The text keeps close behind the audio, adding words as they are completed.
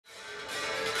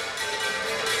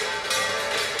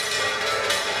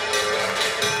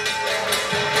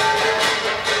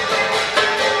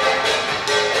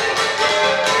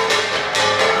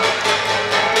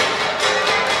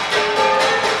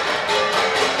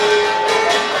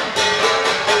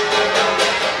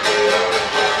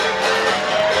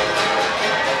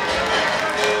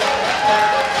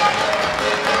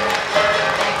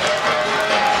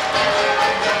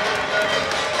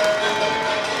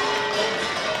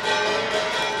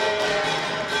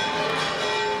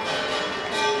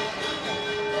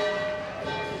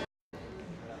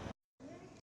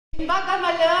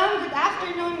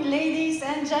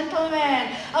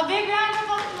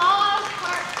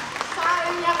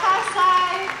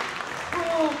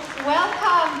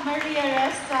Welcome, Maria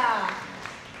Ressa.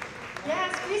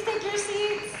 Yes, please take your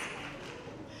seats.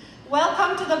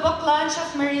 Welcome to the book launch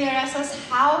of Maria Ressa's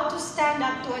How to Stand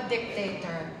Up to a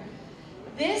Dictator.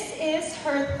 This is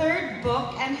her third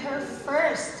book and her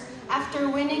first after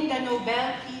winning the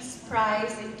Nobel Peace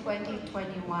Prize in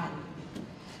 2021.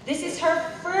 This is her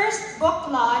first book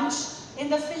launch in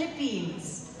the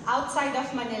Philippines, outside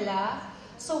of Manila,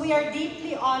 so we are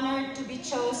deeply honored to be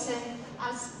chosen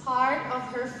as part of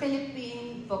her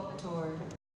Philippine book tour.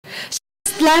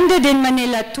 She landed in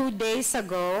Manila 2 days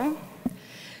ago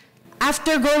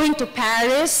after going to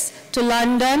Paris, to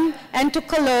London, and to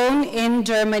Cologne in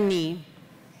Germany.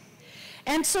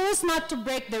 And so as not to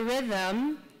break the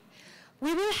rhythm,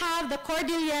 we will have the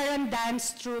Cordilleran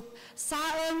dance troupe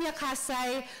Saong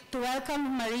Yakasay to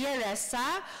welcome Maria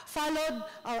Ressa, followed,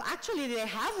 actually they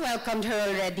have welcomed her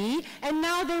already, and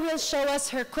now they will show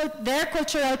us their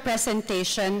cultural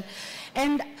presentation.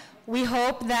 And we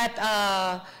hope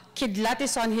that Kidlat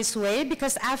is on his way,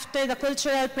 because after the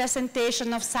cultural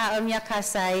presentation of Saong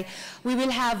Yakasay, we will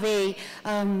have a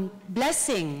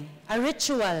blessing, a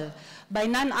ritual, by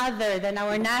none other than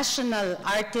our national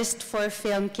artist for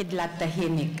film, Kidlat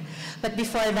Tahinig. But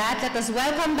before that, let us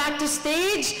welcome back to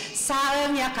stage,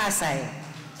 Saong Yakasay.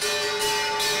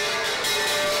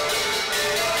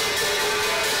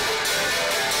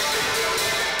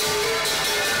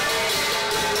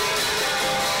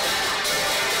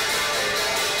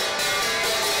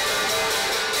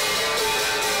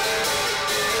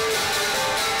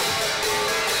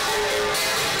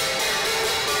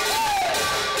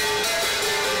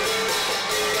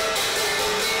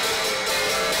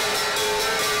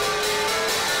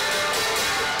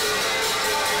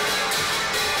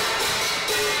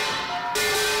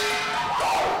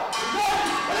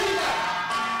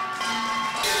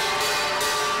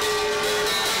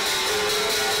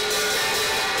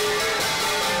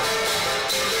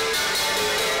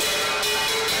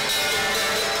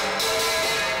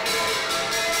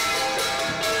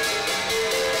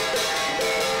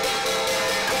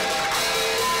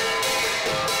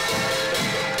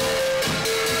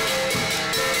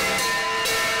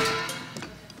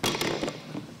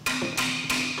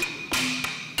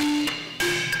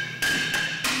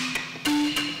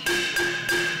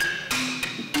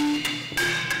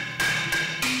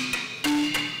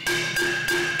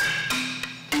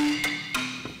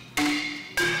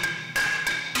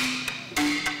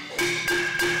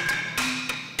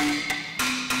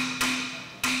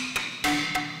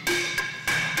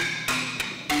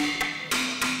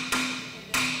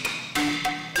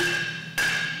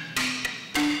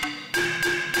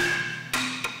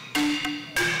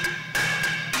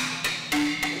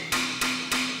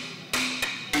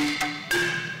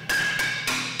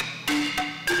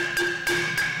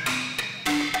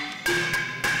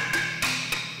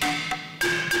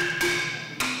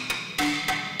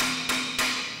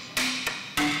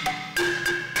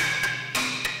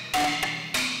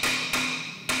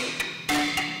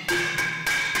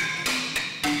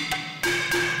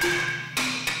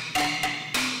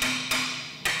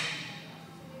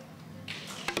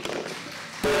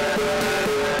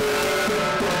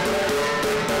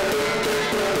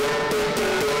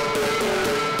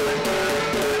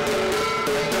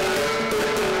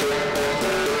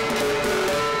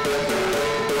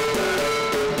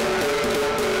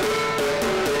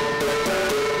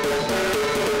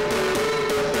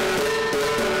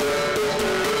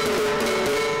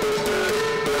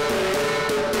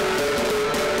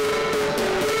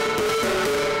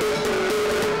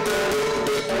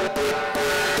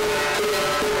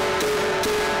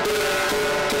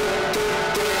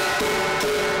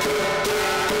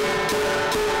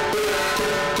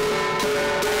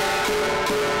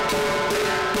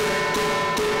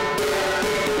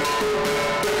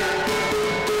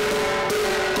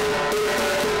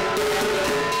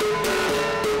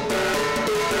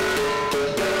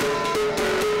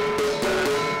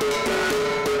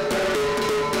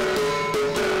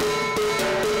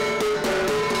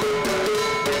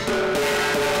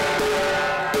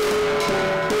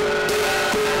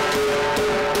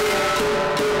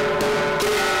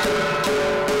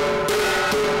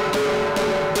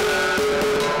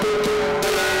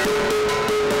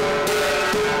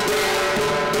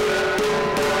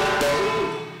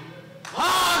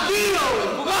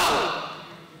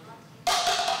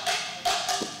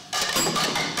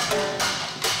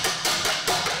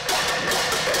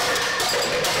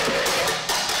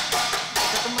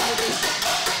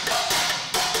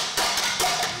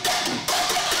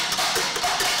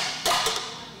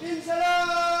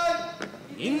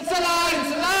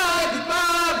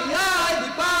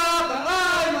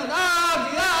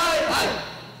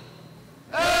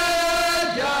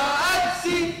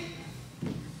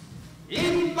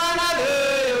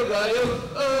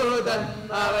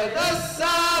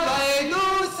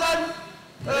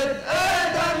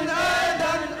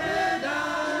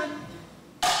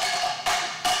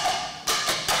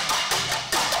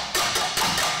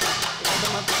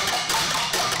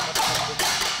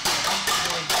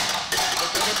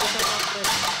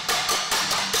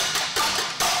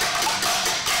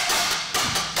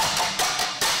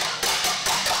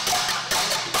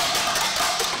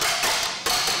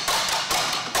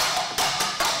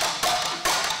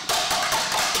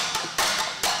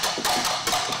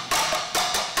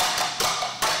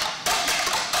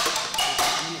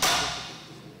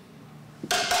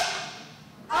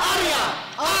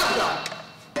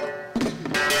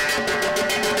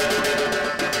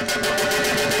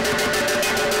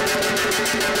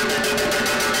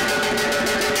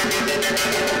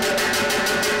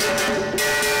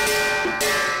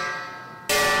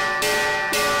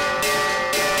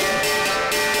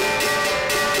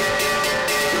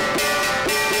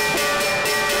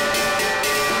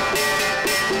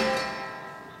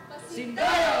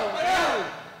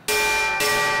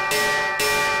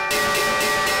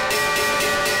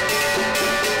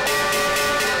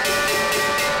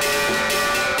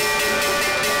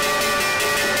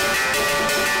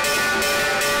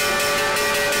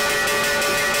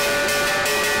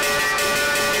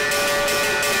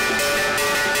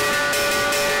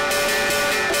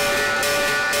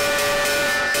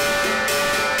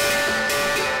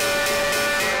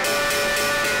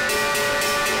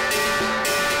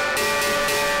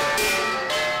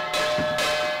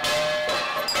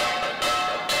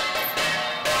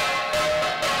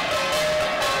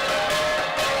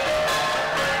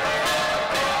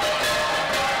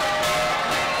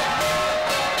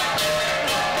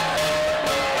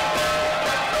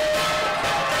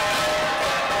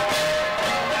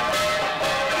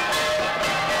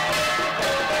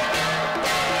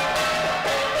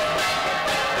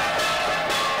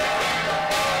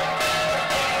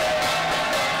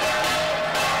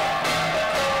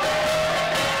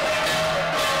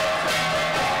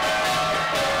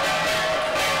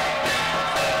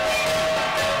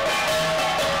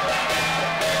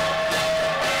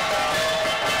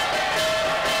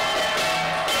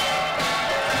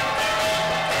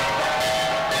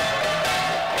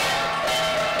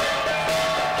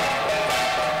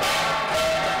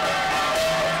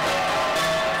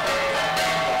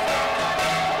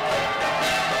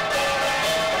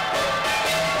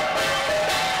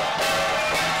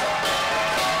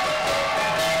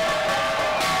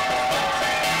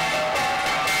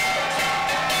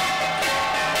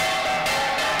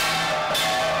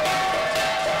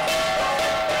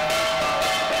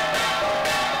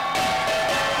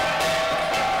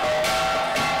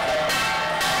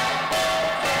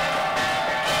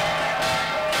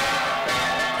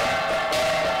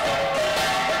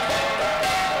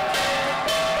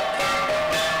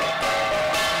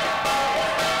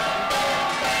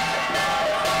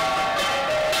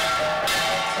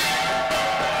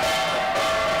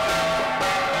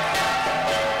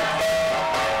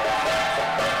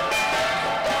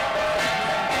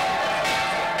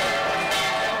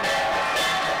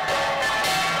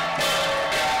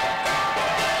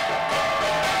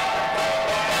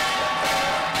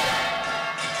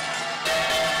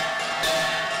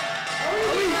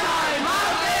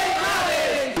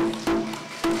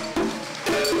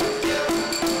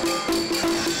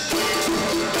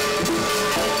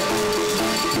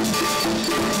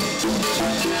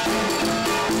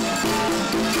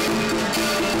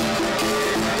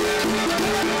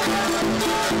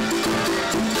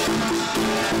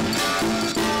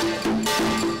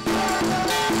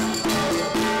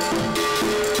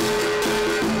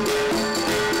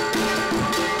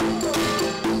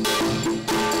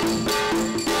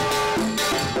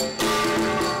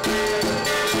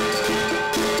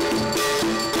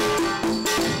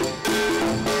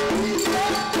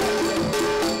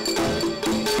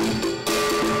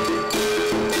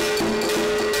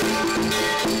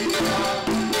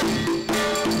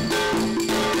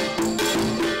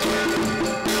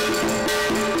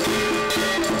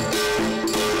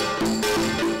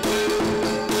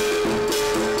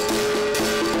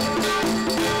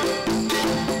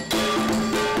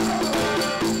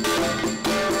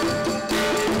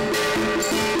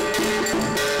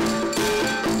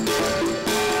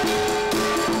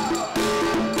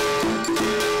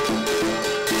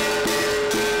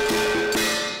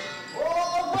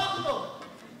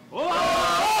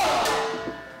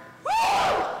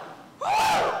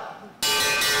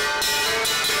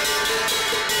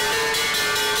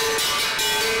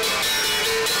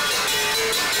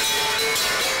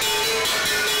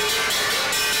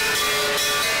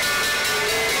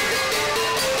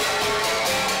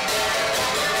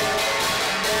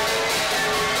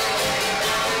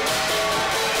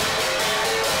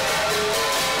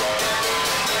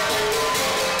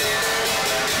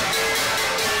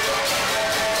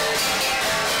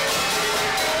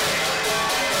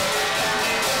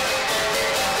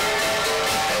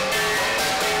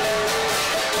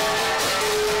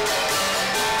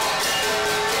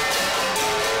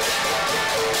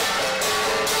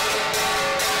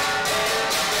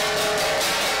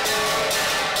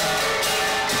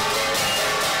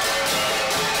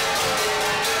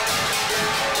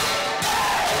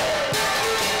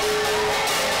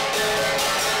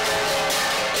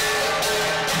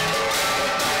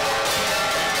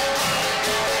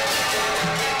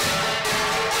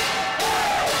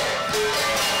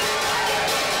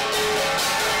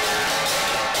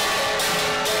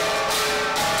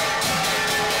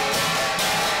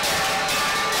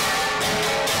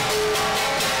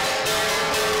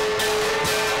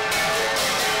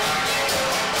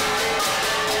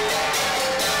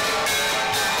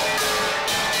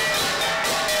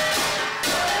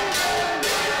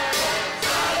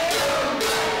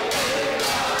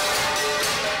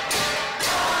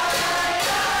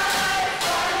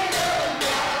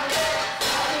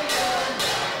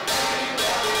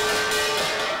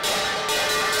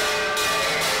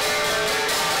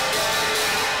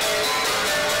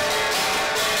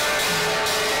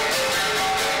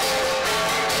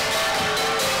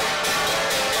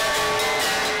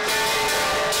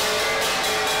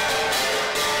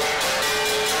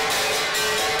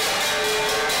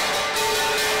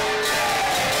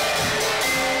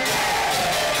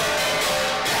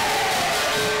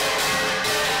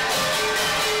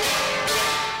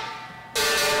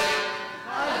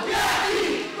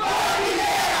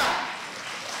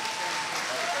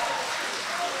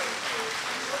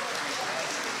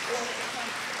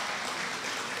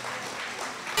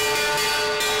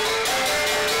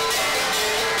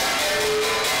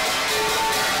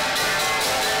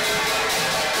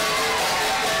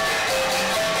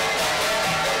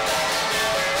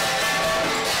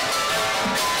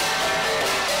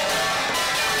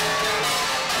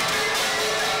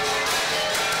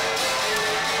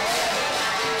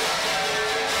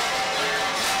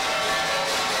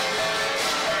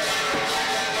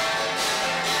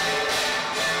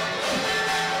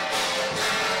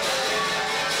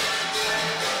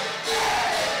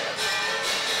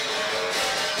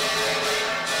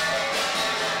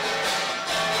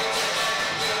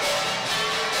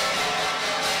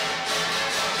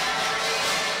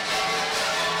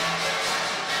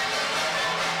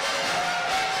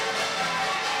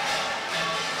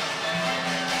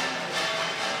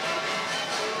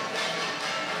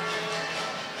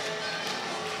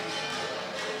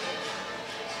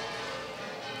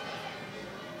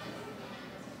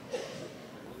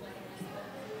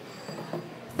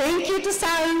 you to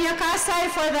Salmia Kasay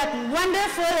for that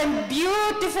wonderful and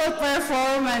beautiful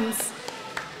performance.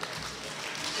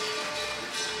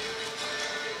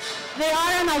 They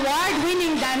are an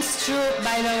award-winning dance troupe,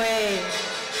 by the way.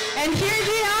 And here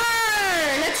they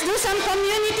are. Let's do some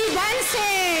community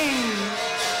dancing.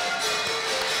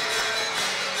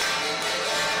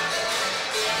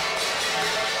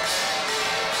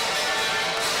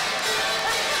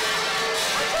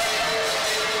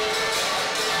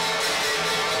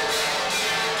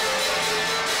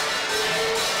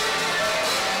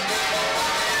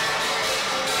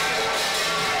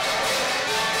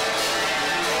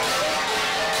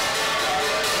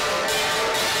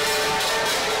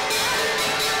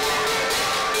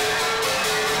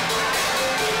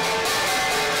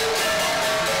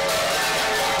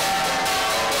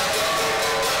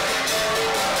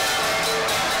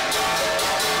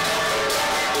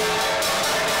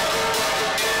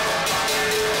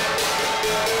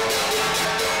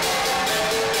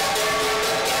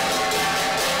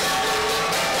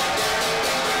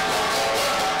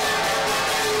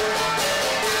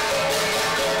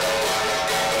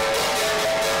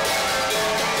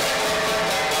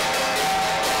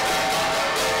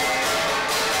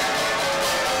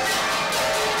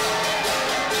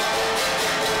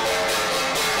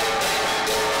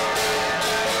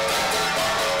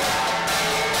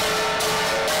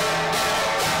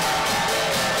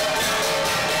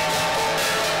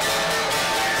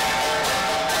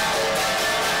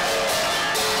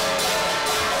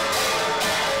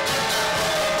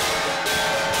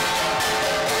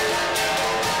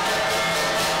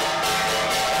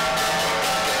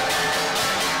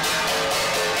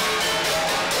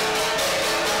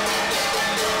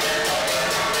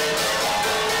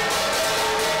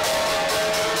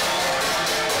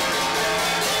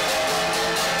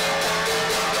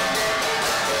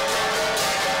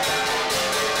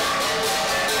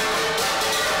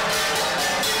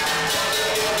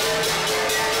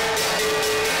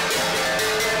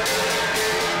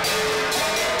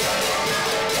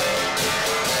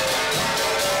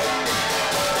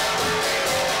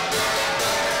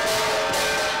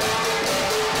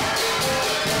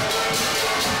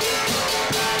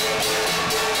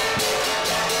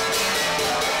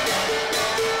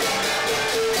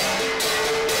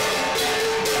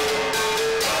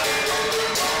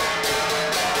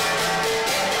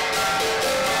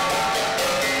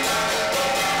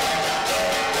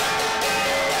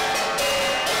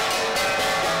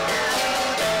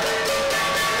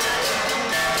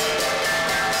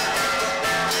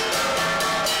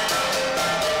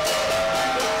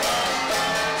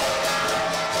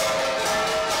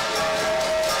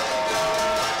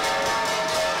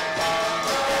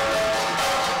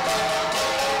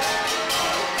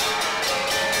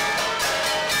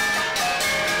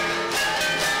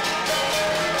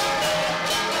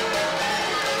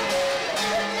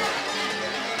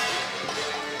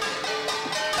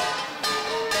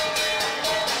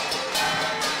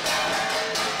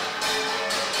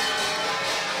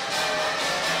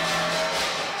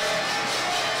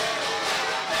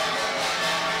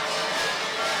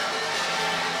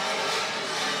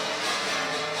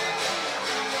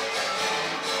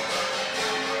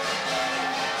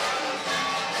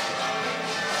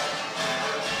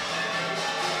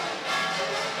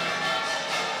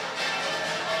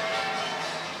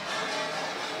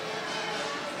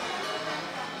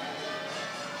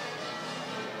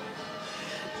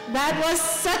 That was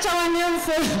such a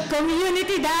wonderful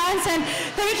community dance, and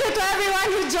thank you to everyone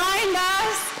who joined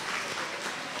us.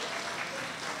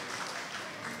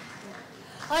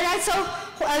 All right, so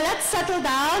let's settle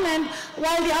down, and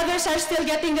while the others are still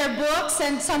getting their books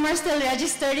and some are still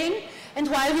registering, and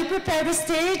while we prepare the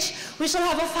stage, we shall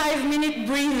have a 5-minute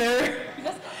breather.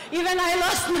 Because even I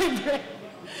lost my breath.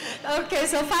 Okay,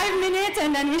 so 5 minutes,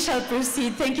 and then we shall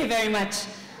proceed. Thank you very much.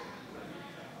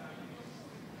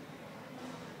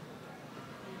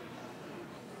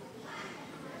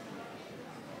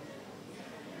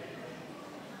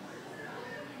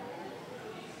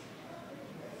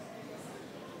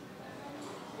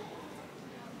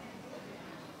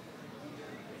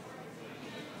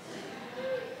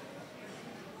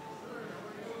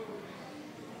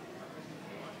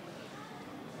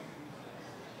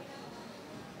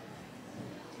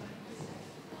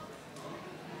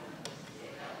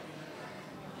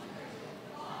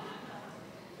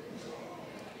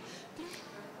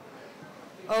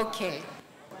 Okay.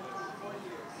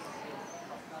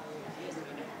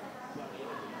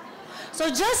 So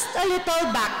just a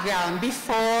little background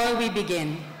before we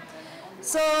begin.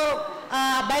 So,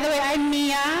 by the way, I'm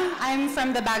Mia. I'm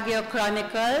from the Baguio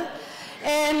Chronicle.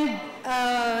 And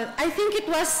I think it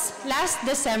was last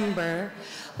December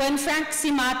when Frank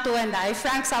Simato and I,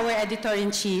 Frank's our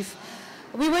editor-in-chief,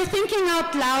 we were thinking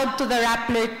out loud to the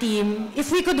Rappler team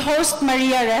if we could host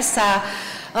Maria Ressa,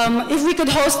 if we could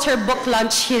host her book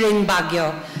launch here in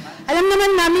Baguio. Alam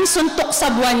naman namin suntok sa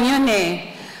buwan yun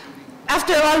eh.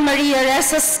 After all, Maria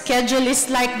Ressa's schedule is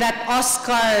like that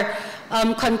Oscar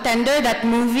contender, that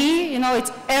movie. You know,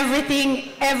 it's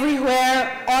everything,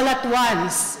 everywhere, all at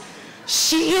once.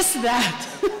 She is that.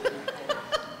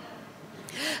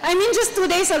 I mean, just 2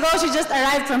 days ago, she just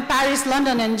arrived from Paris,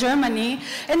 London, and Germany,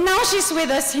 and now she's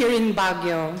with us here in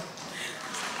Baguio.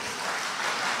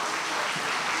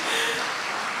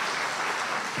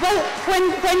 Well,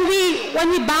 when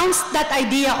we bounced that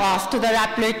idea off to the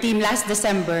Rappler team last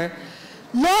December,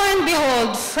 lo and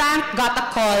behold, Frank got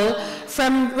a call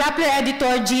from Rappler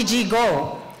editor Gigi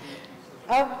Go.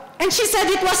 And she said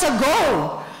it was a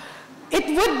go. It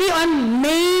would be on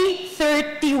May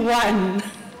 31.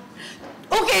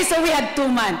 Okay, so we had 2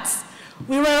 months.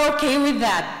 We were okay with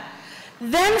that.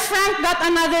 Then Frank got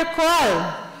another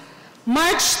call.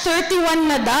 March 31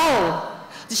 na daw.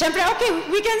 Siyempre,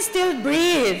 okay, we can still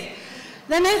breathe.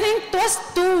 Then I think it was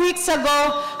 2 weeks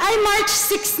ago, ay March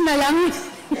 6 na lang.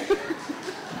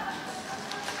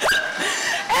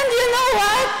 And you know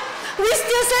what? We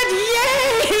still said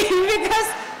yay, because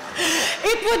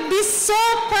it would be so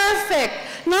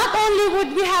perfect. Not only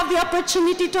would we have the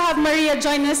opportunity to have Maria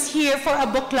join us here for a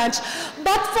book lunch,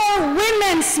 but for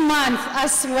Women's Month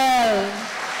as well.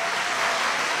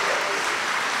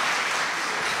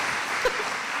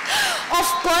 Of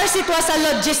course, it was a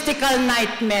logistical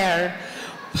nightmare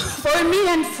for me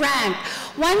and Frank.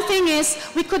 One thing is,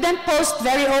 we couldn't post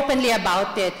very openly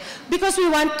about it because we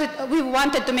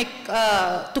wanted to make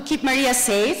to keep Maria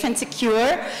safe and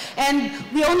secure, and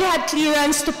we only had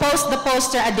clearance to post the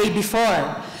poster a day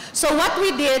before. So what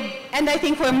we did, and I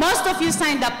think where most of you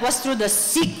signed up, was through the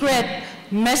secret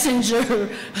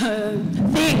messenger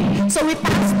thing. So we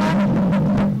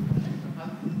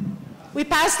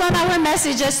passed on our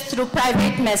messages through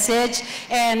private message,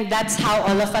 and that's how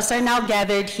all of us are now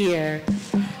gathered here.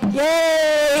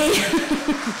 Yay!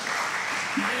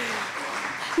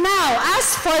 Now,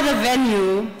 as for the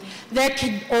venue, there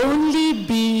could only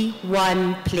be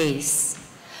one place: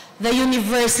 the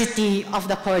University of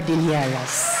the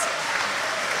Cordilleras.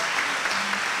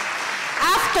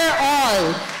 After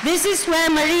all, this is where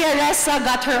Maria Ressa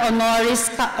got her honoris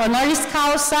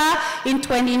causa in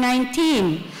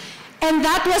 2019. And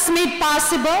that was made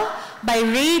possible by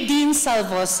Ray Dean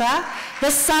Salvosa,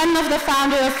 the son of the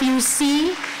founder of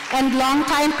UC and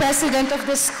longtime president of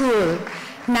the school.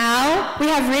 Now, we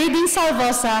have Ray Dean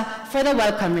Salvosa for the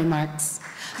welcome remarks.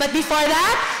 But before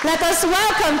that, let us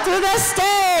welcome to the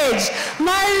stage,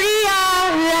 Maria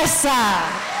Ressa.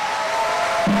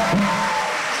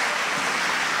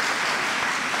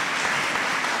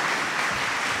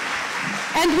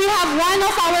 And we have one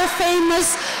of our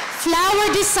famous flower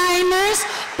designers,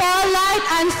 Paulite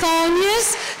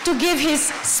Anthonius, to give his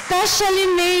specially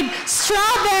made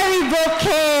strawberry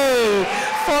bouquet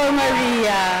for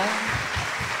Maria.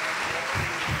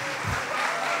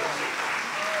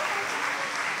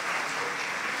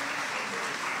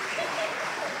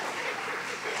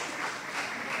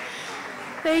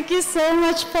 Thank you so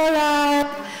much, Paulite.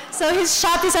 So his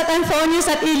shop is at Anthonius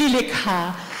at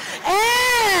Ililikha.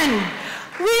 And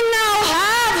we now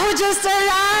have who just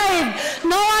arrived,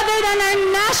 no other than our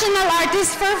national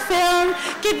artist for film,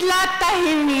 Kidlat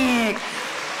Tahimik.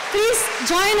 Please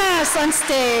join us on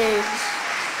stage.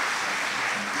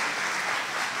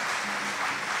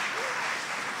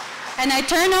 And I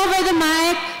turn over the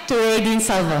mic to Aidin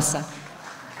Salvosa.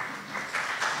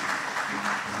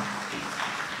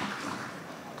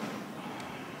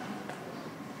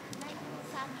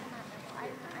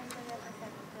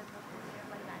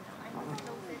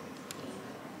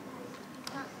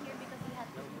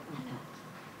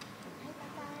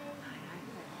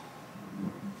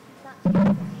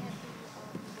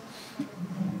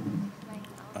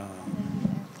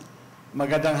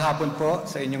 Magandang hapon po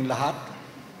sa inyong lahat.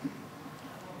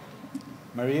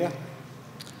 Maria.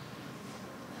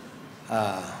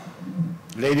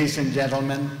 Ladies and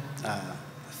gentlemen,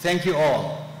 thank you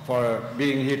all for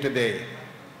being here today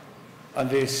on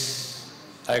this,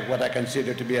 what I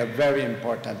consider to be a very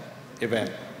important event.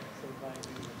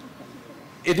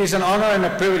 It is an honor and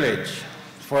a privilege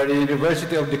for the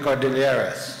University of the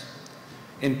Cordilleras,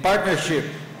 in partnership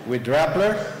with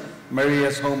Rappler,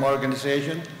 Maria's home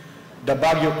organization, the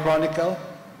Baguio Chronicle,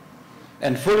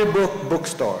 and Fully Booked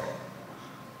Bookstore,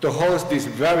 to host this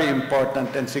very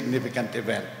important and significant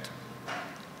event.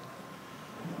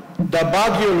 The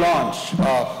Baguio launch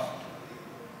of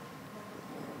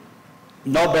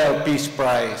Nobel Peace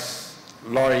Prize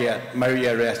laureate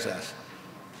Maria Ressa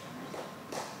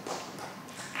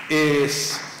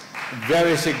is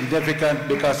very significant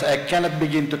because I cannot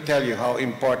begin to tell you how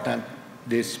important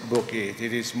this book is.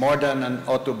 It is more than an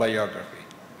autobiography.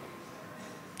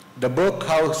 The book,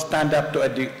 How to Stand Up to a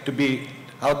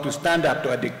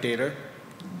Dictator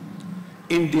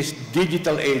in this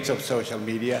digital age of social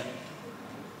media,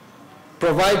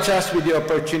 provides us with the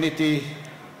opportunity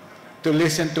to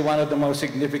listen to one of the most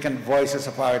significant voices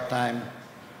of our time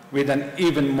with an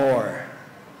even more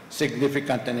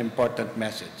significant and important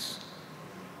message.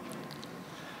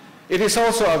 It is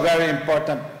also a very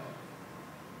important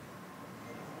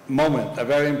moment, a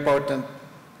very important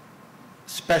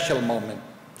special moment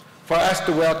for us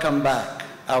to welcome back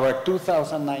our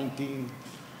 2019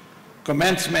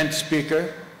 commencement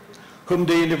speaker, whom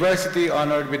the university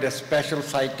honored with a special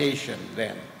citation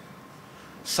then,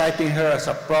 citing her as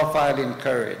a profile in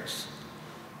courage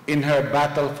in her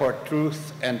battle for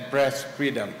truth and press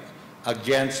freedom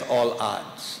against all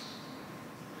odds.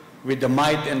 With the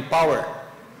might and power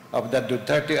of the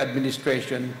Duterte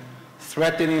administration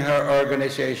threatening her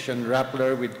organization,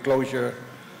 Rappler, with closure,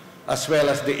 as well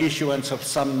as the issuance of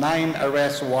some 9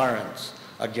 arrest warrants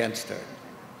against her.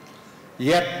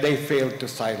 Yet they failed to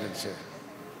silence her.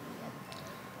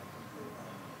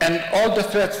 And all the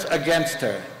threats against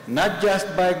her, not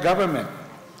just by government,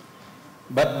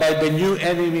 but by the new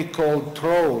enemy called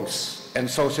trolls and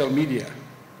social media,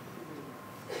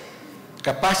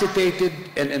 capacitated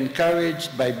and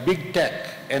encouraged by big tech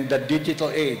and the digital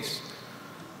age,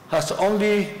 has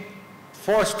only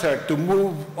forced her to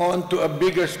move on to a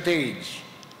bigger stage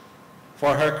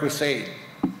for her crusade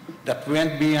that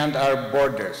went beyond our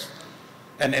borders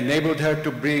and enabled her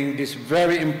to bring this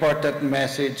very important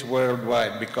message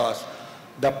worldwide, because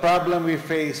the problem we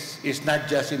face is not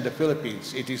just in the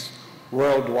Philippines, it is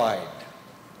worldwide.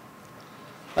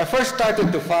 I first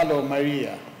started to follow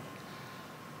Maria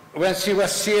when she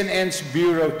was CNN's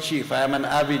bureau chief. I am an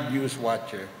avid news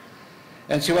watcher.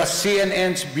 And she was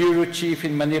CNN's bureau chief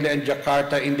in Manila and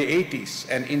Jakarta in the 80s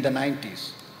and in the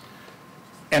 90s.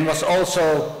 And was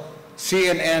also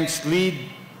CNN's lead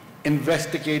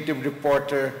investigative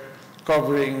reporter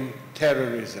covering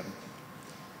terrorism.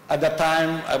 At the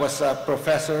time, I was a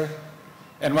professor,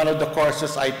 and one of the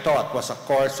courses I taught was a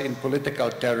course in political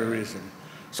terrorism.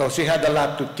 So she had a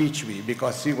lot to teach me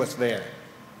because she was there.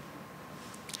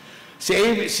 She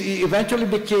eventually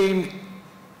became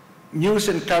News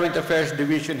and Current Affairs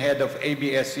Division Head of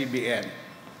ABS-CBN,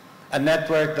 a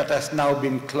network that has now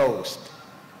been closed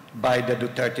by the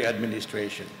Duterte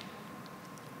administration.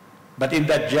 But in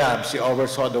that job, she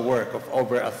oversaw the work of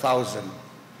over 1,000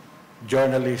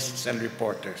 journalists and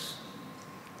reporters.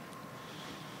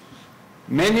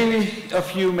 Many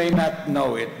of you may not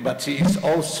know it, but she is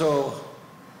also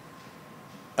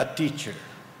a teacher,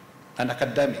 an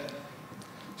academic.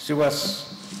 She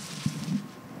was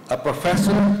a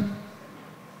professor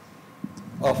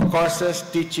of courses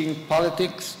teaching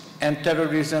politics and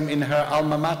terrorism in her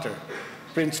alma mater,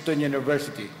 Princeton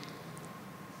University,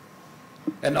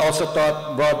 and also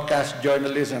taught broadcast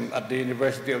journalism at the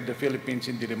University of the Philippines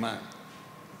in Diliman.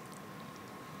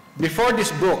 Before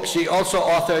this book, she also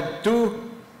authored 2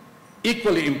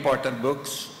 equally important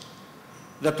books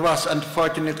that was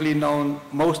unfortunately known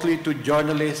mostly to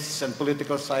journalists and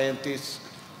political scientists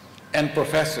and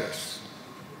professors.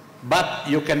 But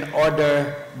you can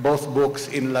order both books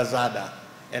in Lazada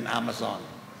and Amazon.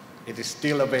 It is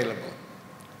still available.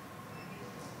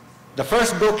 The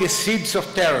first book is Seeds of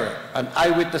Terror, an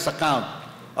eyewitness account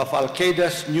of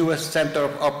Al-Qaeda's newest center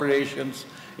of operations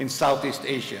in Southeast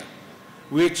Asia,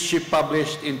 which she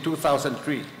published in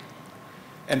 2003.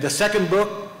 And the second book,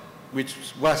 which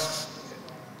was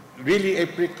really a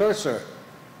precursor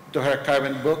to her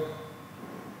current book,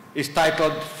 is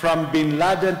titled From Bin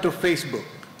Laden to Facebook,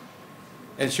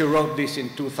 and she wrote this in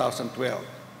 2012.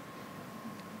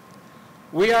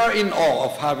 We are in awe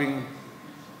of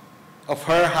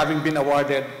her having been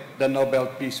awarded the Nobel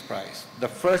Peace Prize, the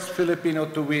first Filipino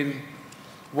to win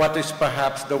what is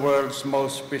perhaps the world's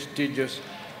most prestigious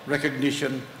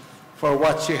recognition for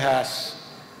what she has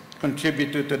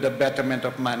contributed to the betterment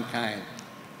of mankind.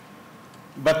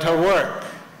 But her work,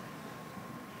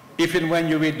 even when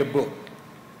you read the book,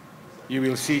 you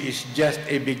will see is just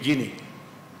a beginning.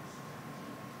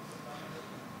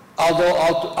 Although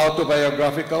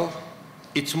autobiographical,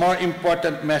 its more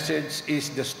important message is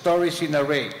the story she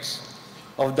narrates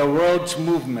of the world's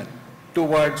movement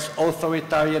towards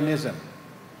authoritarianism,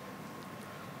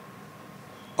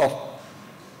 of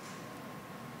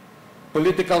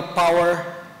political power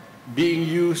being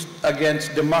used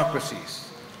against democracies,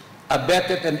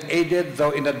 abetted and aided,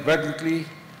 though inadvertently,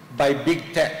 by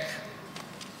big tech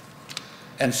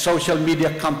and social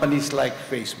media companies like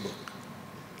Facebook.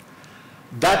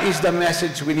 That is the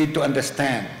message we need to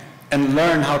understand and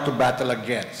learn how to battle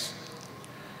against.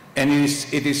 And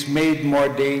it is made more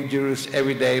dangerous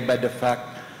every day by the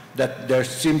fact that there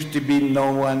seems to be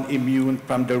no one immune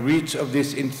from the reach of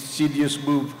this insidious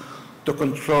move to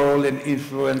control and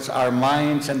influence our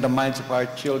minds and the minds of our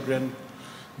children,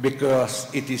 because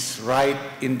it is right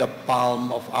in the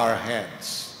palm of our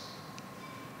hands.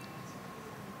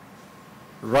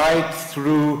 Right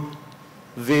through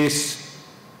this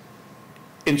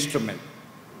instrument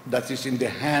that is in the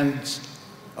hands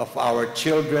of our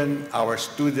children, our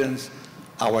students,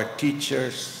 our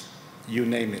teachers, you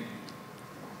name it.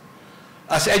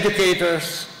 As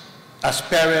educators, as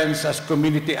parents, as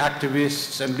community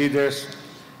activists and leaders,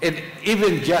 and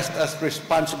even just as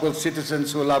responsible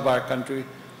citizens who love our country,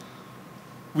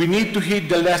 we need to heed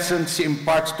the lessons she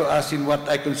imparts to us in what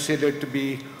I consider to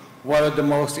be one of the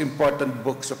most important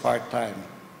books of our time.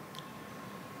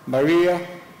 Maria,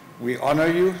 we honor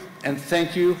you and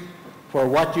thank you for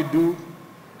what you do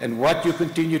and what you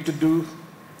continue to do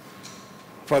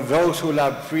for those who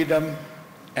love freedom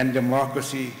and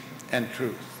democracy and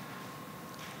truth.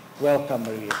 Welcome,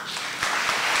 Maria.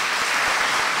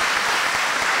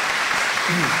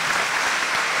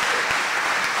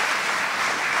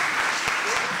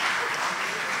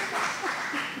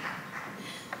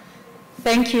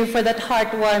 Thank you for that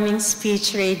heartwarming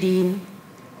speech, Radine.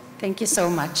 Thank you so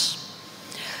much.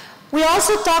 We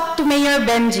also talked to Mayor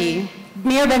Benji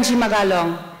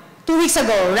Magalong, 2 weeks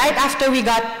ago, right after we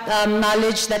got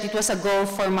knowledge that it was a go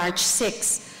for March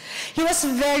 6. He was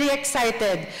very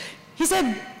excited. He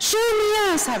said, "Sure,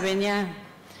 Mia," sabi niya.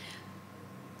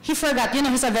 He forgot, you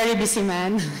know, he's a very busy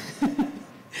man.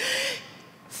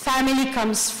 Family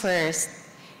comes first.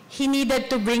 He needed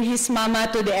to bring his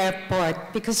mama to the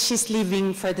airport because she's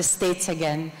leaving for the States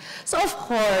again. So of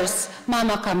course,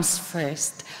 mama comes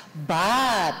first.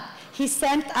 But he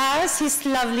sent us his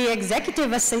lovely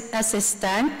executive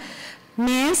assistant,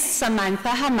 Miss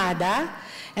Samantha Hamada,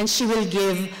 and she will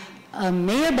give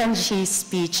Mayor Benji's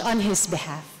speech on his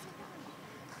behalf.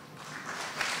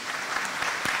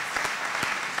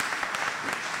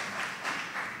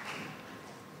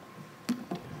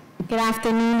 Good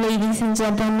afternoon, ladies and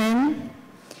gentlemen.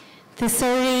 To Sir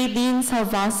Radine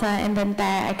Salvosa and the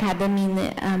entire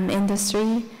academy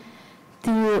industry,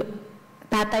 to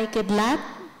Tatay Kidlat,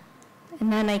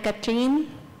 Nanay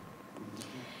Catherine,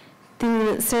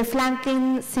 to Sir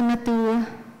Franklin Simatu,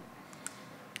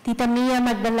 Tita Mia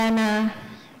Magdalena,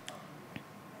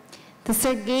 to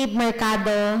Sir Gabe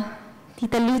Mercado,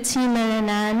 Tita Lucy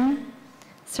Maranan,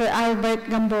 Sir Albert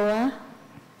Gamboa,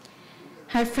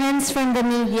 her friends from the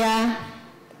media,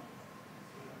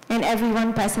 and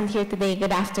everyone present here today,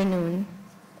 good afternoon.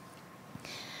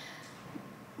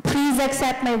 Please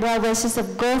accept my well wishes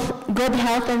of good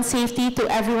health and safety to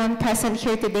everyone present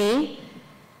here today.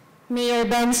 Mayor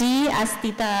Benji, as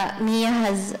Tita Mia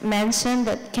has mentioned,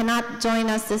 that cannot join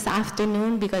us this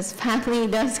afternoon because family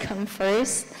does come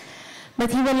first,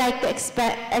 but he would like to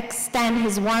extend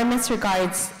his warmest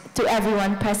regards to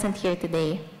everyone present here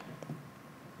today.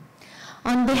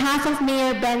 On behalf of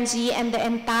Mayor Benji and the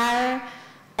entire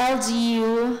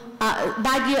Baguio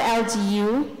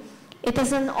LGU, it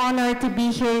is an honor to be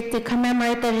here to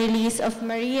commemorate the release of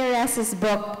Maria Ressa's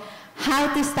book,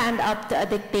 How to Stand Up to a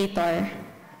Dictator.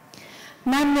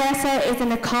 Ma'am Ressa is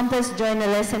an accomplished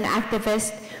journalist and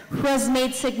activist who has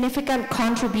made significant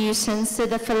contributions to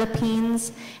the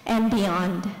Philippines and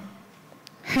beyond.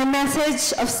 Her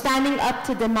message of standing up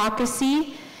to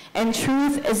democracy and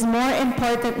truth is more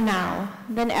important now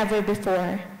than ever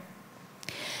before.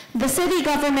 The city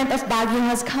government of Baguio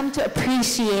has come to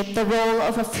appreciate the role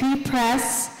of a free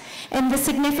press and the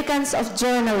significance of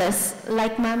journalists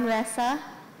like Ma'am Ressa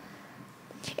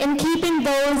in keeping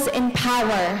those in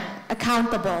power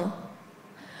accountable.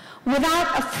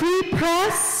 Without a free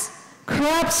press,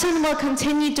 corruption will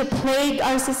continue to plague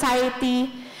our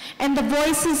society and the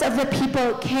voices of the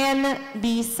people can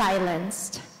be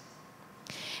silenced.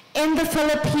 In the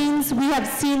Philippines, we have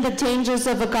seen the dangers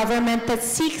of a government that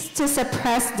seeks to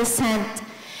suppress dissent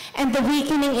and the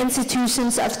weakening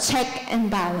institutions of check and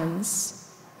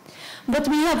balance. But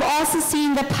we have also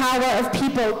seen the power of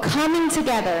people coming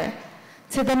together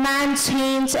to demand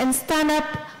change and stand up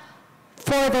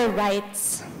for their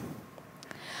rights.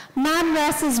 Ma'am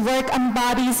Ressa's work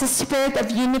embodies a spirit of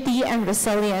unity and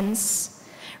resilience,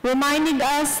 reminding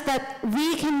us that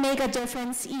we can make a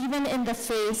difference even in the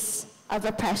face of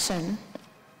oppression.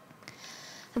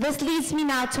 This leads me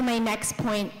now to my next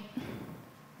point.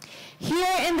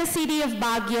 Here in the city of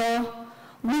Baguio,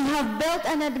 we have built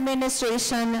an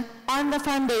administration on the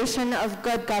foundation of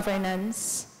good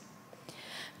governance.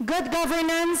 Good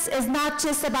governance is not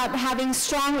just about having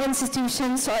strong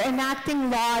institutions or enacting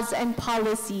laws and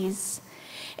policies.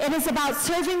 It is about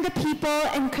serving the people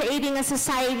and creating a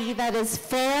society that is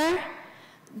fair,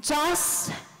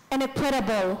 just, and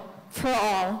equitable for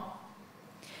all.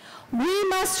 We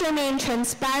must remain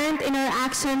transparent in our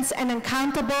actions and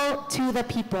accountable to the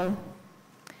people.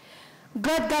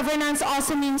 Good governance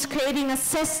also means creating a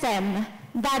system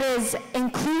that is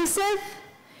inclusive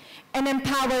and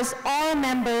empowers all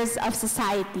members of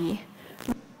society,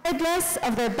 regardless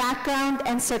of their background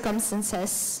and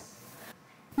circumstances.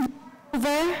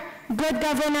 Moreover, good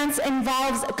governance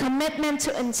involves a commitment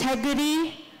to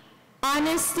integrity,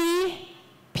 honesty,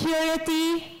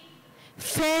 purity,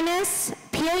 fairness,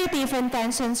 purity of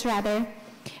intentions rather,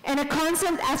 and a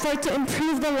constant effort to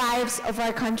improve the lives of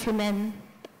our countrymen.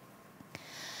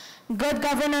 Good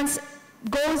governance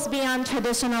goes beyond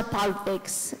traditional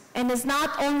politics and is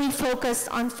not only focused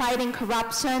on fighting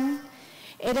corruption,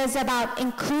 it is about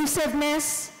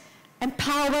inclusiveness,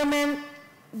 empowerment,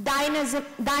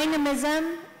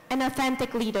 dynamism, and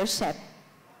authentic leadership.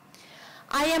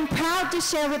 I am proud to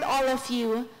share with all of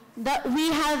you that we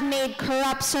have made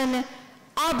corruption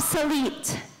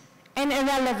obsolete and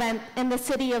irrelevant in the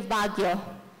city of Baguio.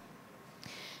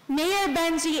 Mayor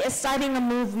Benji is starting a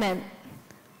movement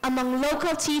among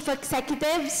local chief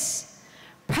executives,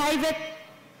 private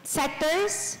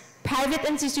sectors, private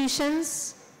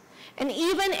institutions, and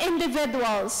even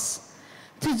individuals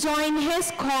to join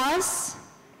his cause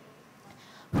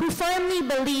who firmly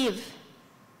believe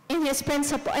in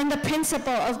the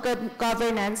principle of good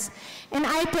governance. And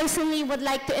I personally would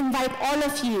like to invite all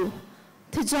of you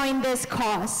to join this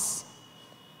cause.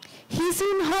 He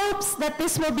soon hopes that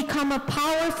this will become a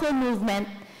powerful movement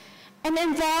and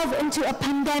evolve into a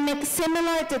pandemic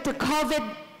similar to the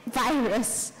COVID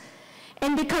virus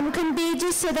and become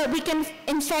contagious so that we can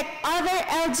infect other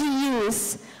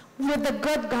LGUs with the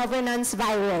good governance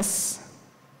virus.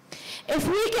 If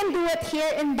we can do it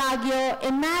here in Baguio,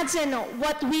 imagine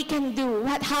what we can do,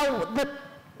 how the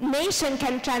nation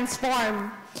can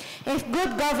transform if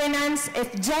good governance,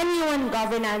 if genuine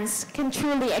governance can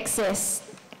truly exist.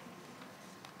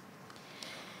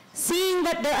 Seeing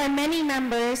that there are many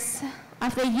members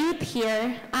of the youth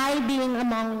here, I being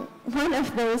among one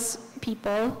of those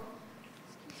people,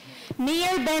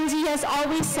 Mayor Benji has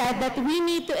always said that we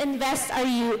need to invest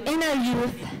in our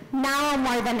youth now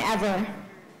more than ever,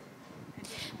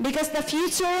 because the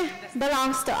future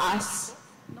belongs to us.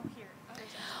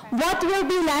 What will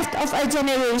be left of our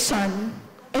generation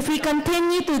if we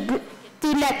continue to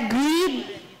let greed,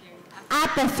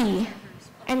 apathy,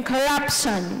 and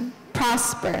corruption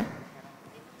prosper?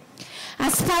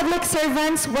 As public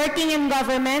servants working in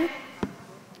government,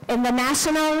 in the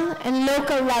national and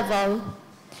local level,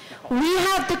 we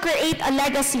have to create a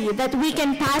legacy that we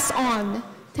can pass on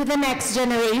to the next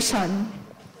generation.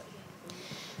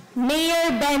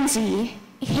 Mayor Benji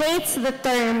hates the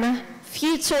term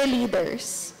future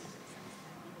leaders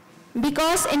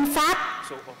because, in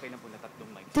fact,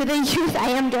 to the youth, I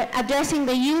am addressing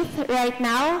the youth right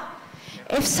now,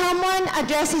 if someone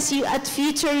addresses you as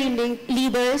future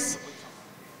leaders,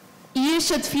 you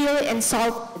should feel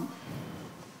insulted.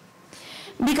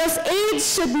 Because age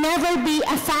should never be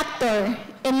a factor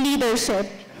in leadership.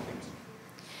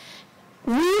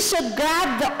 We should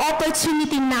grab the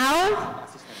opportunity now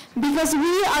because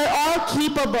we are all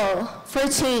capable for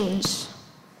change.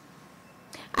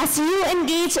 As you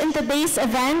engage in today's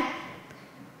event,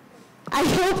 I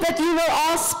hope that you will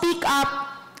all speak up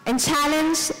and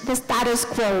challenge the status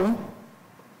quo.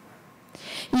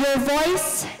 Your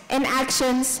voice and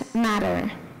actions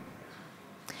matter.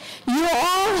 You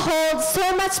all hold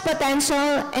so much potential,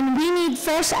 and we need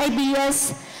fresh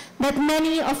ideas that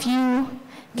many of you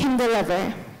can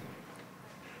deliver.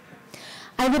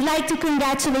 I would like to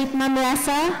congratulate Ma'am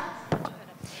Ressa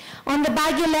on the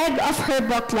Baguio leg of her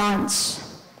book launch.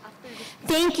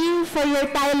 Thank you for your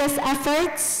tireless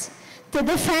efforts to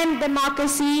defend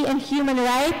democracy and human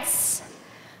rights,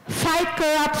 fight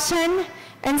corruption,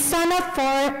 and stand up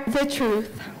for the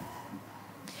truth.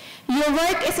 Your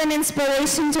work is an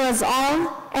inspiration to us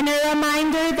all and a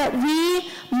reminder that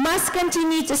we must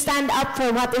continue to stand up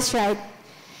for what is right.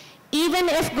 Even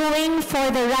if going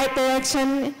for the right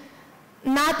direction,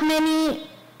 not many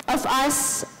of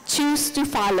us choose to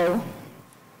follow.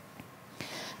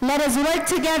 Let us work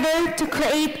together to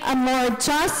create a more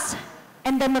just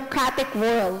and democratic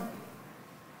world.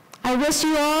 I wish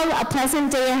you all a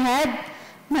pleasant day ahead.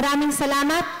 Maraming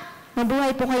salamat.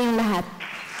 Mabuhay po kayong lahat.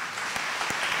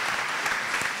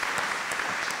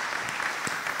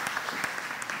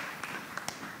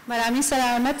 Maraming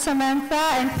salamat,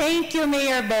 Samantha, and thank you,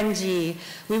 Mayor Benji.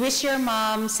 We wish your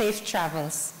mom safe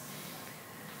travels.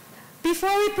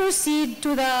 Before we proceed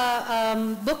to the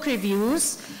book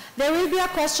reviews, there will be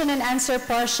a question and answer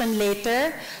portion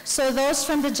later. So those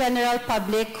from the general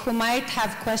public who might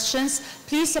have questions,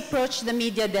 please approach the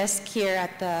media desk here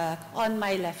on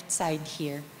my left side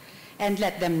here and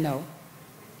let them know.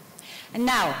 And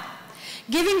now,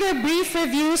 giving their brief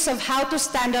reviews of how to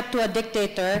stand up to a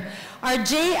dictator are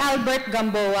J. Albert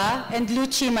Gamboa and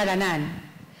Luchi Maranan.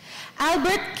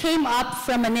 Albert came up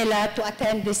from Manila to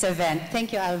attend this event.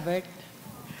 Thank you, Albert.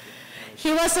 He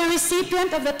was a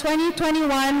recipient of the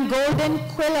 2021 Golden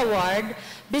Quill Award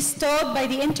bestowed by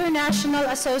the International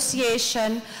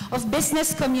Association of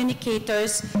Business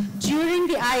Communicators during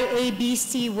the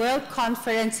IABC World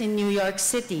Conference in New York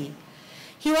City.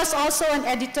 He was also an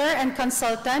editor and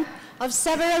consultant of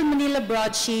several Manila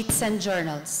broadsheets and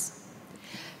journals.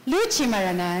 Luchi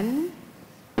Maranan.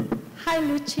 Hi,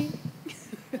 Luchi.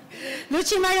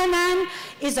 Luchi Maranan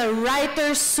is a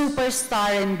writer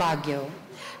superstar in Baguio.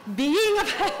 Being a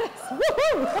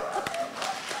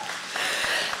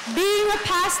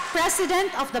past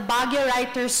president of the Baguio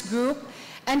Writers Group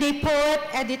and a poet,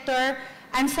 editor,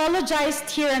 anthologized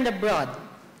here and abroad.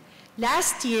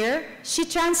 Last year, she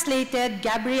translated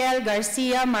Gabriel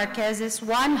Garcia Marquez's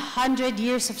 100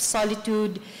 Years of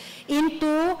Solitude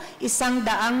into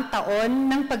 100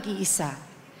 Taon ng Pag-iisa.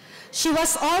 She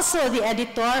was also the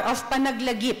editor of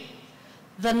Panaglagip,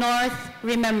 The North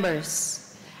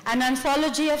Remembers, an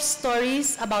anthology of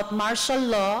stories about martial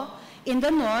law in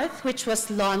the North, which was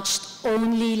launched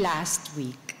only last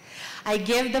week. I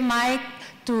give the mic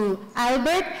to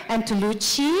Albert and to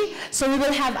Luchi, so we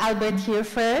will have Albert here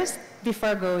first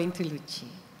before going to Luchi.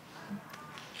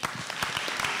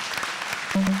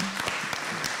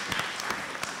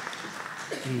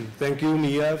 Thank you,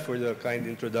 Mia, for the kind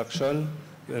introduction.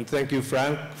 And thank you,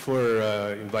 Frank, for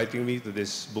inviting me to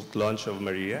this book launch of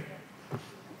Maria.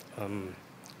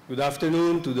 Good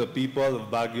afternoon to the people of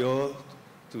Baguio,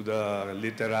 to the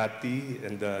literati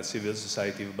and the civil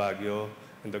society of Baguio,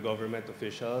 and the government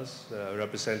officials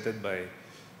represented by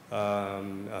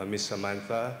Ms.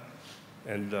 Samantha,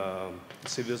 and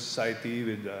civil society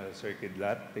with Sir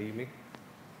Kidlat, Taimik.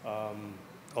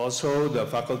 Also the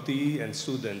faculty and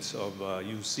students of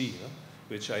UC,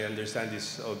 which I understand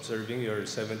is observing your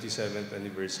 77th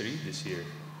anniversary this year.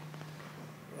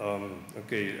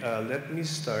 Let me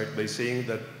start by saying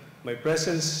that my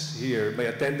presence here, my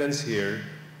attendance here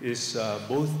is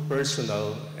both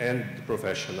personal and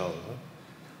professional.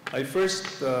 I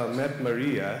first met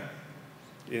Maria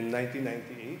in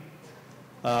 1998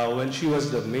 when she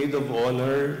was the maid of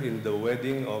honor in the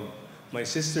wedding of my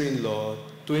sister-in-law,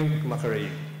 Twink Macaraig.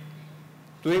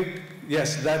 Twink,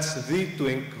 yes, that's the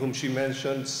Twink whom she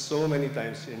mentioned so many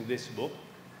times in this book.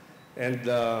 And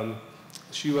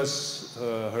she was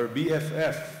her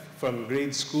BFF from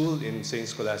grade school in St.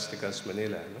 Scholastica's,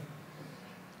 Manila.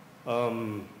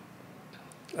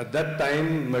 At that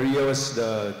time, Maria was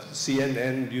the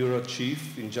CNN bureau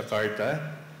chief in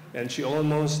Jakarta, and she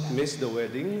almost missed the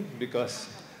wedding because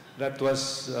that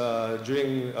was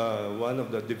during one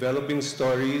of the developing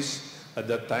stories. At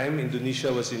that time,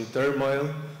 Indonesia was in turmoil,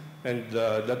 and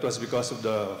that was because of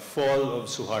the fall of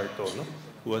Suharto,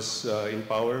 who was in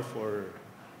power for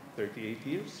 38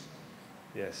 years.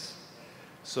 Yes.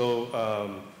 So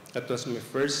that was my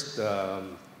first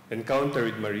encounter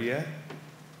with Maria.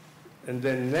 And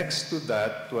then next to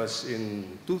that was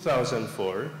in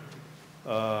 2004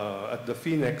 at the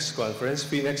FINEX conference.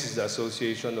 FINEX is the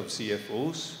Association of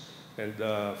CFOs and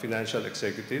Financial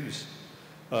Executives.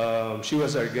 She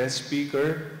was our guest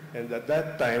speaker, and at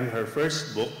that time, her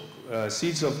first book,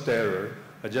 Seeds of Terror,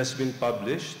 had just been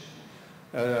published.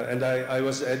 And I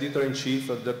was editor-in-chief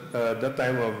at that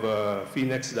time of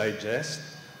FINEX Digest.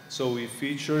 So we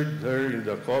featured her in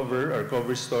the cover, our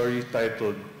cover story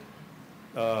titled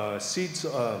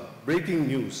Breaking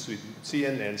News with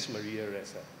CNN's Maria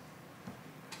Ressa.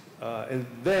 And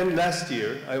then last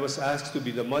year, I was asked to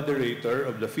be the moderator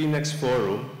of the FINEX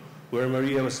Forum, where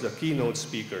Maria was the keynote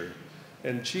speaker.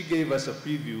 And she gave us a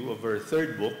preview of her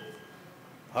third book,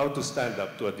 How to Stand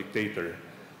Up to a Dictator,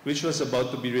 which was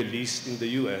about to be released in the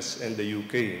US and the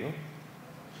UK.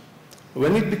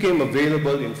 When it became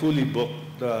available in fully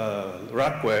booked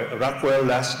Rockwell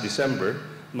last December,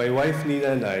 my wife Nina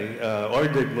and I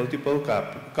ordered multiple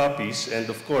copies, and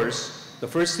of course, the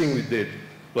first thing we did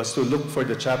was to look for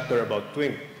the chapter about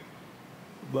Twink.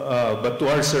 But to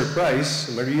our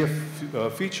surprise, Maria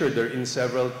featured her in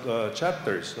several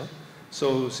chapters.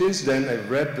 So since then, I've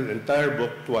read the entire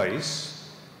book twice,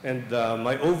 And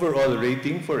my overall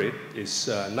rating for it is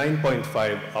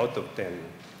 9.5 out of 10.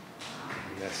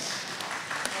 Yes.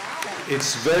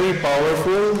 It's very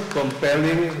powerful,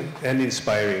 compelling, and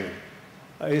inspiring.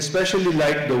 I especially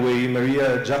like the way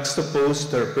Maria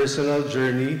juxtaposed her personal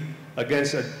journey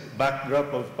against a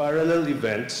backdrop of parallel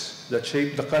events that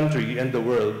shaped the country and the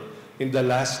world in the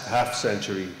last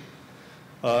half-century.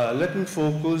 Let me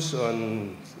focus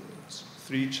on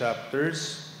 3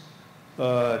 chapters.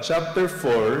 Chapter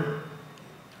 4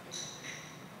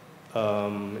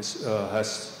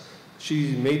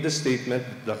 she made the statement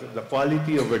that the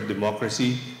quality of our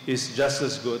democracy is just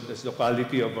as good as the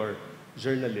quality of our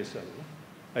journalism.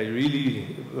 I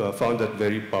really found that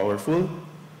very powerful.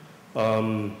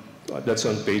 That's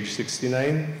on page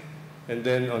 69. And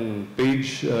then on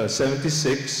page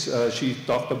 76, she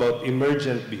talked about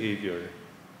emergent behavior.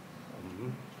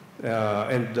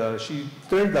 She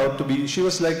turned out to be, she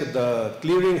was like the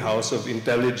clearinghouse of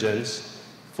intelligence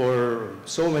for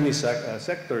so many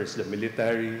sectors, the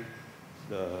military,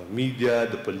 the media,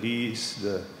 the police,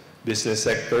 the business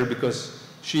sector, because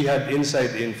she had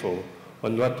inside info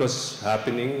on what was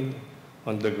happening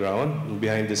on the ground and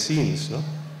behind the scenes. No?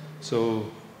 So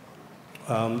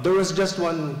there was just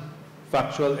one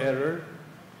factual error,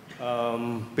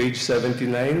 page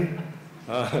 79.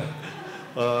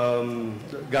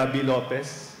 Gabi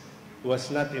Lopez was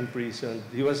not imprisoned.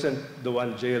 He wasn't the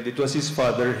one jailed. It was his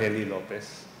father, Henny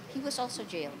Lopez. He was also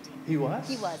jailed. He was?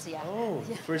 He was, yeah. Oh,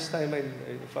 yeah. First time I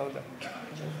found that.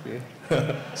 Okay.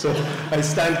 So I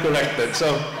stand corrected.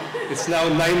 So it's now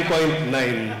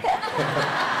 9.9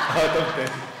 out of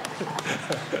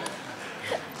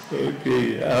 10.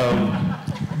 Okay.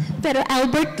 Pero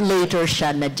Albert later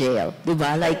siya na jail, di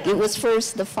ba? Like, it was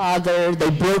first the father, they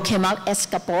broke him out,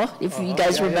 Escapo, if you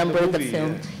guys remember the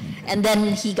film. Yeah. And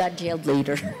then he got jailed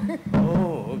later.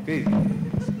 Oh, okay.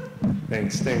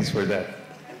 Thanks for that.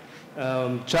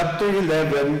 Chapter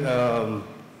 11,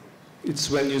 it's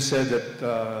when you said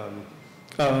that,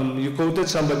 you quoted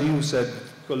somebody who said,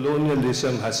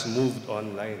 colonialism has moved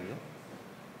online.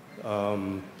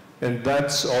 And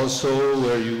that's also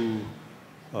where you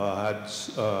had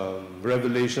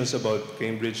revelations about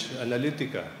Cambridge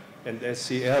Analytica and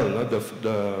SCL, no?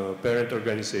 the parent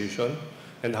organization,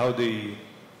 and how they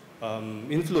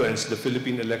influenced the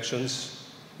Philippine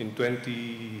elections in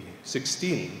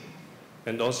 2016,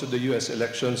 and also the US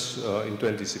elections in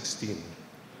 2016.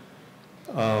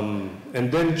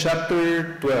 And then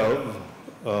chapter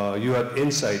 12, you had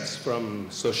insights from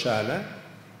Sociana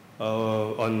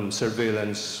on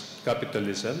surveillance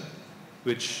capitalism,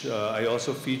 which I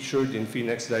also featured in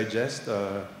Phoenix Digest,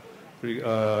 the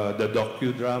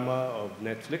docudrama of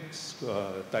Netflix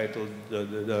titled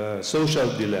The Social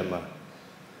Dilemma.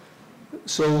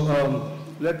 So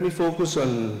let me focus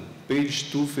on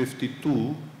page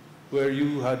 252, where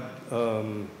you had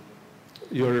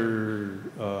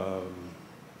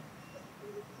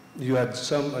you had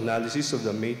some analysis of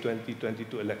the May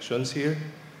 2022 elections here.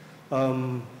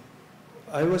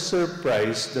 I was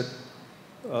surprised that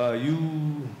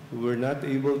you were not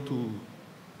able to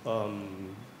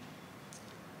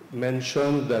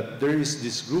mention that there is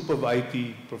this group of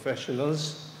IT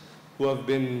professionals who have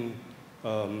been,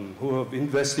 who have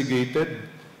investigated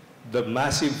the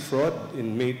massive fraud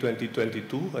in May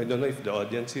 2022. I don't know if the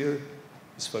audience here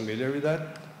is familiar with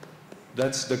that.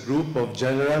 That's the group of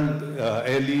General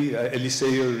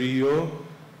Eliseo Rio,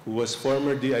 who was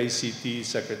former DICT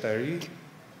secretary,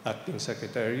 acting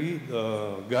secretary,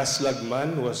 Gus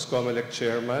Lagman, who was COMELEC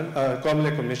chairman,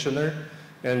 COMELEC commissioner,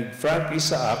 and Frank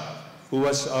Isaac, who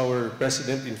was our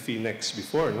president in Phoenix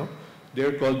before. No?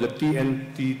 They're called the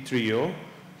TNT Trio,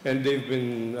 and they've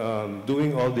been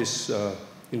doing all these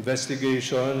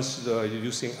investigations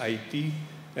using IT,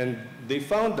 and they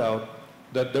found out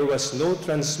that there was no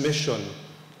transmission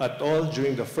at all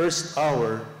during the first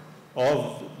hour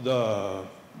of the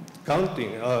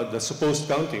counting, the supposed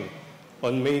counting,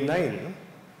 on May 9.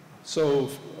 So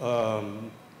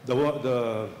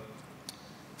the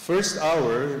first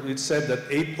hour, it said that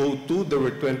 8:02, there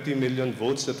were 20 million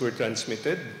votes that were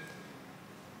transmitted.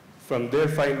 From their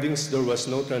findings, there was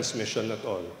no transmission at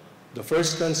all. The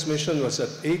first transmission was at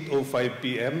 8:05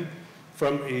 p.m.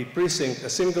 from a precinct, a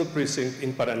single precinct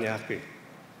in Parañaque.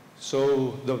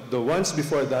 So the ones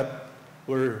before that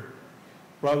were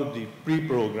probably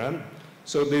pre-programmed.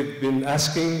 So they've been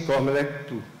asking COMELEC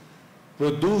to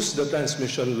produce the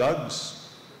transmission logs.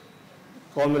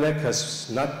 COMELEC has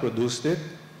not produced it.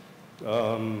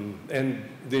 And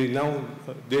they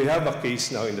have a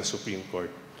case now in the Supreme Court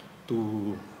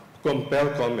to compel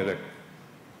COMELEC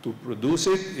to produce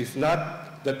it. If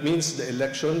not, that means the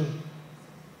election,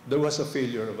 there was a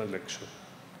failure of election.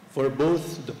 for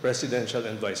both the presidential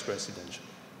and vice presidential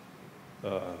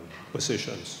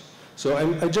positions. So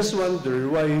I just wonder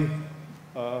why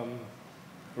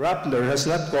Rappler has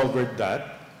not covered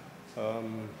that.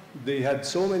 They had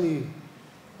so many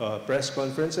press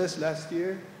conferences last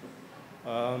year.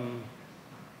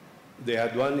 They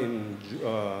had one in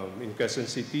Quezon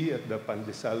City at the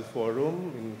Pandesal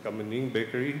Forum in Kamaning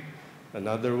Bakery,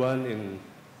 another one in,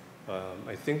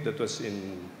 I think that was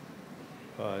in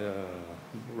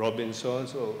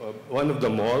Robinson's, or one of the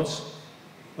malls.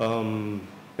 And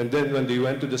then when they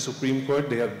went to the Supreme Court,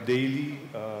 they have daily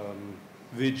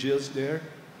vigils there.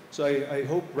 So I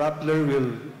hope Rappler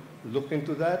will look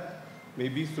into that,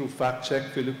 maybe through Fact Check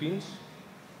Philippines,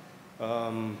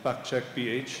 Fact Check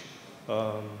PH,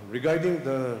 regarding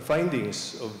the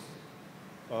findings of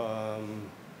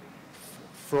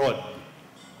fraud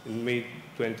in May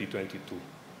 2022.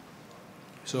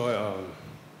 So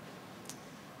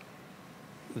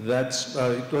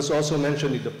it was also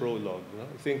mentioned in the prologue. No?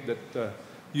 I think that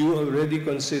you already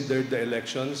considered the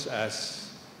elections as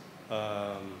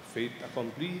fait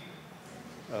accompli.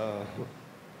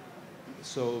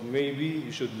 So maybe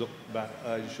you should look back,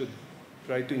 you should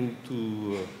try to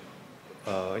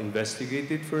investigate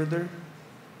it further.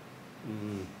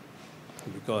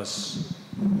 Because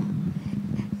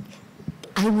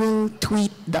I will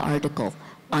tweet the article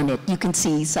on it. You can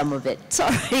see some of it.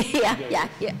 Sorry, yeah.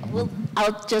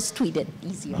 I'll just tweet it,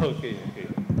 easier. Okay,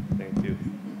 thank you.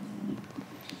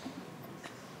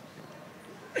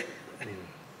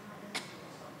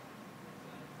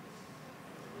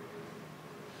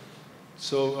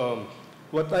 So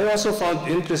what I also found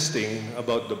interesting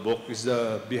about the book is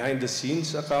the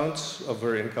behind-the-scenes accounts of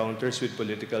her encounters with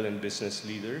political and business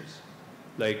leaders,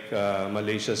 like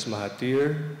Malaysia's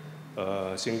Mahathir,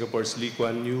 Singapore's Lee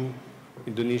Kuan Yew,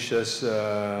 Indonesia's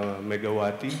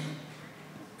Megawati,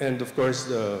 and of course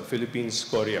the Philippines'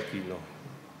 Cory Aquino.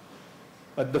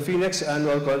 At the Phoenix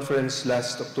Annual Conference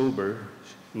last October,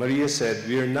 Maria said,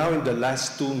 "We are now in the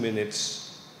last 2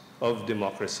 minutes of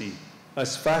democracy,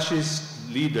 as fascist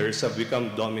leaders have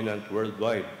become dominant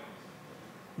worldwide.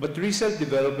 But recent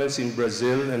developments in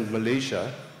Brazil and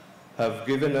Malaysia have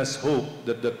given us hope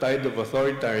that the tide of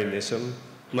authoritarianism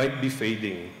might be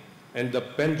fading, and the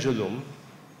pendulum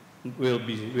will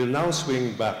now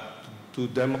swing back to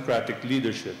democratic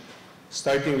leadership,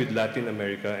 starting with Latin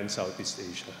America and Southeast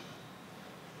Asia."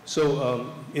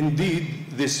 So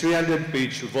indeed, this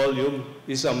 300-page volume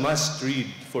is a must-read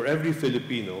for every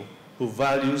Filipino who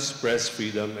values press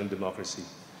freedom and democracy.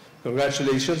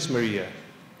 Congratulations, Maria.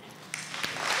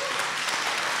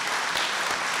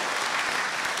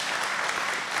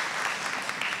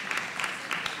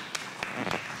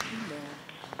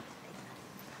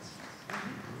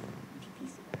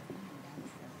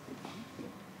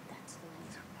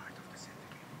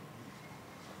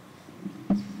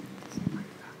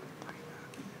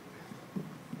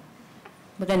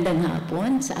 Magandang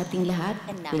hapon sa ating lahat.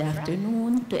 Good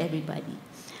afternoon to everybody.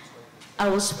 I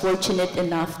was fortunate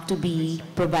enough to be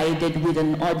provided with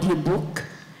an audiobook,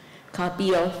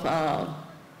 copy of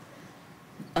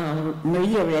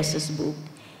Maria Ressa's book.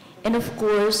 And of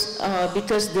course,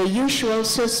 because the usual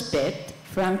suspect,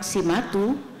 Frank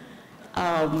Simatu,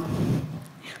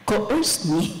 coerced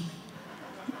me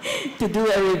to do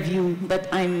a review, but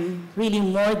I'm really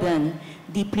more than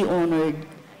deeply honored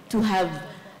to have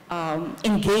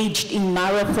engaged in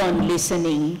marathon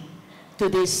listening to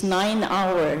this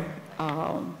 9-hour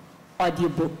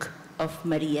audiobook of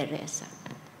Maria Ressa.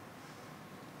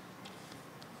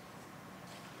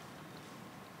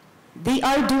 The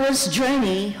arduous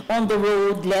journey on the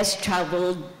road less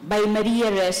traveled by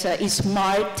Maria Ressa is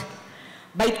marked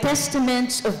by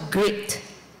testaments of grit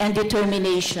and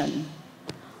determination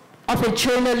of a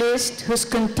journalist whose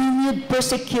continued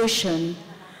persecution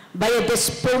by a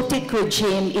despotic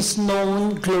regime is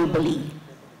known globally.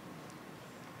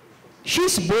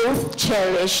 She's both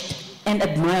cherished and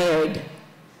admired,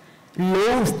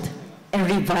 loathed and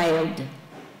reviled,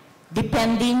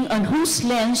 depending on whose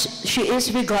lens she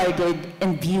is regarded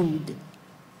and viewed.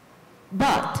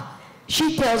 But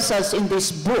she tells us in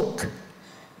this book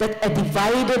that a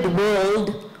divided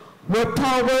world where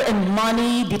power and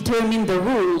money determine the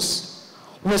rules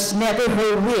was never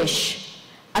her wish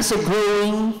as a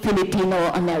growing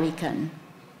Filipino-American.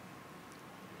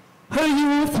 Her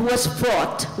youth was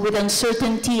fraught with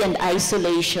uncertainty and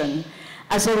isolation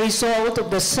as a result of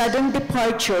the sudden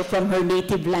departure from her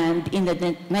native land in the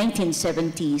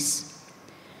 1970s.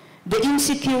 The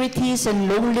insecurities and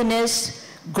loneliness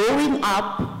growing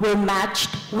up were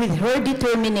matched with her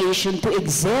determination to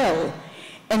excel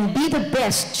and be the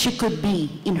best she could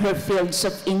be in her fields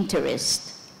of interest.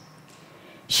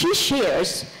 She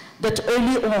shares that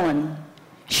early on,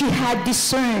 she had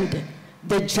discerned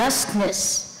the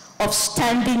justness of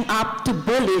standing up to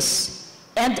bullies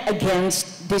and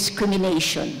against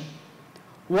discrimination,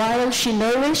 while she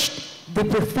nourished the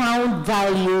profound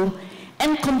value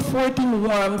and comforting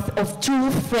warmth of true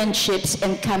friendships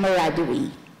and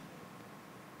camaraderie.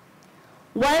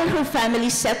 While her family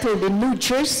settled in New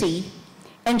Jersey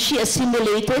and she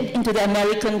assimilated into the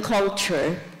American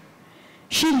culture,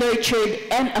 she nurtured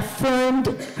and affirmed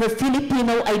her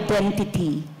Filipino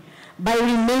identity by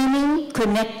remaining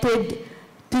connected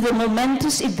to the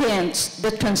momentous events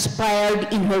that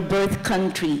transpired in her birth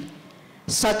country,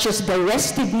 such as the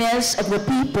restiveness of the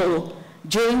people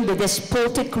during the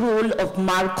despotic rule of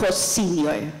Marcos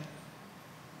Sr.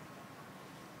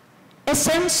 A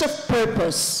sense of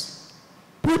purpose,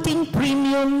 putting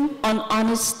premium on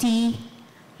honesty,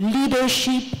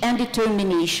 leadership, and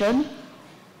determination,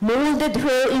 molded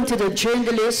her into the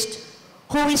journalist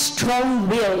who is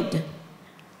strong-willed,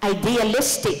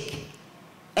 idealistic,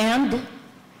 and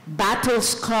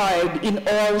battle-scarred in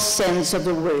all sense of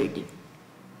the word.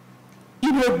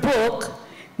 In her book,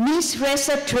 Ms.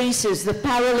 Ressa traces the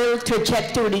parallel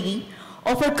trajectory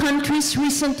of her country's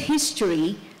recent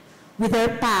history with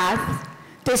her path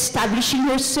to establishing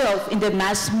herself in the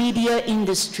mass media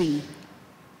industry,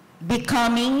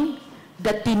 becoming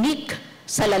the tinik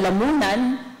sa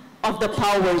lalamunan of the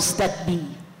powers that be.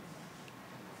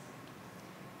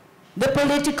 The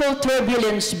political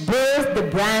turbulence birthed the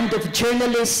brand of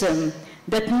journalism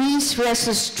that Ms.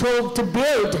 Ressa strove to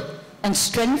build and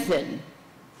strengthen.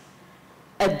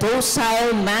 A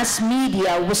docile mass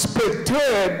media was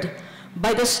perturbed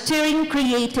by the stirring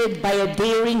created by a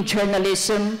daring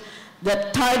journalism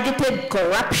that targeted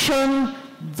corruption,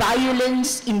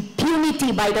 violence,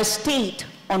 impunity by the state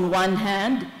on one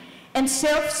hand, and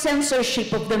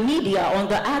self-censorship of the media on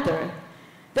the other,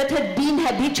 that had been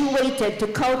habituated to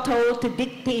kowtow to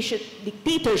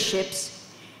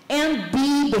dictatorships and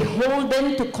be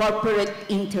beholden to corporate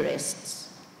interests.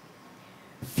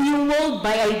 Fueled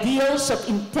by ideals of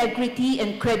integrity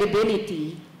and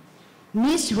credibility,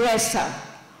 Ms. Ressa,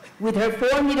 with her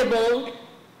formidable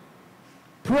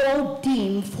probe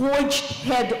team, forged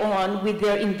head-on with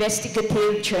their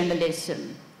investigative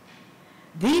journalism.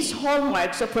 These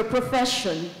hallmarks of her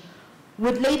profession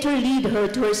would later lead her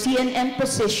to her CNN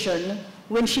position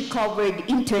when she covered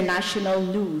international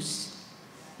news,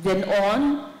 then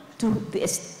on to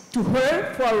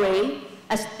her foray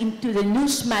into the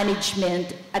news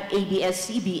management at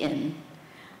ABS-CBN,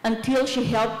 until she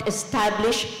helped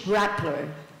establish Rappler,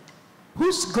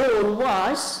 whose goal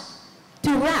was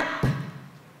to rap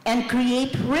and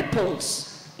create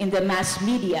ripples in the mass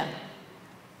media.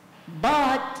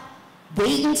 But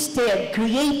they instead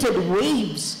created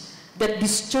waves that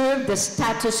disturbed the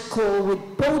status quo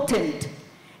with potent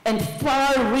and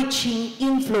far-reaching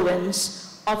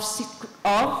influence of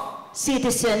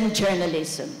citizen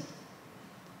journalism.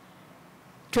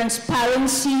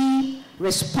 Transparency,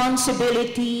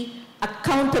 responsibility,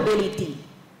 accountability,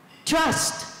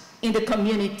 trust in the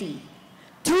community,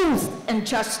 truth and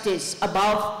justice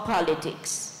above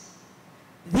politics.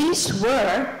 These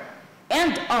were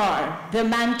and are the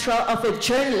mantra of a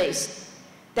journalist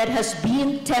that has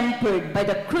been tempered by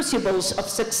the crucibles of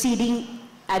succeeding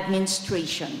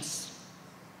administrations.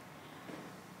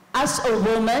 As a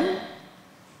woman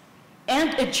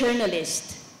and a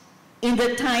journalist, in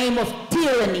the time of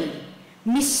tyranny,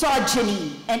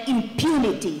 misogyny, and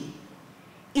impunity,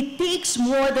 it takes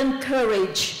more than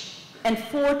courage and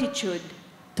fortitude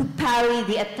to parry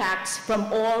the attacks from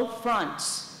all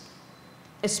fronts,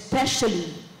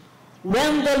 especially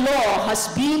when the law has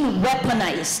been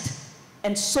weaponized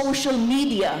and social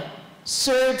media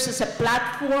serves as a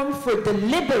platform for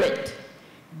deliberate,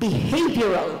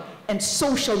 behavioral, and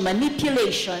social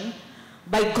manipulation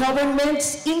by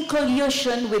governments in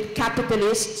collusion with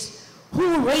capitalists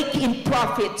who rake in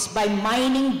profits by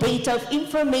mining data of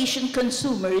information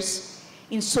consumers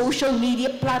in social media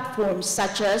platforms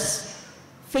such as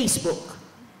Facebook.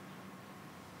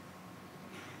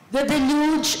 The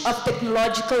deluge of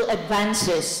technological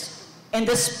advances and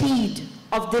the speed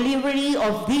of delivery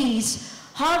of these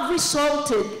have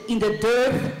resulted in the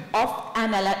dearth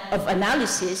of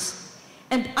analysis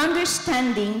and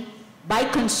understanding by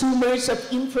consumers of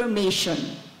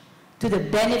information to the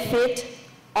benefit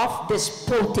of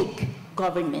despotic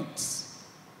governments.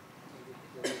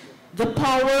 The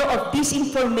power of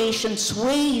disinformation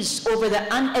sways over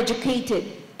the uneducated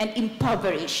and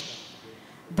impoverished.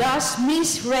 Thus,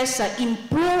 Ms. Ressa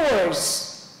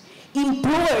implores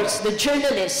the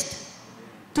journalist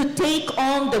to take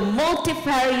on the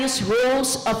multifarious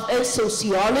roles of a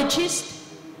sociologist,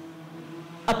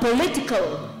 a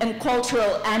political and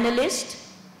cultural analyst,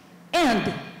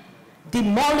 and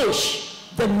demolish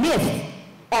the myth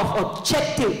of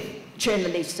objective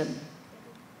journalism.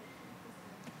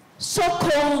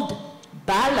 So-called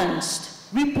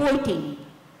balanced reporting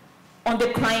on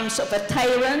the crimes of a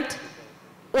tyrant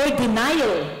or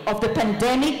denial of the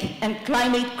pandemic and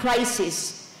climate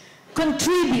crisis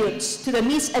contributes to the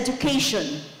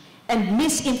miseducation and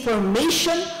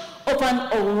misinformation of an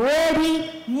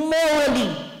already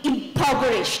morally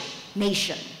impoverished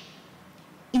nation.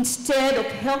 Instead of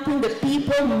helping the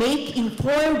people make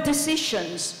informed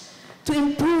decisions to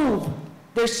improve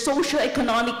their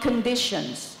socioeconomic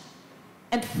conditions,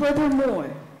 and furthermore,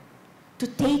 to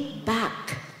take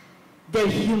back their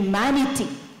humanity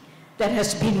that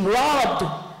has been robbed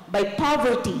by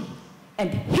poverty and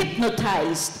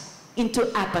hypnotized into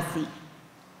apathy.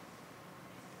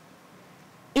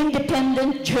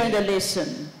 Independent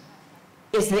journalism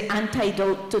is the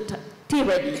antidote to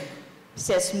tyranny,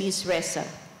 says Ms. Ressa.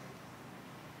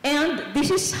 And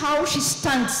this is how she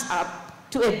stands up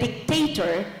to a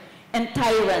dictator and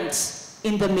tyrants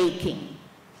in the making.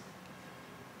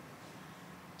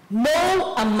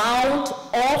 No amount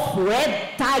of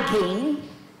red tagging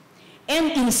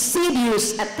and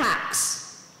insidious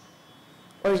attacks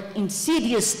or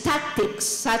insidious tactics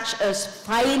such as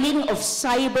filing of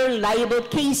cyber libel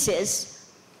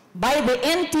cases by the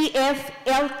NTF,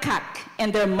 LCAC,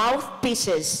 and their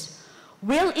mouthpieces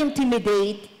will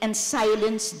intimidate and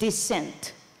silence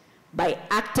dissent by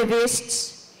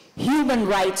activists, human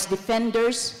rights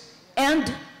defenders,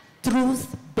 and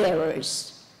truth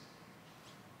bearers.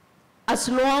 As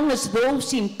long as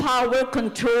those in power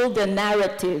control the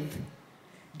narrative,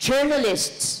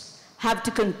 journalists have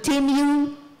to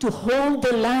continue to hold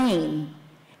the line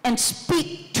and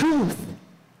speak truth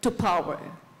to power.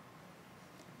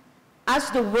 As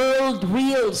the world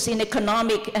reels in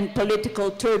economic and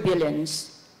political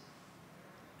turbulence,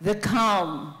 the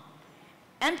calm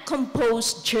and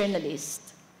composed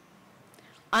journalist,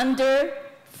 under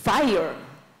fire,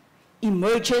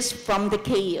 emerges from the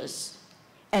chaos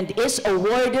and is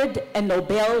awarded a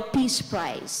Nobel Peace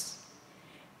Prize,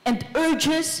 and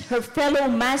urges her fellow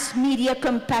mass media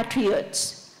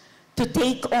compatriots to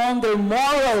take on their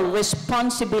moral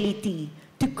responsibility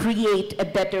to create a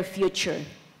better future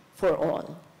for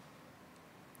all.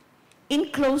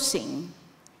 In closing,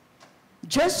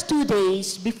 just 2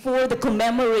 days before the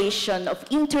commemoration of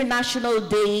International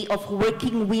Day of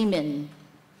Working Women,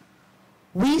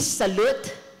 we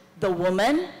salute the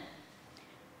woman,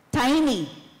 tiny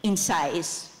in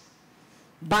size,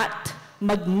 but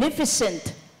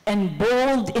magnificent and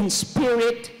bold in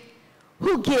spirit,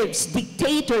 who gives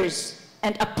dictators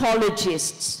and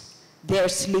apologists their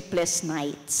sleepless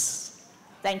nights.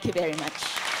 Thank you very much.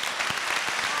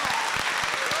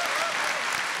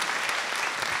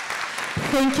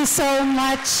 Thank you so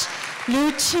much,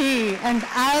 Lucy and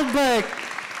Albert,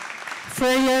 for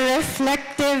your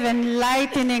reflective,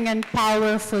 enlightening, and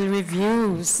powerful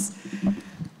reviews.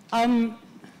 I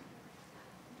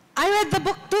read the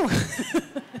book too.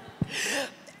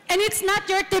 And it's not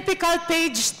your typical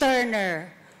page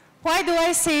turner. Why do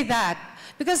I say that?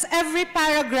 Because every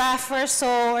paragraph or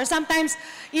so, or sometimes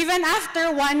even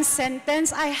after one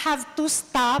sentence, I have to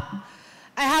stop,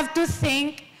 I have to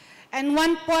think, and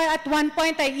at one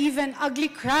point I even ugly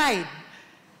cried.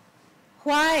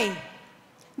 Why?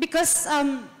 Because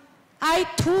I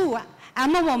too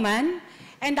am a woman,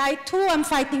 and I too am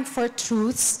fighting for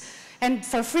truths and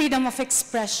for freedom of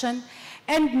expression,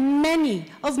 and many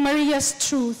of Maria's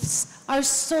truths are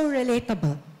so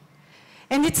relatable.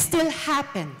 And it still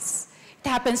happens. It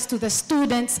happens to the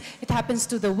students, it happens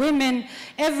to the women,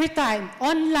 every time,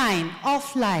 online,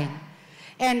 offline.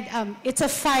 And it's a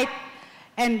fight,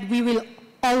 and we will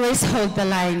always hold the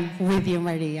line with you,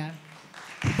 Maria.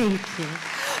 Thank you.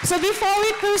 So before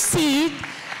we proceed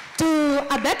to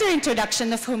a better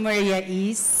introduction of who Maria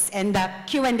is and the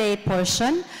Q&A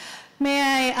portion,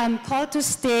 may I call to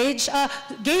stage,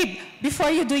 Gabe, before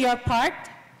you do your part,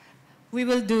 we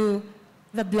will do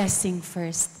the blessing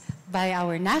first by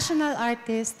our national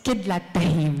artist, Kidlat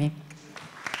Tahimik.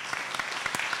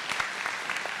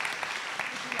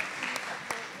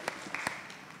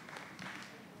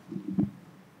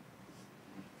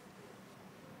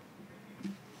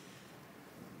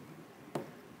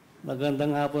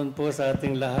 Magandang hapon po sa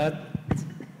ating lahat.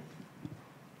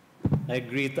 I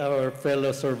greet our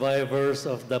fellow survivors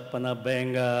of the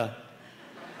Panabenga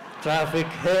traffic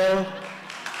hell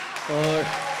or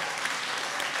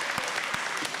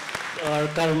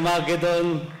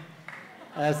Carmageddon,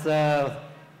 as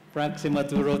Frank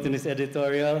Simaturo wrote in his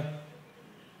editorial.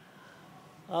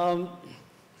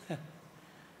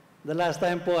 The last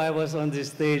time po I was on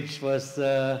this stage was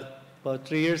about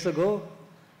 3 years ago.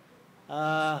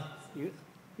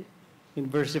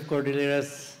 University of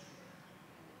Cordilleras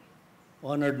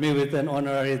honored me with an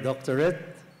honorary doctorate.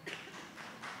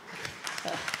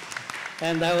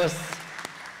 And I was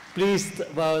pleased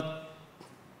about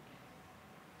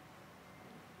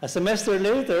a semester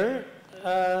later,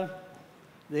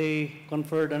 they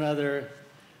conferred another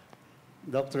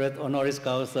doctorate honoris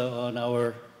causa on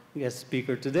our guest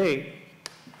speaker today.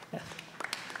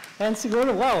 And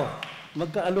siguro, wow,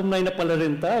 magka-alumni na pala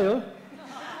rin tayo.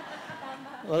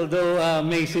 Although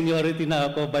may seniority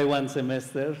na ako by 1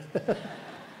 semester.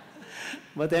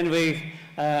 But anyway,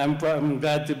 I'm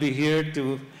glad to be here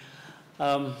to,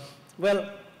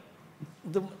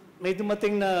 may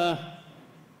dumating na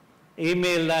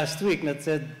email last week that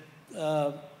said,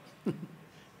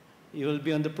 you will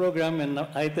be on the program, and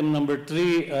item number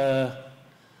 3,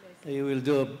 you will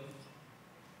do a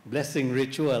blessing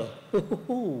ritual.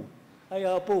 Ay,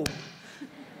 po.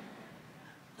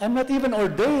 I'm not even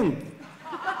ordained.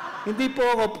 Hindi po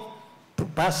ako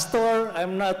pastor.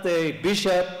 I'm not a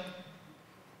bishop.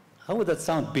 How would that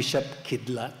sound, Bishop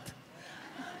Kidlat?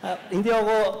 Hindi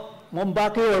ako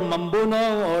Mombaki or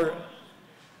Mambunong, or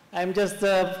I'm just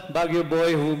a Baguio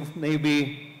boy who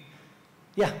maybe,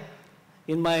 yeah,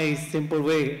 in my simple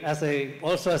way,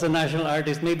 also as a national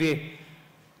artist, maybe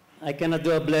I cannot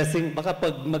do a blessing. Baka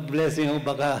pag mag-blessing ako,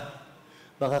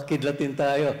 baka kidlatin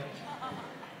tayo.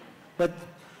 But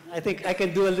I think I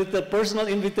can do a little personal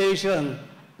invitation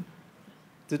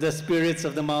to the spirits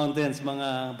of the mountains,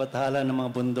 mga bathala ng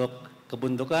mga bundok,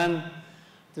 kabundukan,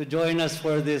 to join us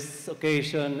for this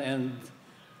occasion, and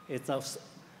it's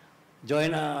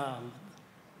join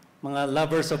mga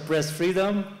lovers of press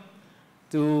freedom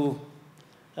to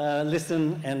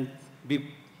listen and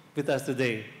be with us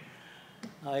today.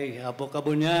 Ay, Apo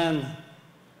Kabunyan,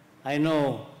 I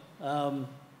know.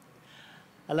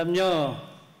 Alam nyo,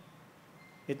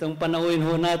 itong panauhin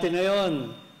ho natin ngayon,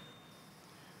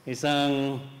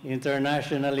 isang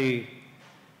internationally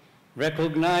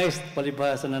recognized,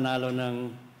 palibhasa nanalo ng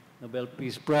Nobel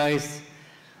Peace Prize.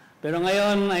 Pero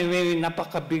ngayon ay may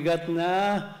napakabigat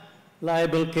na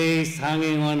libel case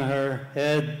hanging on her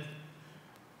head.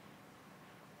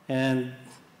 And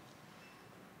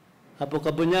Apo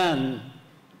Kabunyan,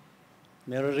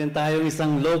 meron rin tayong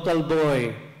isang local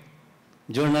boy,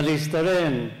 journalista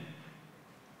rin,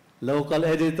 local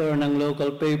editor ng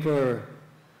local paper.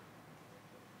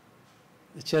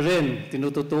 Siya rin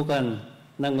tinututukan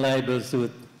ng libel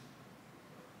suit.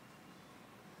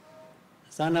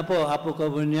 Sana po, Apo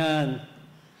Kabunyan,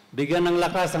 bigyan ng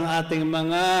lakas ang ating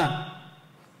mga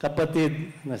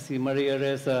kapatid na si Maria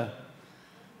Ressa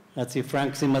at si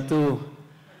Frank Simatu,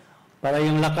 para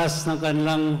yung lakas ng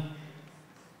kanilang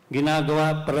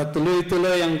ginagawa, para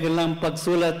tuloy-tuloy ang kanilang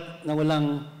pagsulat na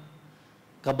walang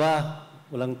kaba,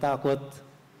 walang takot,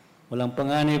 walang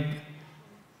panganib,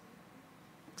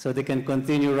 so they can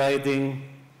continue writing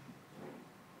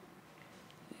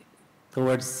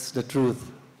towards the truth.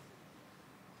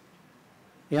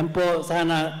 Yan po,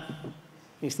 sana,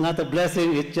 it's not a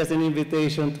blessing, it's just an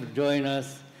invitation to join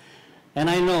us. And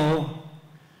I know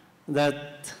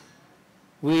that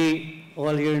we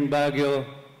all here in Baguio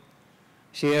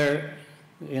share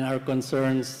in our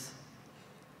concerns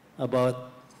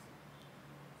about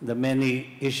the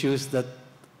many issues that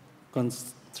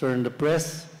concern the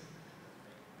press.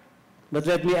 But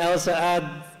let me also add,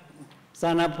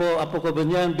 sana po, Apo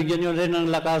Kabunyan, bigyan nyo rin ng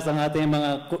lakas ang ating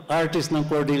mga artists ng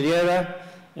Cordillera,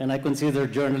 and I consider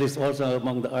journalists also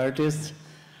among the artists,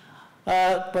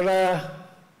 para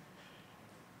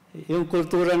yung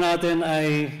kultura natin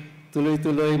ay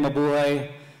tuloy-tuloy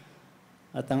mabuhay,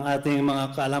 at ang ating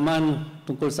mga kaalaman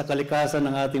tungkol sa kalikasan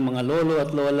ng ating mga lolo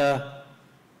at lola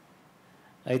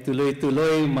ay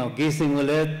tuloy-tuloy magising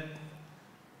ulit,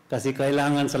 kasi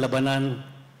kailangan sa labanan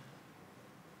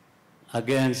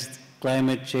against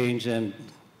climate change and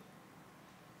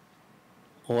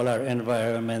all our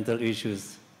environmental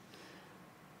issues.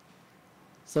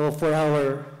 So for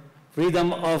our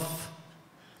Freedom of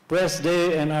Press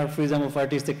Day and our freedom of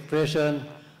artistic expression,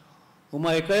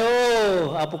 umay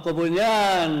kayo, Apo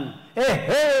Kabunyan! Hey,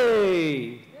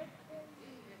 hey!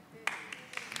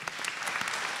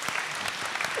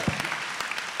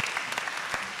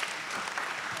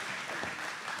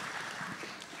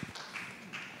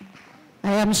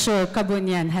 I am sure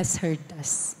Kabunyan has heard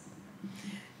us.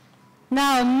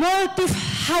 Now,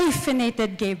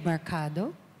 multi-hyphenated Gabe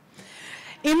Mercado,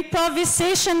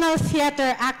 improvisational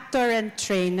theater actor and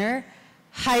trainer,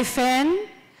 hyphen,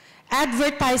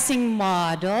 advertising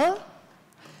model,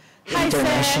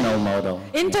 International model.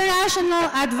 International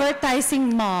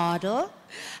advertising model,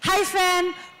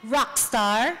 hyphen, rock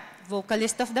star,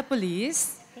 vocalist of the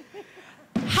Police,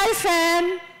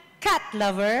 hyphen, cat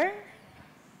lover,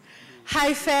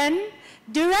 hyphen,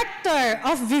 director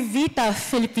of Vivita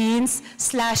Philippines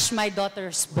 / my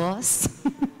daughter's boss,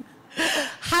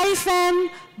 hyphen,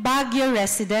 Baguio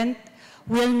resident,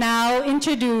 will now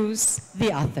introduce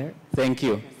the author. Thank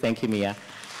you, Mia.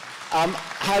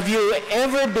 Have you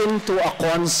ever been to a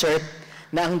concert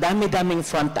na ang dami-daming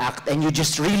front act and you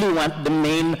just really want the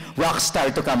main rock star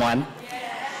to come on?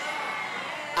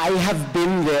 I have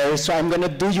been there, so I'm going to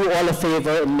do you all a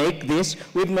favor and make this,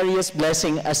 with Maria's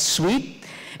blessing, as sweet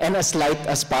and as light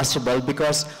as possible,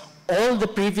 because all the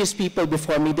previous people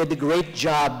before me did a great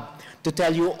job to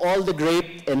tell you all the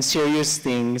great and serious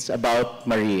things about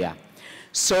Maria.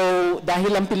 So,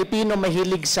 dahil ang Pilipino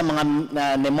mahilig sa mga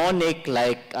mnemonic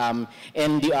like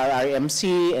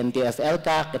NDRRMC,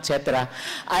 NTF-LCAC, etc.,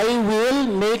 I will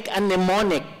make a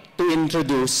mnemonic to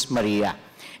introduce Maria.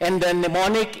 And the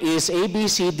mnemonic is A, B,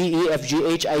 C, D, E, F, G,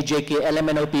 H, I, J, K, L, M,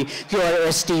 N, O, P, Q, R,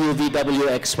 S, T, U, V, W,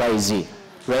 X, Y, Z.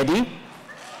 Ready?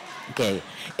 Okay.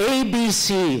 A, B,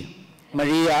 C,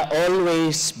 Maria,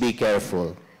 always be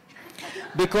careful.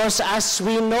 Because as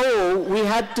we know, we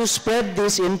had to spread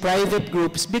this in private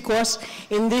groups because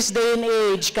in this day and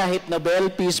age, kahit Nobel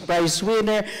Peace Prize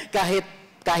winner, kahit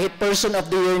person of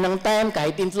the year ng time,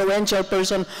 kahit influential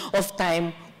person of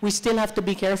time, we still have to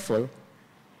be careful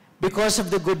because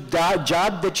of the good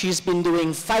job that she's been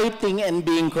doing, fighting and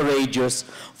being courageous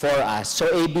for us. So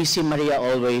ABC, Maria,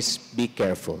 always be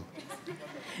careful.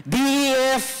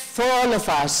 DEF, for all of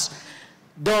us,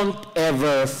 don't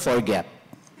ever forget.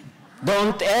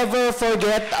 Don't ever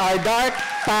forget our dark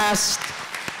past.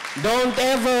 Don't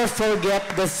ever forget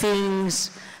the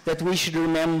things that we should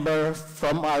remember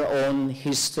from our own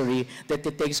history that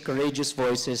it takes courageous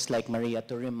voices like Maria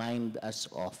to remind us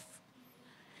of.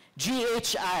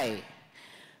 GHI.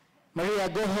 Maria,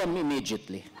 go home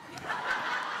immediately.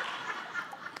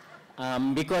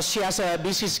 Because she has a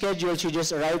busy schedule. She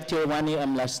just arrived here 1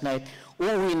 a.m. last night.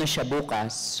 Uuwi na siya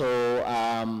bukas. So,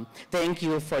 thank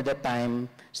you for the time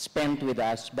spent with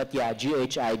us. But yeah,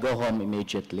 GHI, go home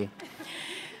immediately.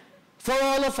 For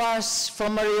all of us,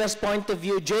 from Maria's point of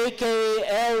view,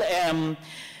 JKLM,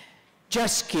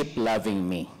 just keep loving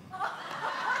me.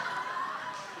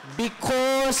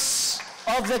 Because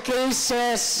of the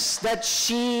cases that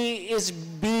she is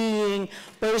being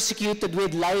persecuted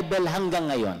with libel hanggang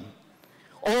ngayon.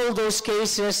 All those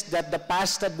cases that the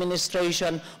past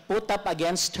administration put up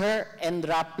against her and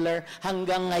Rappler,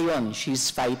 hanggang ngayon, she's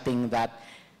fighting that.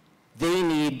 They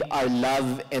need our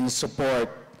love and support.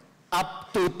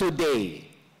 Up to today,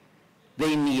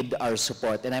 they need our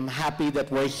support. And I'm happy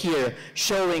that we're here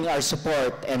showing our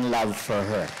support and love for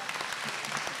her.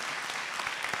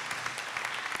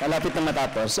 Malapit na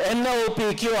matapos.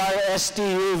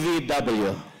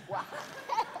 NOPQRSTUVW.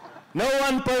 No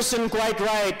one person quite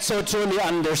right so truly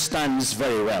understands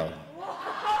very well.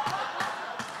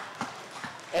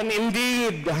 And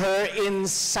indeed, her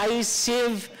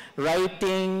incisive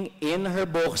writing in her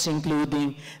books,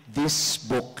 including this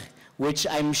book, which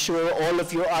I'm sure all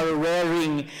of you are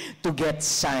raring to get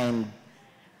signed,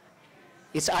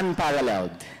 it's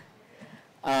unparalleled.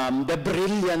 The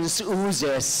brilliance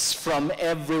oozes from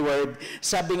every word.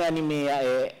 Sabi nga ni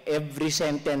Mia, every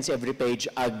sentence, every page,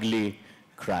 ugly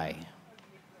cry.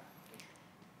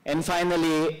 And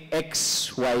finally,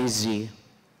 XYZ.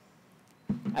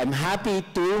 I'm happy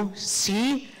to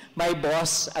see my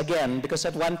boss again, because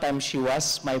at one time she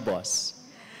was my boss.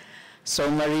 So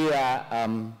Maria,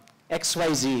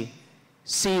 XYZ,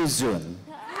 see you soon.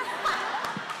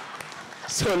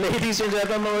 So ladies and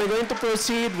gentlemen, we're going to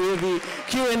proceed with the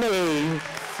Q&A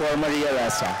for Maria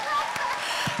Ressa.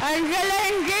 Ang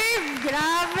galing, Gabe!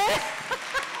 Grabe!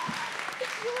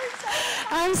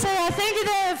 So thank you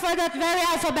for that very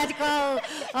alphabetical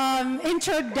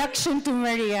introduction to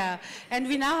Maria. And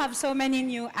we now have so many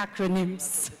new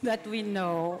acronyms that we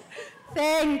know.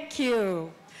 Thank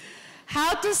you.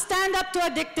 How to Stand Up to a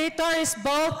Dictator is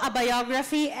both a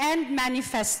biography and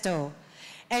manifesto.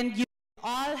 And you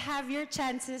all have your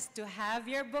chances to have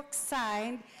your book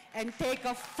signed and take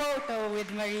a photo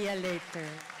with Maria later.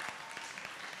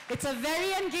 It's a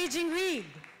very engaging read.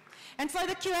 And for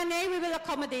the Q&A, we will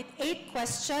accommodate 8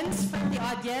 questions from the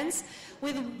audience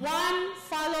with 1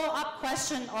 follow-up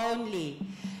question only.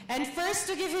 And first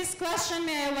to give his question,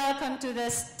 may I welcome to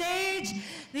the stage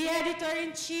the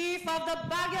Editor-in-Chief of the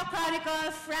Baguio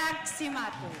Chronicle, Frank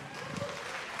Simatu.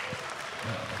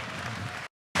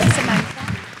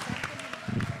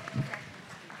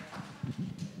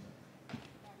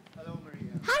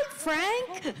 Hi,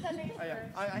 Frank?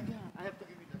 I have to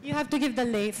give you the You have to give the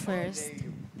lei first.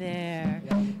 There.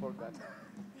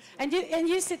 And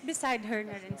you sit beside her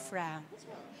na rin, Frank.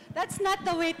 That's not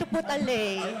the way to put a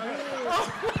lei. Oh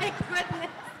my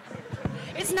goodness.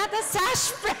 It's not a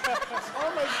sash, Frank. Oh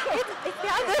my God. It's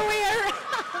the other way around.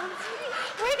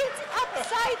 Wait, it's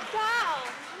upside down.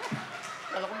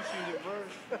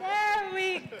 There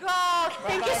we go.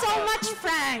 Thank you so much,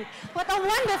 Frank. What a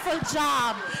wonderful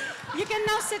job. You can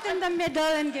now sit in the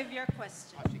middle and give your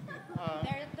question.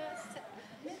 There,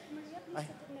 Maria, please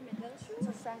sit in the middle.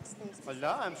 So Frank stays.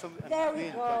 There we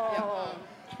go.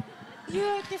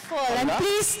 Beautiful. And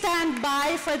please stand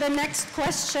by for the next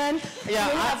question.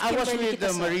 Yeah, I was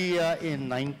with Maria in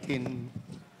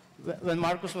when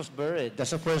Marcos was buried.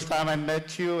 That's the first time I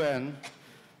met you and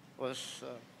was,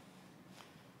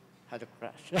 had a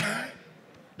crash.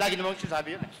 Lagi namang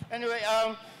sinasabi yun. Anyway,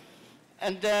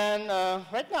 and then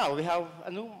right now we have a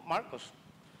new Marcos.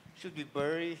 Should we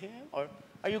bury him or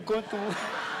are you going to...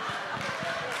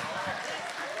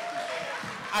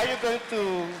 Are you going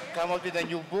to come up with a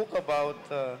new book about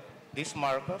this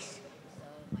Marcos?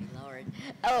 Oh, my Lord.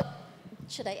 Oh,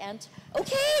 should I answer?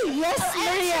 Okay, yes,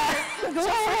 Maria. Go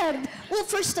ahead. Well,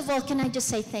 first of all, can I just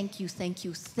say thank you, thank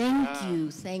you, thank you,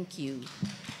 thank you.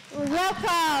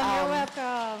 Welcome, you're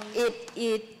welcome.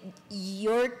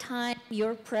 Your time,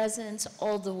 your presence,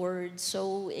 all the words,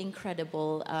 so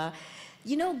incredible.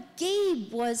 You know,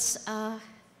 Gabe was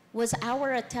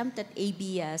our attempt at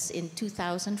ABS in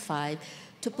 2005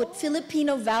 to put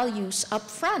Filipino values up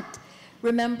front.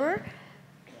 Remember?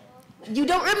 You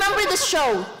don't remember the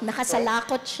show.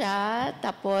 Nakasalakot siya,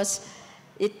 tapos,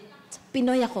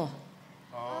 Pinoy ako.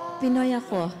 Pinoy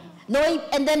ako. Noy,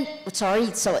 and then,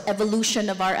 sorry, so evolution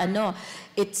of our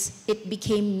it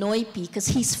became Noypi because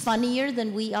he's funnier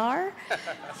than we are.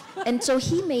 And so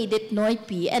he made it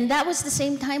Noypi. And that was the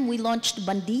same time we launched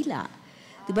Bandila.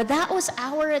 But that was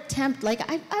our attempt. Like,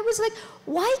 I was like,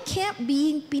 why can't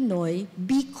being Pinoy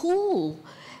be cool?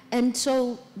 And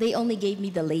so they only gave me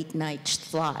the late night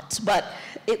slots. But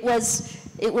it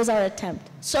was our attempt.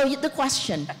 So the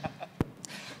question,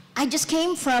 I just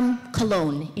came from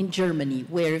Cologne in Germany,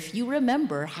 where if you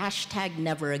remember,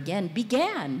 #NeverAgain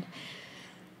began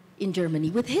in Germany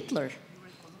with Hitler.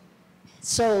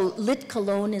 So Lit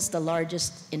Cologne is the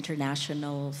largest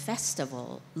international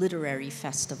festival, literary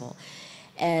festival.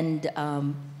 And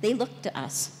they looked to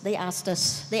us. They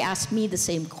asked me the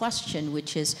same question,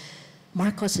 which is,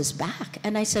 Marcos is back.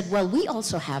 And I said, well, we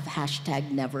also have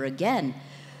 #NeverAgain.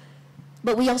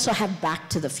 But we also have Back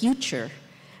to the Future,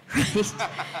 right?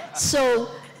 So,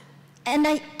 and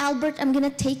Albert, I'm going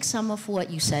to take some of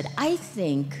what you said. I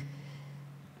think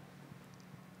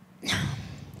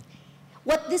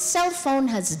what this cell phone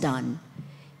has done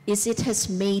is it has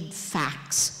made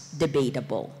facts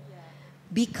debatable.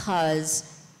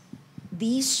 Because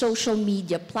these social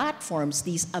media platforms,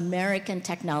 these American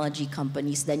technology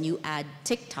companies, then you add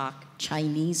TikTok,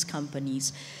 Chinese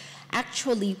companies,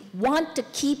 actually want to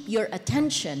keep your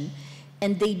attention,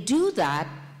 and they do that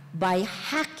by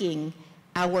hacking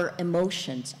our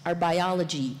emotions, our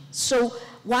biology. So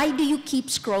why do you keep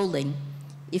scrolling?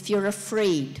 If you're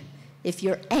afraid, if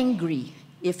you're angry,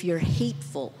 if you're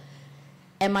hateful.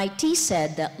 MIT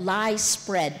said that lies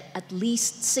spread at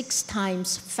least 6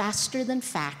 times faster than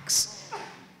facts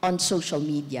on social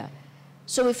media.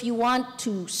 So if you want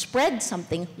to spread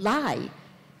something, lie.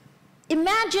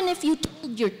 Imagine if you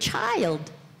told your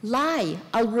child, lie,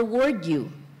 I'll reward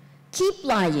you. Keep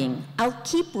lying, I'll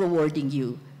keep rewarding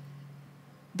you.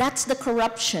 That's the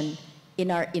corruption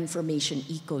in our information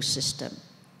ecosystem.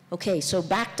 Okay, so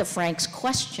back to Frank's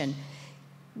question.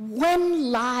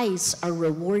 When lies are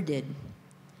rewarded,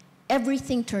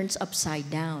 everything turns upside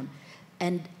down.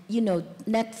 And, you know,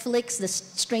 Netflix, the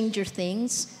Stranger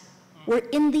Things, we're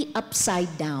in the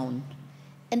upside down.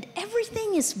 And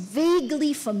everything is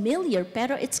vaguely familiar,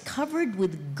 pero it's covered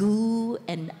with goo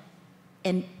and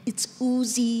it's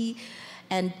oozy.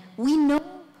 And we know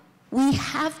we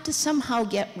have to somehow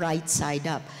get right side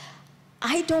up.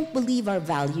 I don't believe our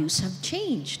values have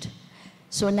changed.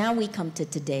 So now we come to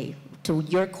today, to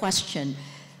your question.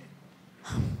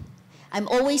 I'm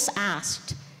always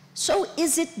asked, so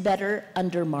is it better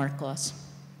under Marcos?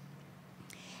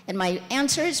 And my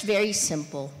answer is very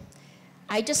simple.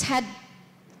 I just had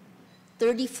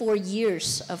 34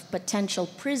 years of potential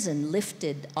prison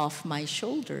lifted off my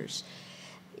shoulders.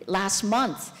 Last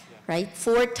month, right?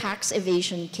 4 tax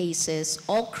evasion cases,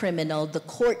 all criminal. The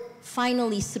court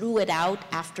finally threw it out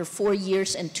after 4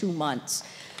 years and 2 months.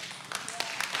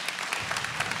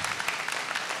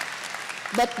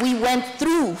 But we went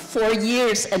through 4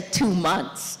 years and 2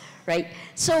 months, right?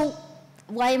 So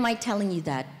why am I telling you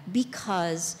that?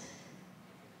 Because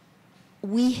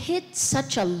we hit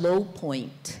such a low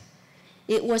point.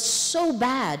 It was so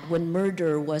bad when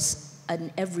murder was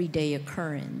an everyday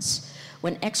occurrence,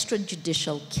 when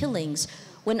extrajudicial killings,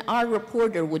 when our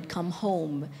reporter would come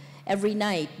home every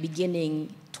night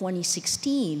beginning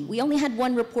 2016. We only had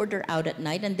one reporter out at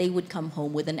night, and they would come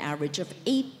home with an average of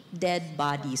 8 dead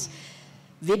bodies,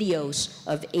 videos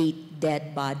of 8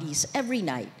 dead bodies every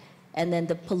night. And then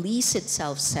the police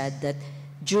itself said that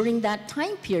during that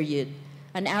time period,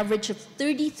 an average of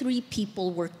 33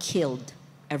 people were killed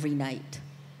every night.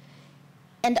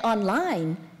 And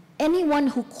online, anyone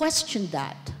who questioned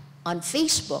that on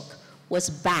Facebook was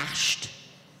bashed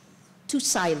to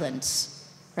silence,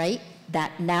 right?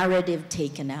 That narrative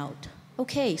taken out.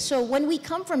 Okay, so when we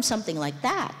come from something like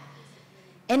that,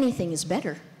 anything is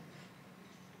better.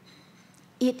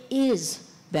 It is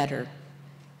better.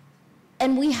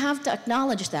 And we have to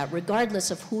acknowledge that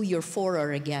regardless of who you're for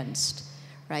or against,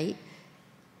 right?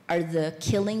 Are the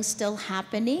killings still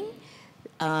happening?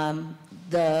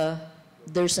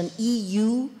 There's an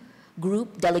EU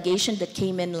group delegation that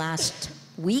came in last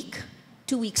week,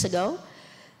 2 weeks ago,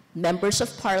 members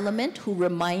of parliament who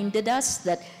reminded us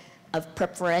that a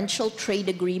preferential trade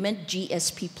agreement,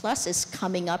 GSP Plus, is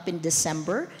coming up in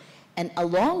December. And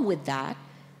along with that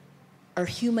are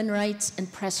human rights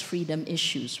and press freedom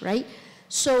issues, right?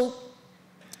 So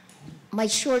my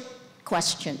short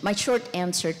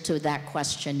answer to that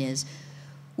question is,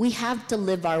 we have to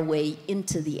live our way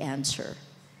into the answer.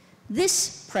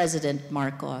 This President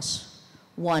Marcos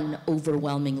won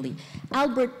overwhelmingly.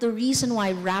 Albert, the reason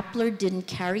why Rappler didn't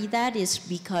carry that is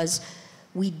because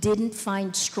we didn't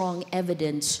find strong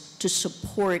evidence to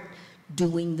support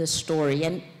doing the story.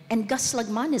 And Gus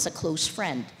Lagman is a close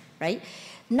friend, right?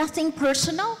 Nothing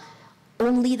personal,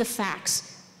 only the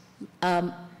facts.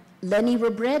 Lenny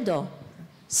Robredo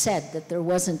said that there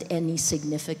wasn't any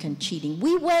significant cheating.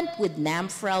 We went with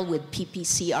NAMFREL, with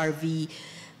PPCRV,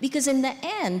 because in the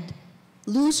end,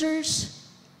 losers,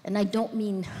 and I don't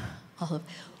mean all of,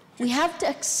 we have to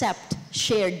accept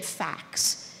shared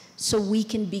facts so we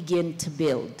can begin to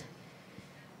build.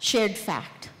 Shared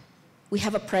fact. We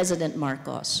have a President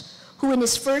Marcos who in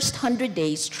his first 100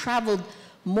 days traveled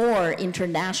more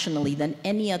internationally than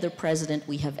any other president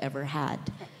we have ever had.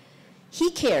 He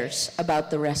cares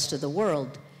about the rest of the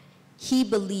world. He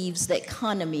believes the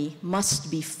economy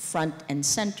must be front and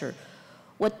center.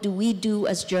 What do we do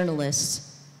as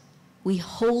journalists? We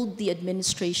hold the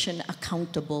administration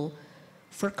accountable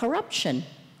for corruption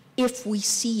if we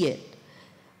see it.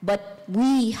 But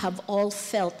we have all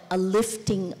felt a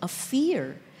lifting of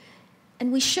fear,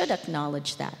 and we should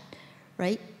acknowledge that,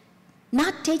 right?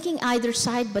 Not taking either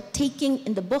side, but taking,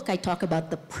 in the book I talk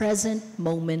about the present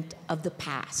moment of the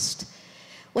past.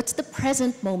 What's the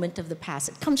present moment of the past?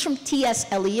 It comes from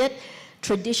T.S. Eliot,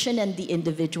 Tradition and the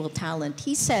Individual Talent.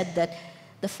 He said that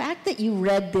the fact that you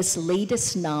read this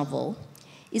latest novel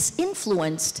is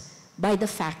influenced by the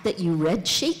fact that you read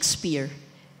Shakespeare.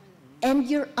 And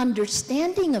your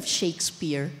understanding of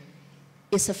Shakespeare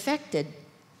is affected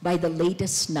by the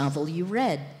latest novel you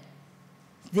read.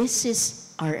 This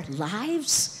is our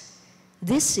lives.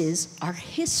 This is our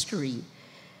history.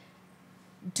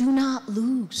 Do not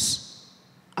lose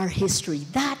our history.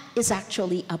 That is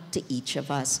actually up to each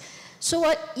of us.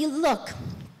 So you look,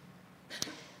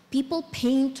 people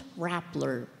paint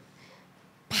Rappler.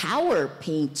 Power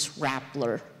paints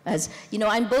Rappler. As you know,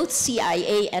 I'm both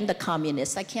CIA and a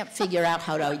communist. I can't figure out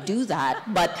how to do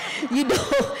that, but you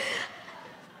know,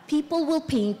 people will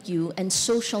paint you and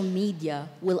social media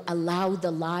will allow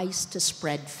the lies to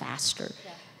spread faster.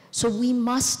 Yeah. So we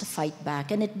must fight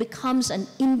back, and it becomes an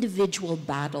individual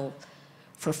battle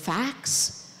for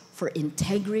facts, for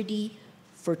integrity,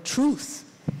 for truth.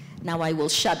 Now I will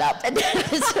shut up.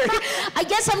 I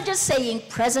guess I'm just saying,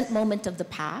 present moment of the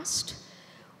past.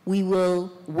 We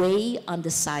will weigh on the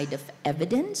side of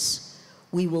evidence.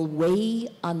 We will weigh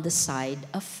on the side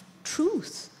of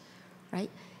truth, right?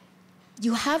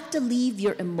 You have to leave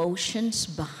your emotions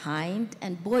behind,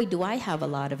 and boy, do I have a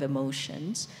lot of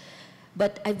emotions.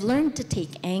 But I've learned to take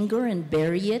anger and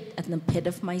bury it in the pit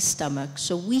of my stomach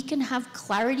so we can have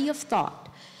clarity of thought.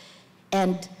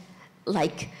 And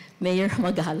like Mayor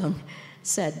Magalong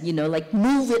said, you know, like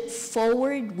move it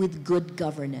forward with good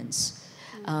governance.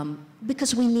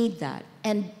 Because we need that.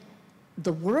 And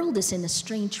the world is in a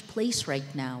strange place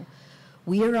right now.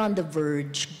 We are on the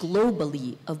verge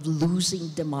globally of losing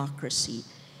democracy.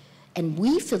 And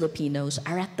we Filipinos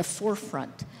are at the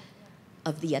forefront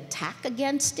of the attack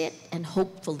against it and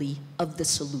hopefully of the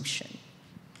solution.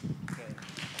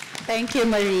 Thank you,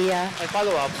 Maria. I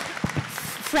follow up.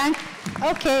 Frank,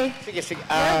 Okay. Sige, sige.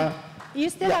 You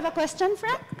still have a question,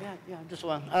 Frank? Yeah, just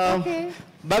one. Okay.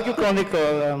 Baguio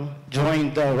Chronicle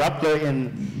joined Rappler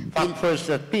in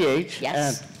Fact1st.ph.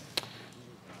 Yes. And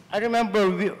I remember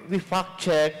we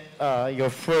fact-checked your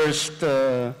first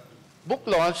book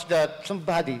launch that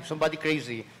somebody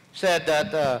crazy said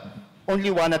that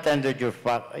only one attended your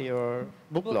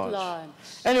book launch.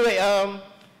 Anyway,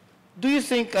 do you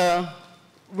think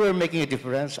we're making a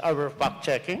difference, our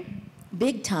fact-checking?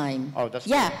 Big time. Oh, that's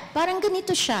yeah, good. parang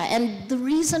ganito siya. And the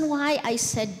reason why I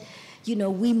said, you know,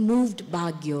 we moved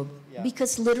Baguio,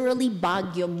 because literally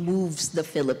Baguio moves the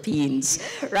Philippines,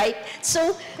 right?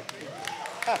 So,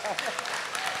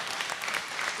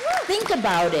 think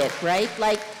about it, right?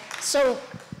 Like, so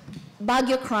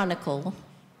Baguio Chronicle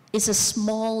is a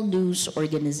small news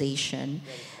organization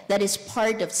that is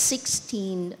part of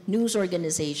 16 news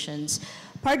organizations,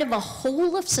 part of a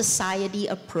whole of society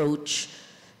approach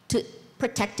to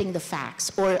protecting the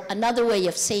facts. Or another way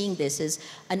of saying this is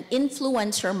an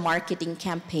influencer marketing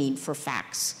campaign for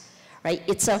facts, right?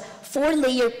 It's a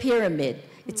 4-layer pyramid.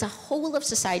 It's a whole of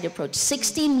society approach.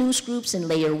 16 news groups in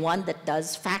layer 1 that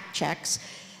does fact checks.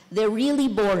 They're really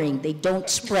boring. They don't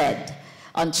spread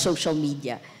on social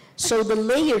media. So the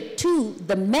layer 2,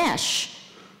 the mesh,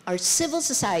 are civil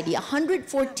society,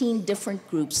 114 different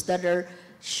groups that are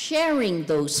sharing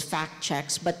those fact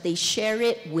checks, but they share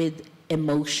it with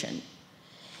emotion.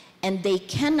 And they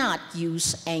cannot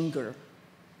use anger,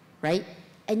 right?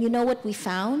 And you know what we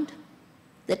found?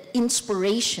 That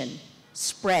inspiration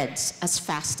spreads as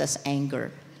fast as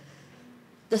anger.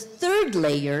 The third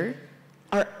layer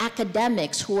are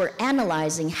academics who are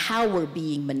analyzing how we're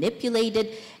being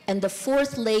manipulated. And the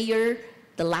fourth layer,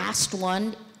 the last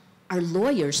one, are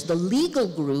lawyers, the legal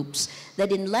groups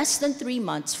that in less than 3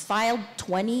 months filed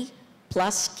 20+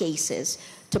 cases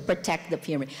to protect the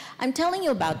pyramid. I'm telling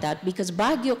you about that because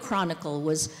Baguio Chronicle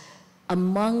was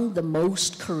among the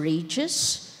most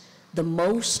courageous, the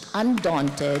most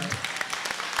undaunted,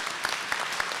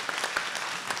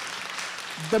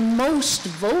 the most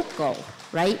vocal,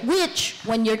 right? Which,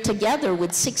 when you're together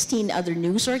with 16 other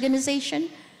news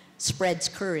organizations, spreads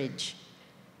courage.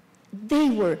 They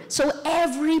were, so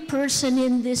every person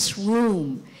in this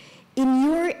room, in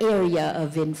your area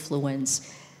of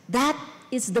influence, that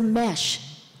is the mesh.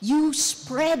 You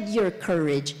spread your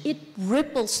courage. It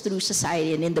ripples through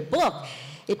society. And in the book,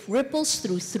 it ripples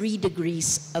through 3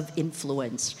 degrees of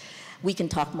influence. We can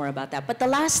talk more about that. But the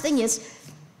last thing is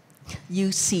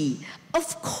UC.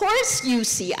 Of course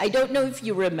UC. I don't know if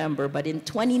you remember, but in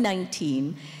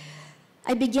 2019,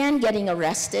 I began getting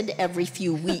arrested every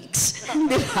few weeks.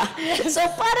 So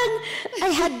parang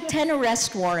I had 10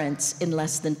 arrest warrants in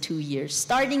less than 2 years,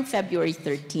 starting February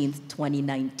 13th,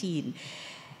 2019.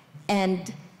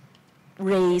 And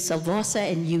Ray,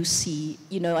 Salvosa, and UC,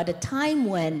 you know, at a time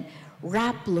when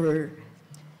Rappler,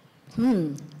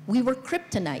 we were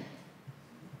kryptonite.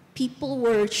 People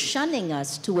were shunning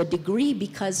us to a degree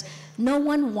because no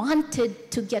one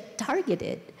wanted to get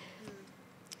targeted.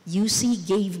 UC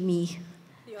gave me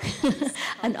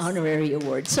an honorary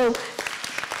award. So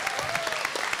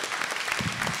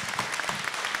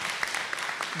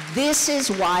this is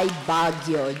why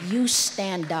Baguio, you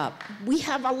stand up. We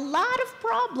have a lot of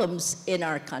problems in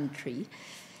our country,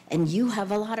 and you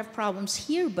have a lot of problems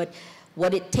here, but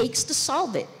what it takes to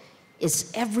solve it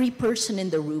is every person in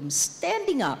the room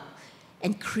standing up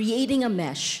and creating a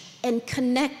mesh and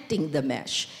connecting the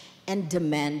mesh and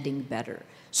demanding better.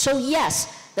 So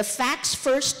yes, the Facts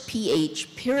First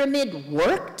PH pyramid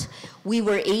worked. We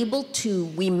were able to,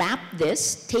 we mapped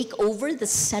this, take over the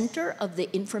center of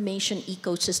the information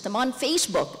ecosystem on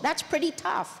Facebook. That's pretty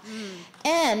tough.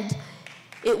 And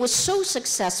it was so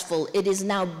successful, it is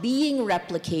now being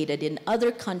replicated in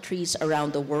other countries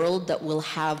around the world that will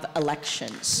have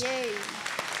elections. Yay.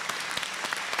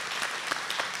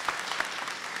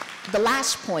 The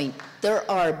last point, there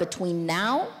are between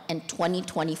now and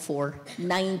 2024,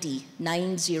 90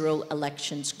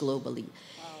 elections globally.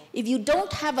 Wow. If you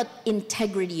don't have an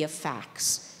integrity of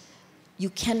facts, you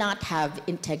cannot have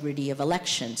integrity of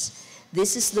elections.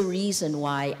 This is the reason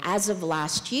why, as of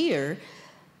last year,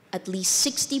 at least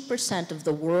 60% of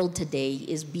the world today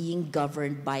is being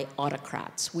governed by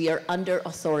autocrats. We are under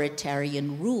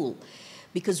authoritarian rule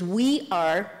because we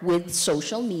are, with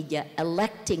social media,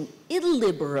 electing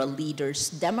illiberal leaders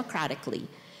democratically.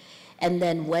 And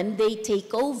then when they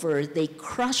take over, they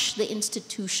crush the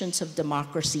institutions of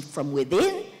democracy from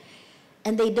within,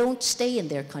 and they don't stay in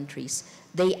their countries.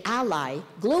 They ally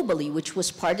globally, which was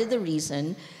part of the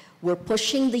reason we're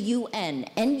pushing the UN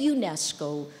and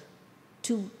UNESCO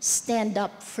to stand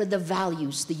up for the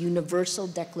values, the Universal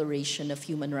Declaration of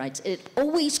Human Rights. It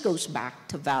always goes back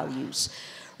to values,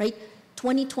 right?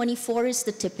 2024 is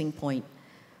the tipping point.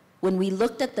 When we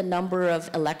looked at the number of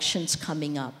elections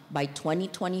coming up by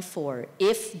 2024,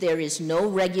 if there is no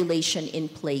regulation in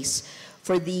place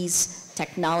for these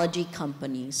technology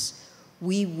companies,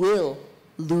 we will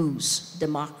lose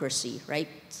democracy, right?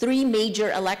 3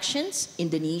 major elections: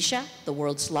 Indonesia, the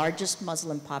world's largest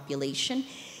Muslim population;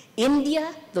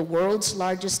 India, the world's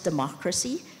largest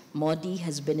democracy. Modi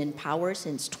has been in power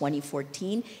since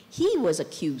 2014. He was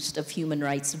accused of human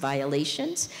rights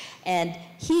violations, and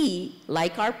he,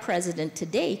 like our president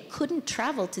today, couldn't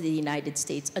travel to the United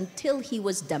States until he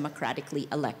was democratically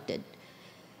elected.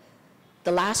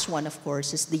 The last one, of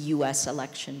course, is the US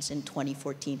elections in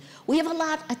 2014. We have a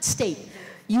lot at stake.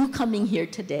 You coming here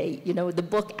today, you know, the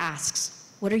book asks,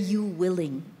 what are you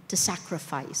willing to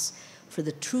sacrifice for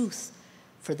the truth,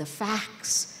 for the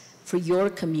facts, for your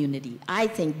community? I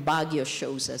think Baguio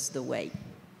shows us the way.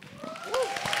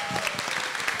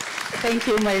 Thank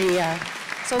you, Maria.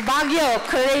 So Baguio,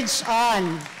 courage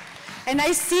on. And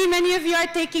I see many of you are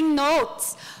taking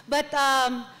notes, but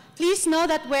please know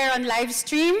that we're on live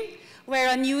stream. We're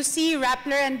on UC,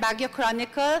 Rappler, and Baguio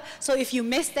Chronicle. So if you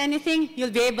missed anything,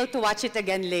 you'll be able to watch it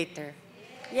again later.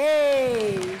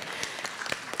 Yay!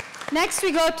 Next,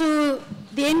 we go to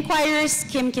the Inquirer's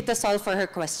Kim Kitasol for her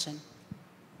question.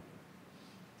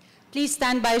 Please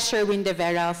stand by Sherwin De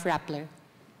Vera of Rappler.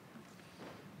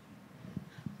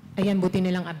 Ayan, buti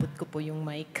nilang abot ko po yung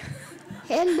mic.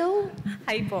 Hello.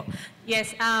 Hi po.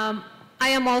 Yes, I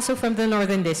am also from the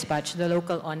Northern Dispatch, the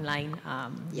local online.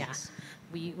 Yes.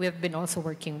 We have been also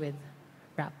working with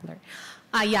Rappler.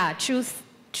 Yeah,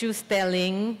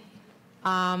 truth-telling.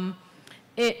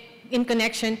 In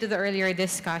connection to the earlier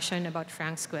discussion about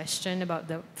Frank's question about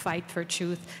the fight for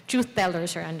truth,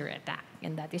 truth-tellers are under attack,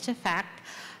 and that is a fact.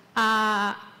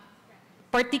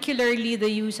 Particularly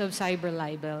the use of cyber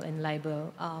libel and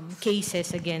libel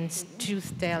cases against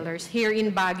truth-tellers here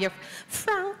in Baguio.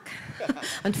 Frank,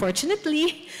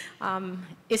 unfortunately,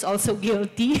 is also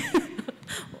guilty.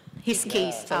 His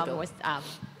case was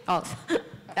also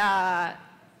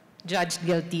judged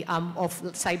guilty of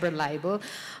cyber libel.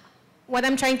 What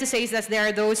I'm trying to say is that there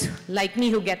are those like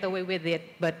me who get away with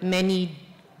it, but many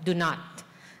do not.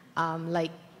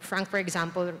 Like Frank, for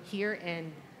example, here,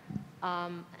 and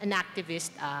an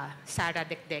activist, Sarah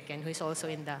Dictator, who is also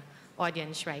in the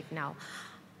audience right now.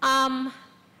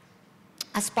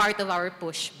 As part of our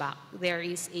pushback, there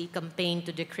is a campaign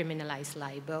to decriminalize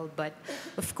libel, but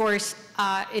of course,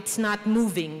 it's not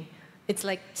moving. It's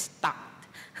like stuck.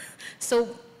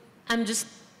 So I'm just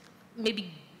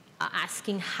maybe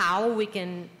asking how we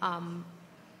can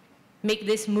make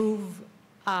this move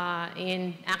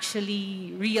and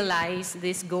actually realize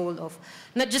this goal of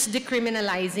not just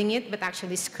decriminalizing it, but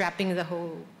actually scrapping the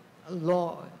whole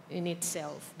law in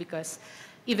itself. Because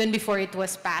even before it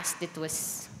was passed, it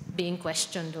was being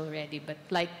questioned already. But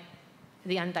like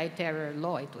the anti-terror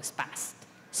law, it was passed.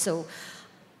 So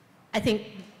I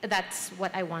think that's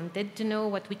what I wanted to know,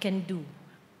 what we can do.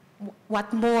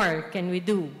 What more can we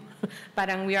do?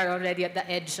 Parang we are already at the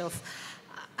edge of,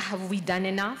 have we done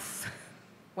enough?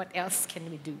 What else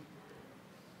can we do?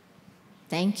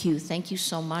 Thank you. Thank you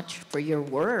so much for your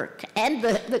work and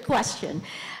the question.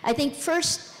 I think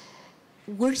first,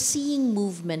 we're seeing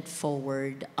movement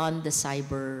forward on the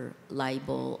cyber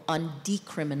libel, on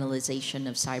decriminalization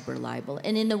of cyber libel.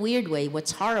 And in a weird way,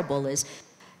 what's horrible is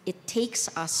it takes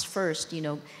us first, you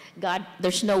know, God,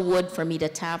 there's no wood for me to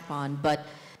tap on, but,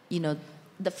 you know,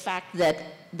 the fact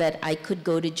that I could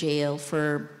go to jail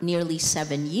for nearly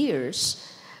 7 years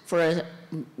for a,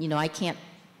 you know, I can't,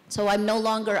 so I'm no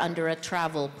longer under a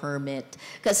travel permit,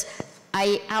 because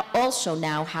I also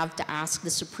now have to ask the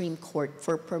Supreme Court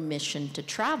for permission to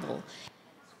travel.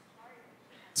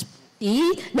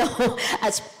 No,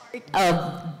 as part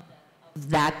of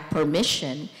that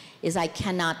permission is I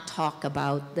cannot talk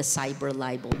about the cyber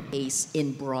libel case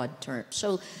in broad terms.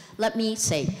 So let me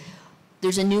say,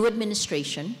 there's a new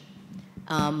administration.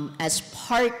 As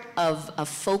part of a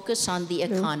focus on the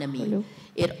economy,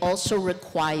 it also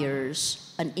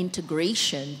requires an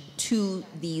integration to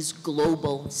these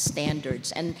global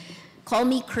standards. And call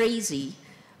me crazy,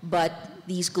 but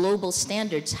these global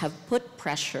standards have put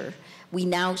pressure. We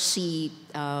now see,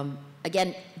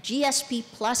 again, GSP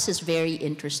Plus is very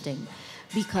interesting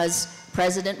because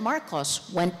President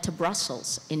Marcos went to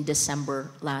Brussels in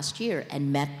December last year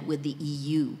and met with the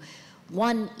EU.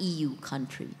 One EU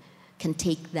country can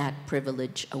take that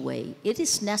privilege away. It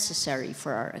is necessary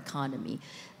for our economy.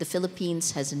 The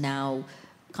Philippines has now,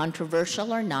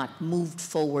 controversial or not, moved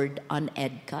forward on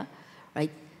EDCA,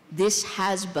 right? This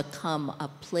has become a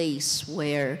place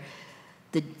where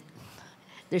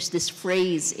there's this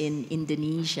phrase in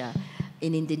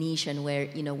Indonesian where,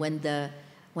 you know, when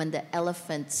the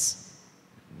elephants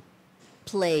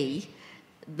play,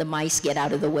 the mice get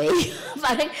out of the way.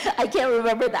 I can't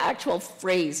remember the actual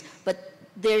phrase, but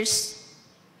there's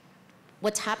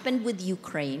what's happened with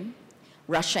Ukraine.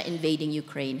 Russia invading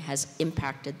Ukraine has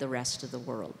impacted the rest of the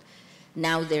world.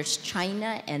 Now there's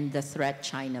China and the threat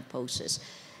China poses.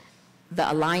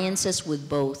 The alliances with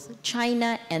both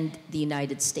China and the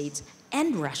United States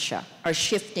and Russia are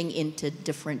shifting into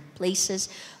different places.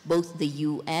 Both the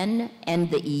UN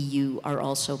and the EU are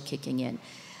also kicking in.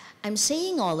 I'm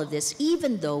saying all of this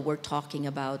even though we're talking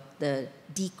about the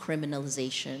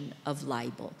decriminalization of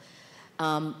libel.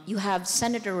 You have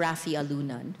Senator Rafi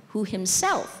Alunan, who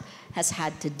himself has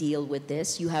had to deal with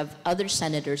this. You have other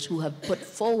senators who have put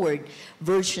forward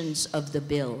versions of the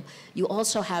bill. You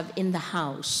also have in the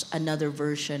House another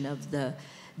version of the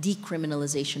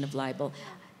decriminalization of libel.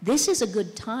 This is a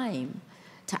good time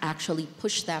to actually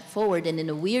push that forward, and in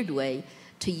a weird way,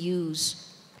 to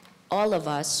use all of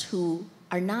us who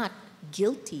are not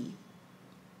guilty.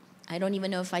 I don't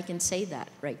even know if I can say that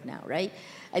right now, right?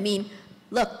 I mean,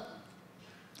 look,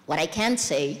 what I can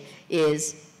say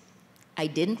is I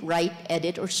didn't write,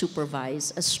 edit, or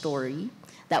supervise a story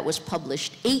that was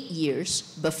published 8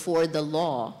 years before the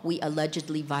law we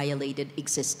allegedly violated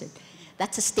existed.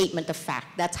 That's a statement of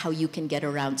fact. That's how you can get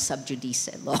around sub judice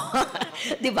law.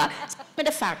 Diba? Statement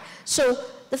of fact. So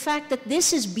the fact that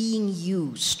this is being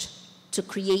used to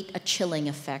create a chilling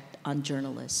effect on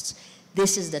journalists,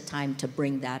 this is the time to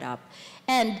bring that up.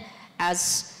 And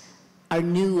as our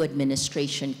new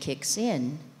administration kicks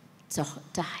in, to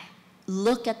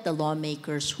look at the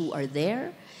lawmakers who are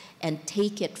there and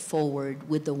take it forward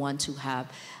with the ones who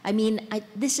have. I mean,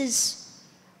 this is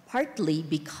partly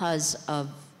because of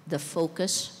the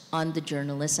focus on the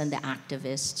journalists and the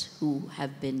activists who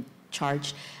have been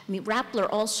charged. I mean, Rappler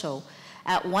also,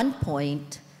 at one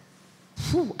point,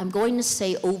 I'm going to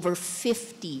say over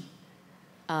 50,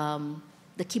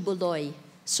 the Kibuloy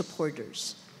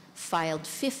supporters filed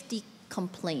 50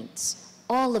 complaints,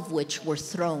 all of which were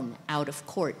thrown out of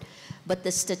court. But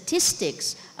the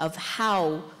statistics of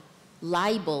how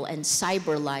libel and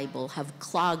cyber libel have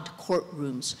clogged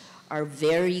courtrooms are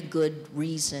very good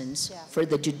reasons for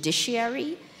the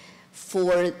judiciary,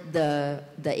 for the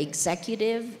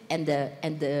executive and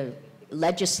the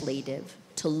legislative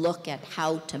to look at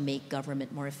how to make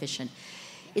government more efficient.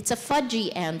 It's a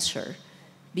fudgy answer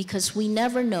because we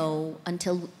never know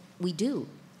until we do.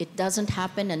 It doesn't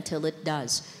happen until it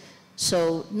does.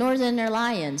 So Northern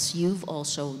Alliance, you've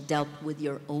also dealt with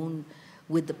your own,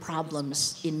 with the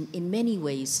problems in many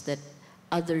ways that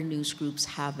other news groups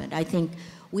haven't. I think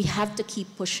we have to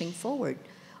keep pushing forward.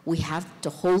 We have to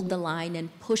hold the line and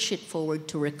push it forward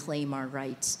to reclaim our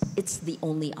rights. It's the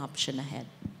only option ahead.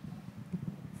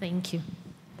 Thank you.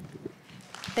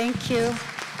 Thank you.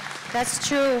 That's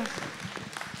true.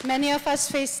 Many of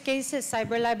us face cases,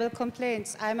 cyber libel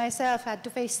complaints. I myself had to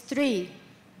face 3.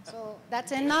 So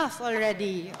that's enough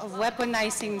already of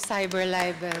weaponizing cyber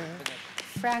libel.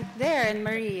 Frank there and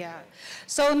Maria.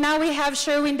 So now we have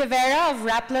Sherwin De Vera of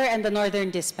Rappler and the Northern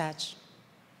Dispatch.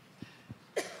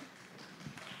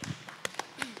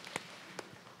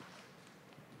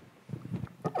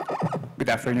 Good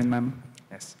afternoon, ma'am.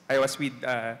 Yes, I was with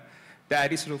the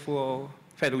Aris Rufo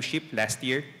Fellowship last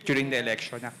year during the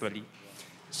election, actually.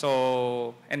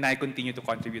 So, and I continue to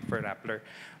contribute for Rappler.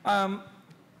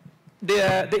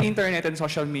 The internet and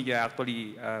social media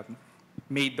actually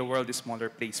made the world a smaller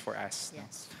place for us.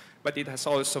 Yes. No? But it has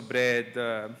also bred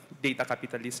data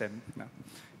capitalism, no?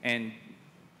 And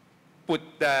put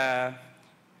the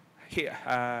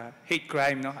hate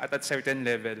crime, no, at a certain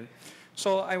level.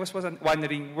 So I was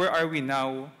wondering, where are we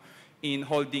now in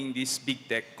holding these big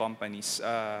tech companies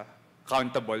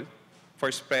accountable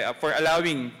for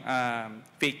allowing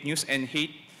fake news and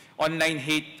online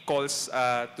hate calls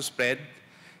to spread?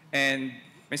 And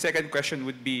my second question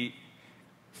would be,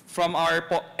 from our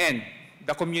end,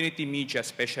 the community media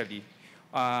especially,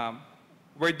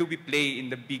 where do we play in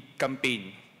the big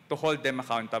campaign to hold them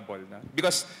accountable? No?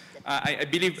 Because I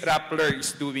believe Rappler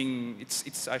is doing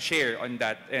its share on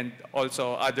that, and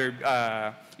also other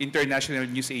international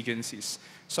news agencies.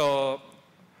 So,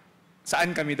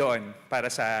 saan kami doon para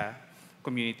sa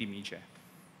community media?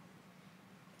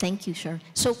 Thank you, sir.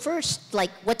 So first, like,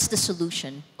 what's the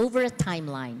solution? Over a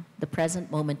timeline, the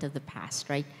present, moment of the past,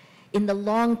 right? In the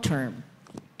long term,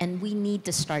 and we need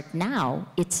to start now,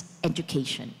 it's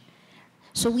education.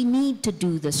 So we need to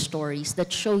do the stories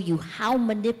that show you how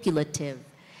manipulative,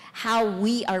 how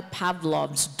we are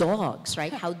Pavlov's dogs,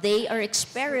 right? How they are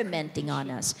experimenting on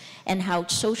us, and how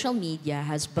social media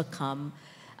has become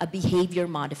a behavior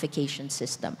modification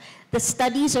system. The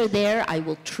studies are there. I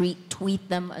will tweet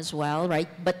them as well, right?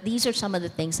 But these are some of the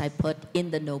things I put in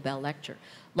the Nobel lecture.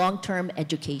 Long-term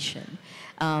education.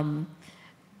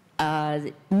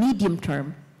 Medium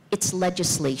term, it's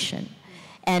legislation.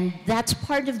 And that's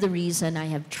part of the reason I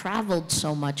have traveled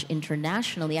so much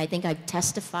internationally. I think I've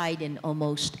testified in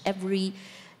almost every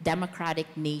democratic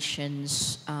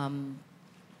nation's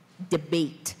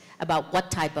debate about what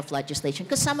type of legislation,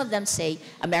 because some of them say,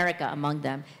 America among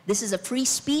them, this is a free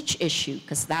speech issue,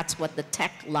 because that's what the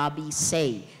tech lobbies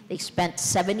say. They spent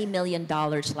 $70 million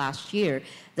last year.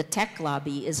 The tech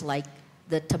lobby is like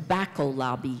the tobacco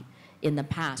lobby in the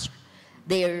past.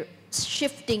 They're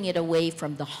shifting it away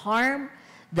from the harm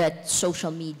that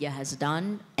social media has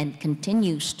done and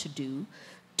continues to do,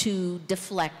 to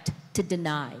deflect, to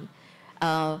deny.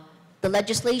 The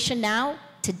legislation now,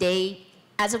 today,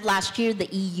 as of last year, the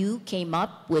EU came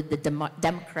up with the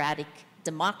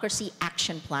Democracy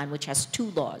Action Plan, which has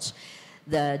 2 laws,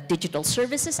 the Digital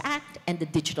Services Act and the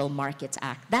Digital Markets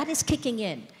Act. That is kicking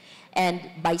in. And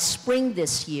by spring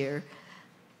this year,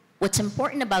 what's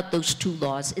important about those 2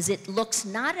 laws is it looks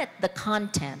not at the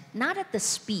content, not at the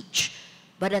speech,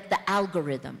 but at the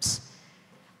algorithms.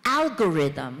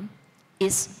 Algorithm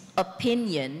is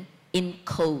opinion in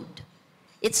code.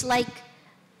 It's like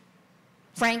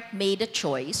Frank made a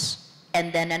choice,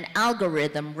 and then an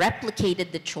algorithm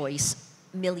replicated the choice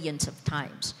millions of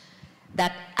times.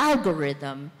 That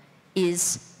algorithm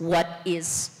is what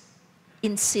is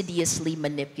insidiously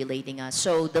manipulating us.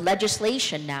 So the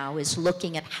legislation now is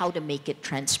looking at how to make it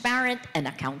transparent and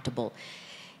accountable.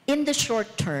 In the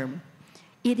short term,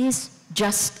 it is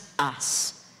just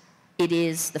us. It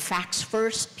is the facts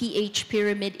first PH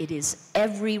pyramid. It is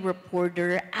every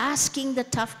reporter asking the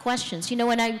tough questions. You know,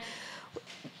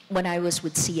 when I was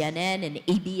with CNN and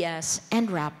ABS and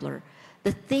Rappler,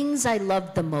 the things I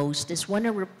loved the most is when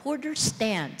a reporter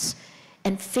stands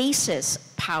and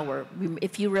faces power.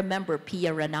 If you remember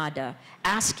Pia Renada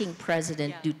asking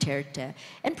President Duterte,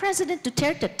 and President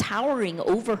Duterte towering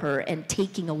over her and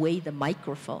taking away the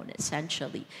microphone,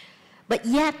 essentially. But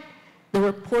yet, the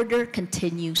reporter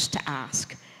continues to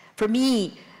ask. For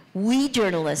me, we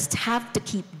journalists have to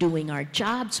keep doing our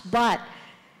jobs, but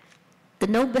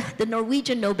the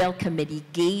Norwegian Nobel Committee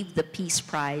gave the Peace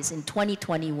Prize in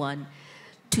 2021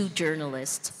 to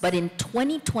journalists, but in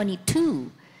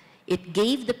 2022, it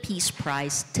gave the Peace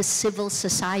Prize to civil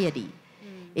society.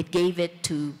 It gave it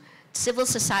to civil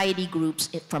society groups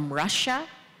from Russia,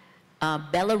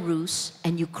 Belarus,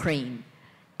 and Ukraine.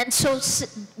 And so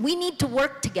we need to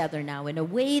work together now in a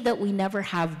way that we never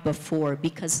have before,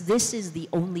 because this is the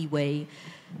only way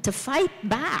to fight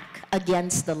back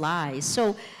against the lies.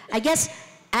 So I guess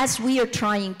as we are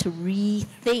trying to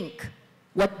rethink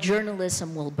what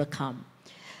journalism will become,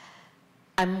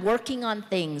 I'm working on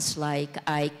things like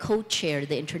I co-chair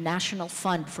the International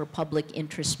Fund for Public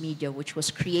Interest Media, which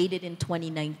was created in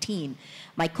 2019.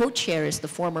 My co-chair is the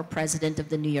former president of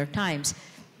the New York Times.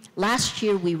 Last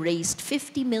year, we raised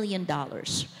 $50 million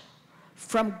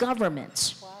from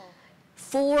governments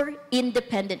for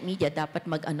independent media. Dapat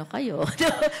mag-ano kayo.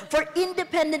 For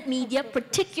independent media,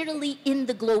 particularly in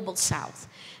the Global South,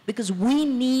 because we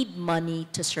need money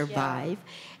to survive.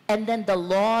 And then the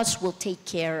laws will take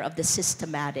care of the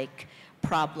systematic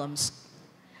problems.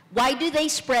 Why do they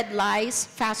spread lies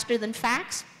faster than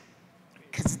facts?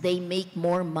 Because they make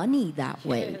more money that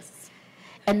way. Yes.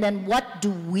 And then what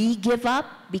do we give up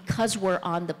because we're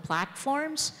on the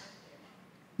platforms?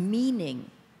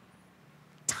 Meaning,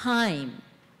 time.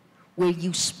 Where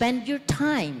you spend your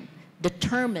time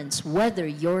determines whether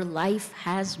your life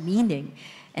has meaning,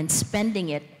 and spending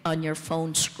it on your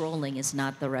phone scrolling is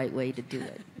not the right way to do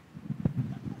it.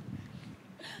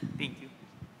 Thank you.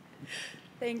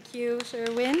 Thank you,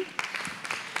 Sherwin.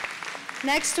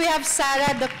 Next, we have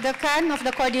Sarah Dukdakan of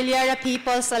the Cordillera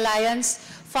People's Alliance,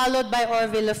 followed by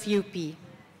Orville of UP.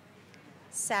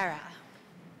 Sarah.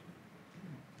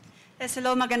 Yes,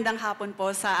 hello, magandang hapon po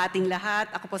sa ating lahat.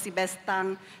 Ako po si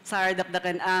Bestang Sarah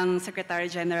Dukdakan, ang Secretary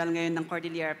General ngayon ng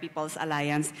Cordillera People's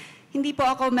Alliance. Hindi po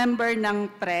ako member ng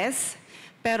press,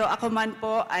 pero ako man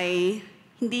po ay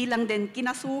hindi lang din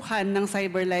kinasuhan ng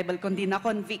cyber libel, kundi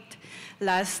na-convict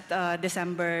last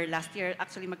December last year.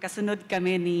 Actually, magkasunod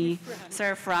kami ni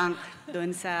Sir Frank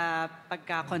doon sa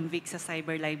pagka-convict sa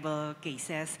cyber libel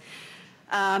cases.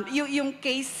 Yung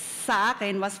case sa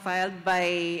akin was filed by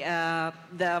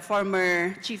the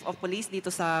former Chief of Police dito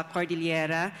sa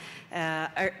Cordillera,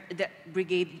 the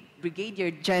Brigadier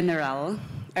General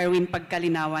Erwin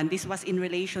pagkalinawan. This was in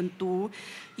relation to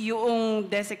yung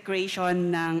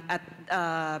desecration at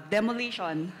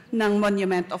demolition ng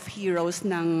Monument of Heroes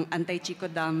ng Anti-Chico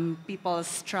Dam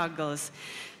People's Struggles.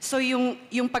 So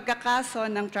yung pagkakaso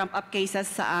ng trump-up cases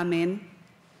sa amin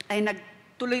ay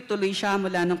nagtuloy-tuloy siya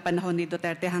mula nung panahon ni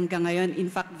Duterte hanggang ngayon. In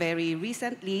fact, very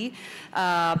recently,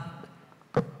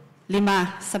 5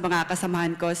 sa mga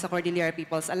kasamahan ko sa Cordillera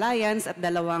People's Alliance at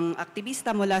 2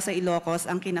 aktivista mula sa Ilocos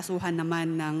ang kinasuhan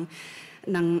naman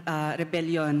ng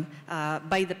rebellion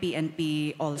by the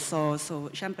PNP also. So,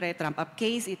 syempre, trump-up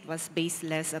case, it was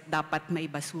baseless at dapat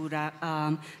may basura.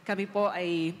 Kami po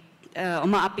ay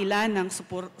umaapila ng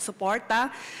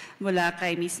suporta mula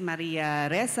kay Miss Maria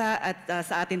Ressa at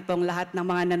sa atin pong lahat ng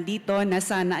mga nandito na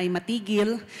sana ay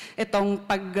matigil itong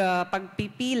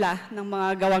pagpipila ng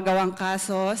mga gawa-gawang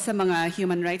kaso sa mga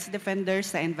human rights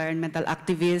defenders, sa environmental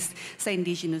activists, sa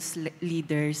indigenous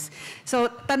leaders.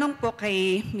 So, tanong po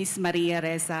kay Miss Maria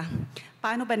Ressa,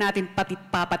 paano ba natin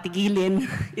papatigilin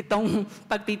itong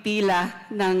pagpipila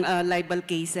ng libel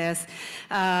cases?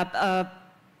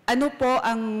 Ano po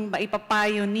ang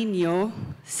maipapayo ninyo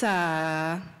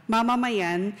sa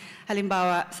mamamayan,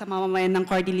 halimbawa sa mamamayan ng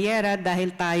Cordillera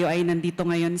dahil tayo ay nandito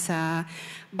ngayon sa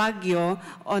Baguio,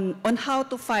 on how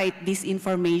to fight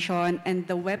disinformation and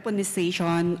the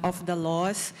weaponization of the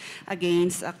laws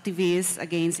against activists,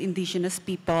 against indigenous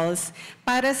peoples,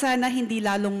 para sana hindi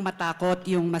lalong matakot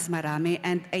yung mas marami.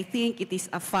 And I think it is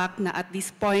a fact na at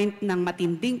this point ng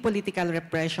matinding political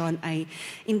repression ay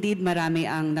indeed marami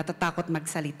ang natatakot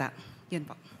magsalita.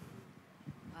 Yun po.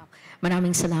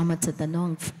 Maraming salamat sa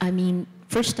tanong. I mean,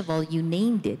 first of all, you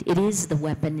named it. It is the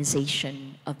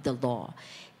weaponization of the law.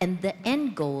 And the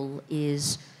end goal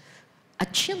is a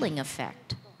chilling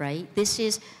effect, right? This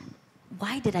is,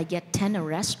 why did I get 10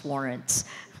 arrest warrants?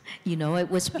 You know, it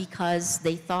was because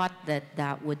they thought that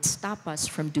that would stop us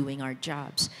from doing our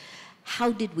jobs.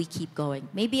 How did we keep going?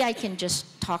 Maybe I can just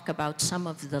talk about some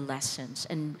of the lessons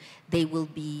and they will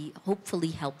be hopefully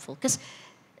helpful. Because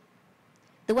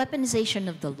the weaponization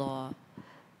of the law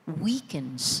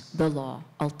weakens the law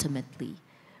ultimately,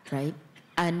 right?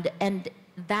 And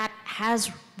that has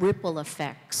ripple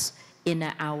effects in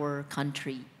our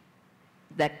country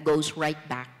that goes right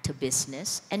back to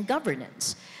business and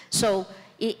governance. So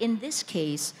in this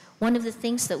case, one of the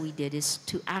things that we did is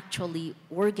to actually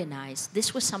organize.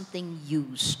 This was something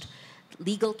used.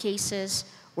 Legal cases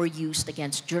were used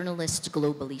against journalists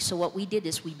globally. So what we did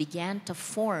is we began to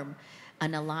form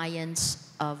an alliance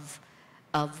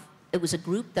it was a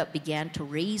group that began to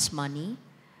raise money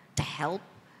to help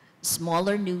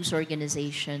smaller news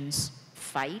organizations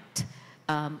fight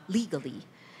legally,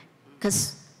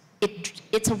 because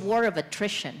it's a war of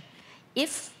attrition.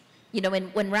 If, you know,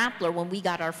 when Rappler, when we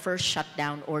got our first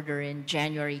shutdown order in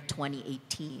January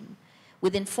 2018,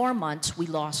 within 4 months, we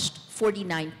lost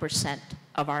 49%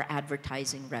 of our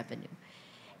advertising revenue.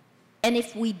 And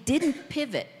if we didn't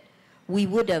pivot, we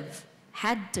would have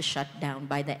had to shut down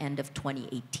by the end of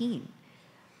 2018.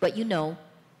 But you know,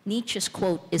 Nietzsche's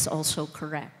quote is also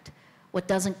correct. What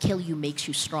doesn't kill you makes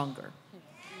you stronger.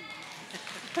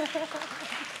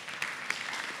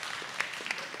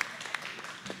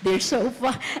 They're so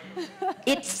fun.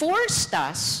 It forced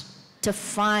us to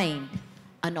find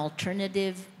an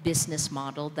alternative business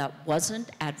model that wasn't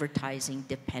advertising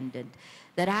dependent,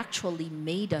 that actually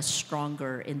made us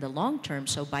stronger in the long term.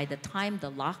 So by the time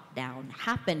the lockdown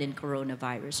happened in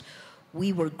coronavirus,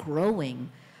 we were growing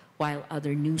while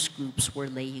other news groups were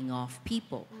laying off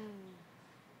people.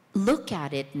 Look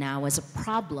at it now as a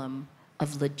problem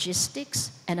of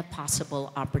logistics and a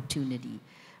possible opportunity,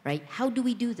 right? How do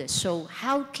we do this? So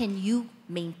how can you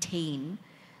maintain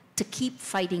to keep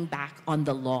fighting back on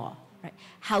the law, right?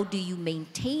 How do you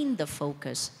maintain the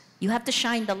focus? You have to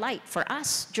shine the light. For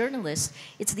us, journalists,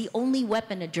 it's the only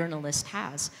weapon a journalist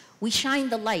has. We shine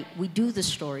the light, we do the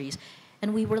stories,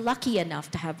 and we were lucky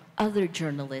enough to have other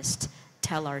journalists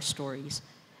tell our stories.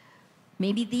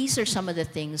 Maybe these are some of the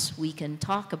things we can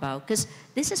talk about, because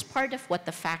this is part of what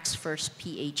the Facts First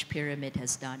PH pyramid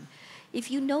has done.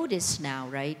 If you notice now,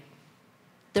 right,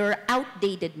 there are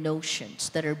outdated notions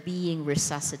that are being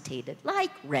resuscitated,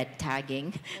 like red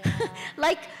tagging,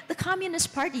 like the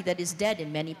Communist Party that is dead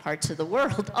in many parts of the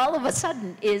world, all of a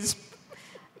sudden is,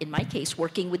 in my case,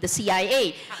 working with the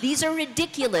CIA. These are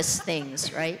ridiculous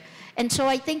things, right? And so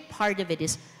I think part of it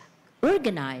is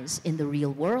organize in the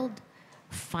real world,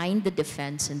 find the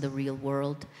defense in the real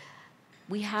world.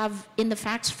 We have, in the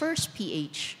Facts First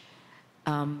PH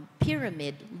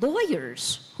pyramid,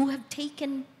 lawyers who have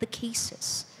taken the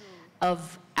cases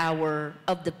of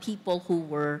the people who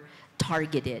were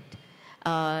targeted.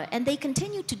 And they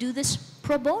continue to do this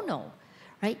pro bono,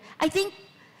 right? I think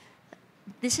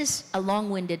this is a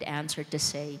long-winded answer to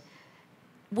say,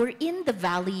 we're in the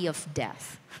valley of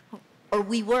death, or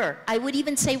we were. I would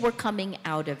even say we're coming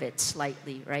out of it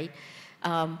slightly, right?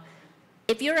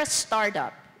 If you're a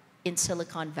startup in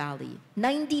Silicon Valley,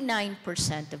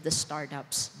 99% of the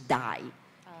startups die.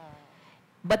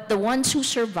 But the ones who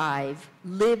survive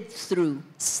live through,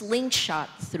 slingshot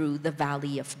through the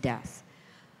valley of death.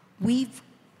 We've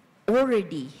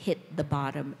already hit the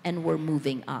bottom and we're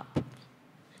moving up.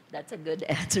 That's a good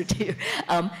answer to you.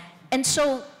 And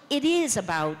so it is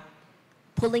about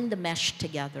pulling the mesh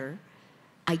together,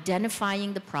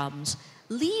 identifying the problems,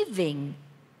 leaving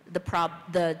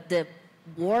the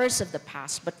wars of the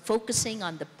past, but focusing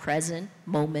on the present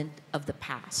moment of the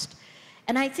past.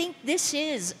 And I think this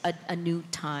is a new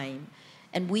time,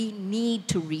 and we need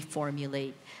to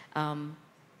reformulate.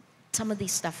 Some of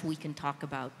these stuff we can talk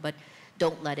about, but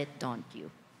don't let it daunt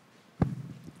you.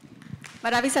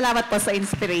 Maraming salamat po sa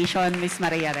inspiration, Ms.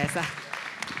 Maria Ressa.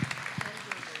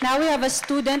 Now we have a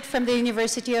student from the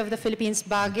University of the Philippines,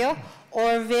 Baguio,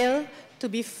 Orville, to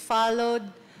be followed.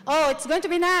 Oh, it's going to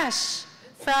be Nash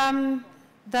from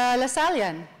the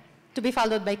Lasallian, to be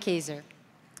followed by Kaiser.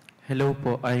 Hello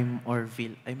po, I'm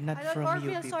Orville. I'm not from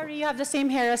Orville, UP. sorry, you have the same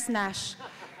hair as Nash.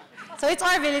 So it's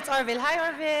Orville, it's Orville.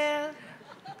 Hi, Orville.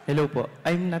 Hello po,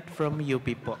 I'm not from UP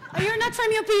po. Oh, you're not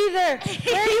from UP either.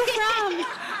 Where are you from?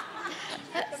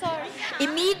 Sorry.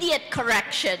 Immediate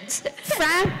corrections.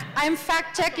 Frank, I'm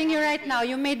fact-checking you right now.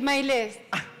 You made my list.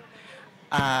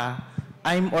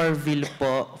 I'm Orville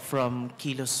po from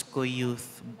Kilos Ko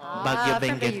Youth, Baguio from the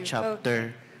Benguet youth,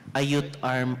 chapter, a youth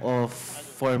arm of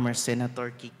former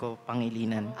Senator Kiko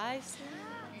Pangilinan. I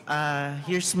see.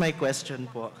 Here's my question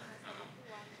po.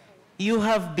 You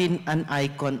have been an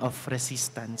icon of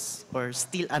resistance, or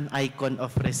still an icon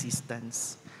of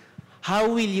resistance. How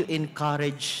will you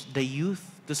encourage the youth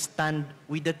to stand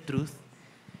with the truth?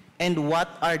 And what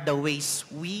are the ways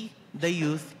we, the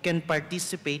youth, can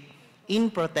participate in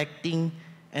protecting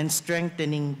and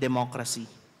strengthening democracy?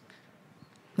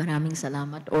 Maraming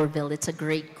salamat, Orville. It's a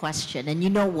great question. And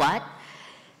you know what?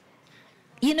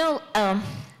 You know,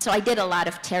 so I did a lot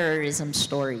of terrorism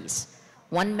stories.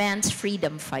 One man's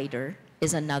freedom fighter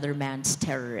is another man's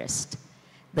terrorist.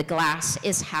 The glass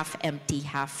is half empty,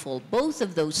 half full. Both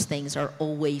of those things are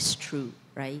always true,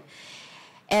 right?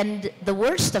 And the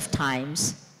worst of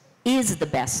times is the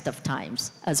best of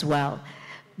times as well.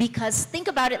 Because think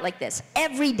about it like this.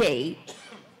 Every day,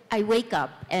 I wake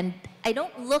up and I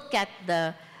don't look at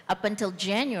up until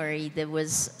January, there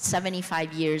was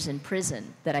 75 years in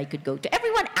prison that I could go to.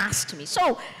 Everyone asked me,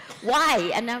 so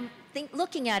why? And I'm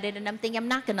looking at it and I'm thinking, I'm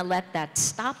not gonna let that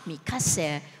stop me.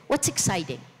 Kasi, what's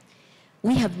exciting?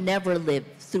 We have never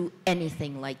lived through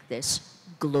anything like this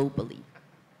globally.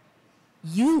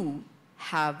 You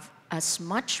have as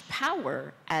much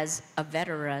power as a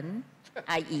veteran,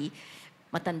 i.e.,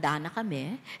 matanda na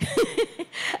kami,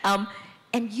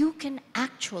 and you can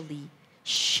actually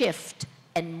shift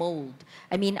and mold.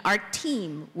 I mean, our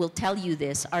team will tell you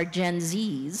this, our Gen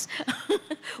Zs,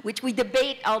 which we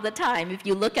debate all the time. If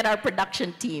you look at our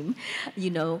production team, you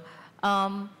know,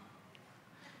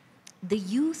 the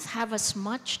youth have as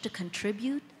much to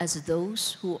contribute as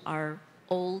those who are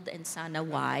old and sana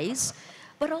wise,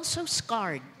 but also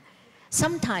scarred.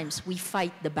 Sometimes we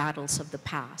fight the battles of the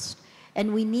past,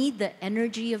 and we need the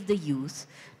energy of the youth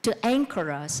to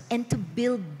anchor us and to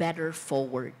build better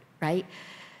forward, right?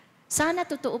 Sana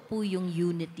totoo po yung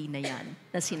unity na yan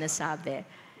na sinasabi.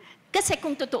 Kasi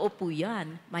kung totoo po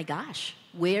yan, my gosh,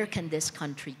 where can this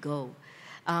country go?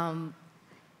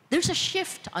 There's a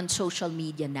shift on social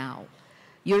media now.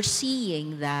 You're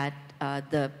seeing that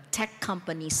the tech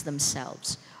companies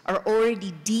themselves are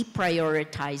already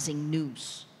deprioritizing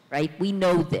news, right? We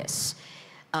know this.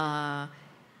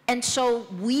 And so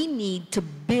we need to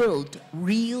build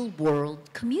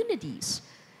real-world communities.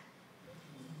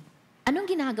 Anong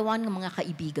ginagawa ng mga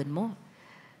kaibigan mo?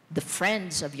 The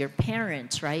friends of your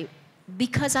parents, right?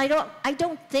 Because I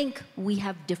don't think we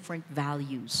have different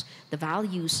values. The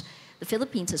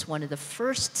Philippines is one of the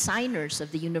first signers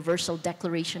of the Universal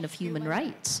Declaration of Human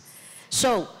Rights.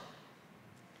 So,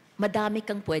 madami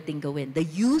kang pwedeng gawin. The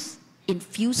youth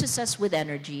infuses us with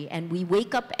energy, and we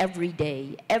wake up every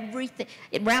day. Everything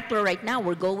in Rappler right now,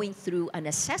 we're going through an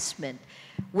assessment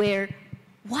where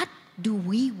what do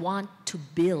we want to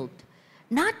build?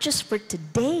 Not just for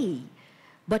today,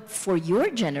 but for your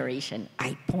generation,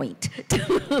 I point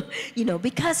to, you know,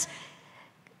 because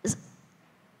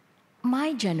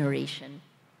my generation,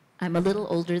 I'm a little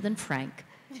older than Frank,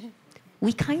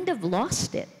 we kind of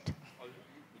lost it.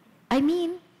 I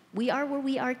mean, We are where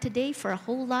we are today for a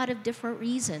whole lot of different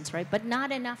reasons, right? But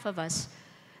not enough of us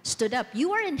stood up.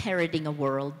 You are inheriting a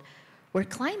world where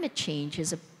climate change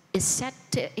is set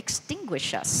to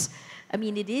extinguish us. I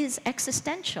mean, it is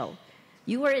existential.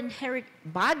 You are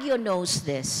Baguio knows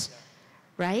this,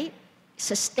 right?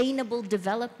 Sustainable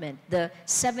development, the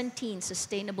 17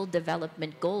 Sustainable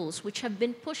Development Goals, which have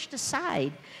been pushed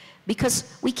aside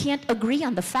because we can't agree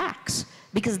on the facts,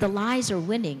 because the lies are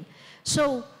winning.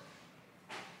 So,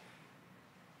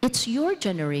 it's your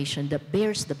generation that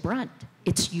bears the brunt.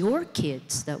 It's your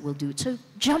kids that will do it. So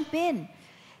jump in,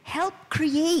 help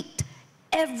create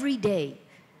every day.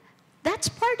 That's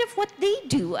part of what they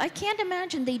do. I can't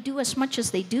imagine they do as much as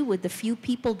they do with the few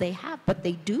people they have, but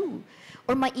they do.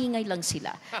 Or maingay lang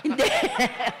sila. Hindi.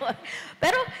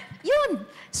 Pero yun.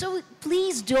 So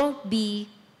please don't be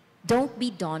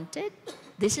daunted.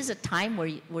 This is a time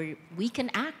where we can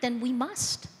act and we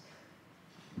must.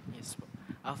 Yes po.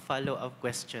 A follow-up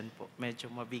question po. Medyo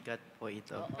mabigat po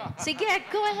ito. Sige,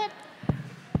 go ahead.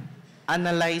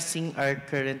 Analyzing our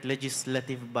current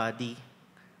legislative body,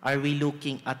 are we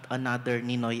looking at another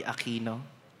Ninoy Aquino?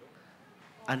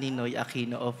 A Ninoy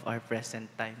Aquino of our present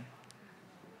time?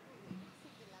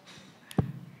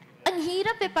 Ang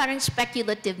hirap parang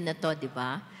speculative na to, di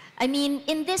ba? I mean,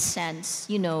 in this sense,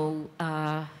 you know,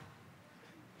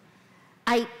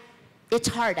 it's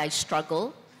hard. I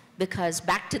struggle because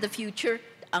Back to the Future,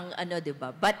 ang ano, di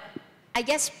ba? But I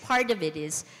guess part of it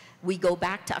is we go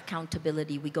back to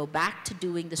accountability. We go back to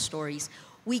doing the stories.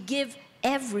 We give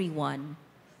everyone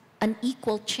an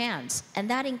equal chance, and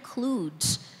that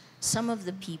includes some of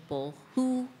the people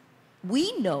who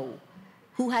we know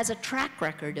who has a track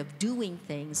record of doing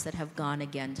things that have gone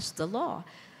against the law.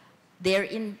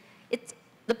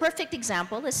 The perfect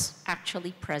example is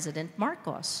actually President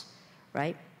Marcos,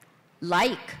 right?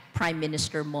 Like Prime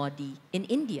Minister Modi in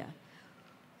India.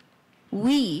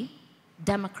 We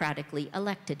democratically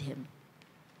elected him.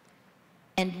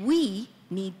 And we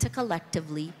need to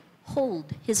collectively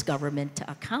hold his government to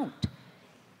account.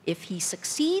 If he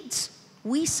succeeds,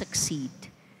 we succeed.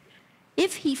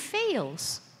 If he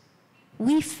fails,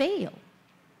 we fail.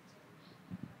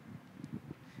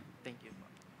 Thank you.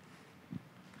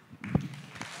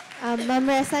 Ma'am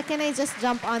Ressa, can I just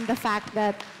jump on the fact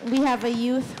that we have a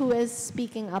youth who is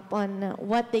speaking up on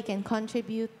what they can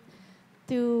contribute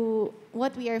to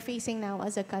what we are facing now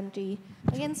as a country.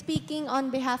 Again, speaking on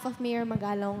behalf of Mayor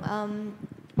Magalong,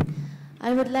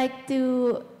 I would like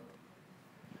to,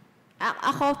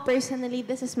 ako personally,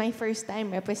 this is my first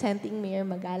time representing Mayor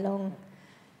Magalong.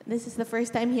 This is the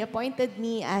first time he appointed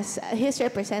me as his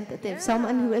representative,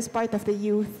 someone who is part of the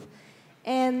youth.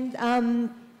 And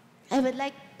I would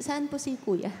like, saan po si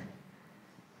Kuya?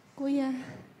 Kuya?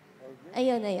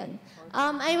 Ayun, ayun.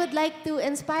 I would like to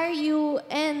inspire you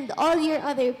and all your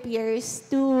other peers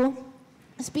to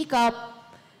speak up.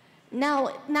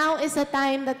 Now is the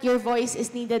time that your voice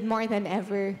is needed more than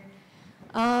ever.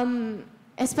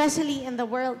 Especially in the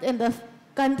world, in the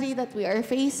country that we are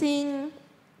facing,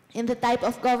 in the type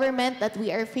of government that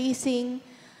we are facing.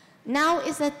 Now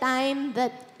is the time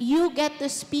that you get to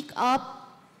speak up,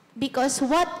 because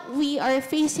what we are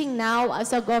facing now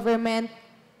as a government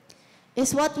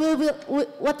is what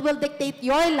will dictate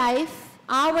your life,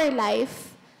 our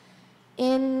life,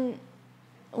 in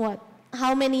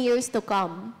how many years to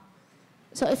come.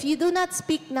 So if you do not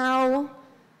speak now,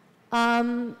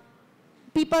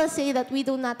 people say that we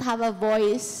do not have a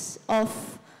voice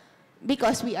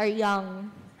because we are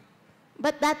young.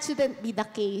 But that shouldn't be the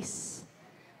case.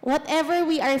 Whatever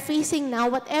we are facing now,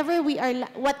 what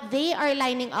they are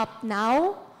lining up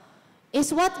now,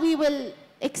 is what we will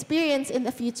experience in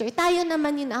the future. Tayo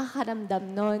naman yung nakakaramdam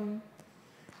nun.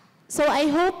 So I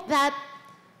hope that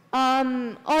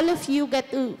all of you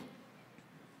get to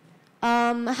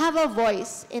have a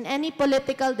voice in any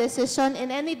political decision, in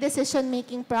any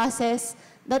decision-making process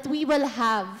that we will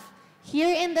have here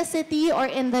in the city or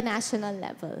in the national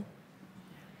level.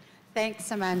 Thanks,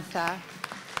 Samantha.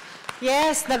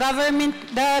 Yes, the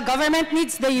government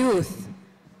needs the youth.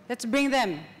 Let's bring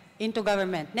them into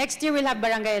government. Next year, we'll have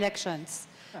barangay elections.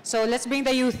 So let's bring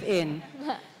the youth in.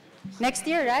 Next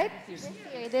year, right? This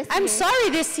year. I'm sorry,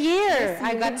 this year.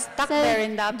 I got stuck there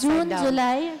in the upside June, down.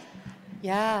 July.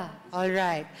 Yeah, all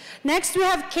right. Next, we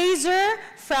have Kaiser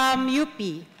from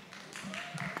UP.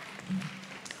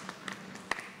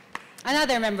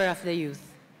 Another member of the youth.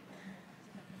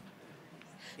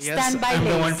 Yes, Stand by, I'm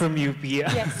the Liz. one from UP.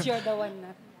 Yes, you're the one.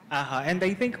 And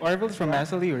I think Orville's from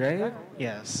SLU, right?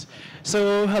 Yes.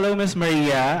 So, hello, Ms.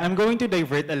 Maria. I'm going to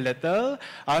divert a little,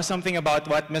 something about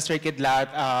what Mr.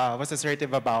 Kidlat was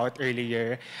assertive about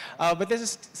earlier. But this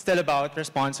is still about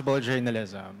responsible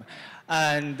journalism.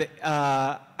 And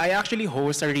I actually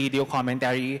host a radio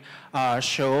commentary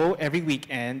show every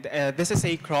weekend. This is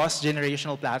a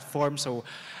cross-generational platform, so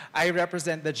I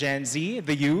represent the Gen Z,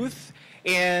 the youth.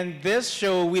 In this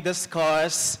show, we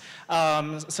discuss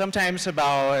sometimes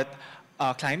about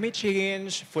climate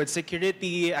change, food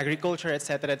security, agriculture,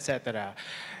 etc., etc.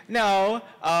 Now,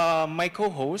 my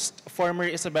co-host, former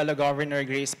Isabela Governor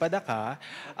Grace Padaka,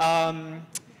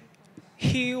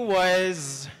 she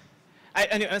was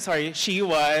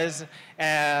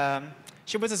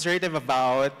assertive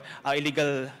about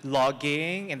illegal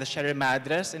logging in the Sierra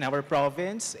Madres in our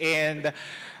province, and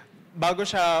bago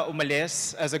siya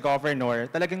umalis as a governor,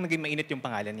 talagang naging mainit yung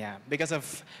pangalan niya because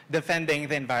of defending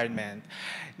the environment.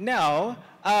 Now,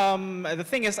 the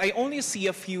thing is, I only see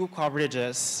a few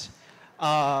coverages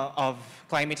of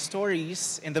climate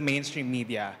stories in the mainstream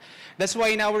media. That's why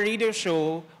in our radio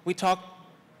show, we talk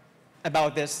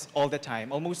about this all the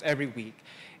time, almost every week.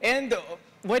 And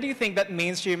why do you think that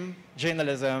mainstream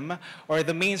journalism or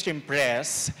the mainstream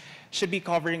press should be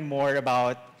covering more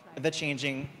about the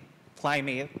changing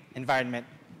climate, environment,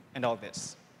 and all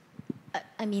this?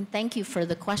 I mean, thank you for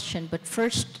the question, but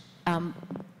first,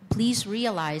 please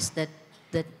realize that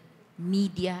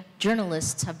media,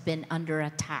 journalists have been under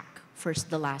attack for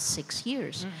the last 6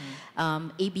 years.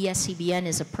 ABS-CBN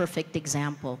is a perfect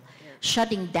example.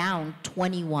 Shutting down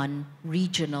 21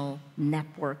 regional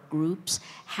network groups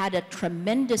had a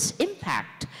tremendous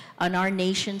impact on our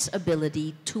nation's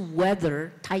ability to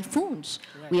weather typhoons.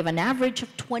 Right. We have an average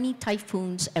of 20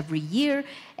 typhoons every year,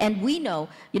 and we know,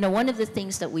 one of the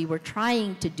things that we were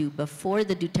trying to do before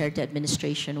the Duterte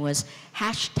administration was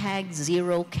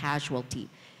 #0casualty.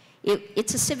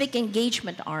 It's a civic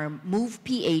engagement arm, Move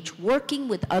PH, working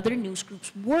with other news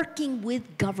groups, working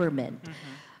with government.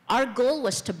 Our goal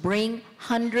was to bring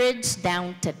hundreds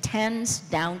down to tens,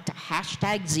 down to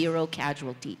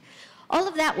 #0casualty. All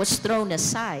of that was thrown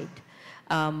aside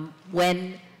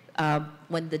when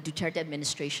the Duterte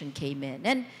administration came in.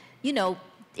 And,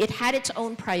 it had its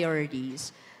own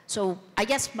priorities. So I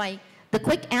guess the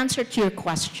quick answer to your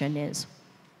question is,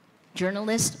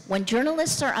 when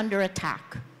journalists are under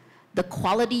attack, the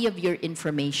quality of your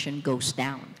information goes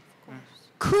down.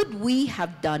 Could we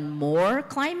have done more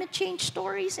climate change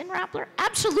stories in Rappler?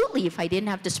 Absolutely, if I didn't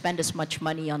have to spend as much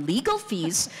money on legal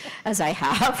fees as I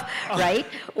have, right?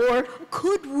 Or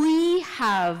could we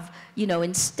have,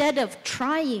 instead of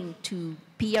trying to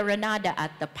Pia Renada at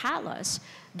the palace,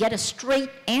 get a straight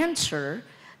answer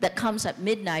that comes at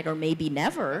midnight or maybe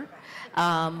never,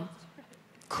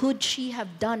 could she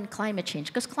have done climate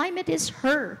change? Because climate is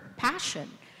her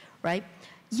passion, right?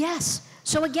 Yes.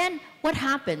 So again, what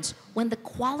happens when the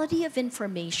quality of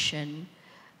information,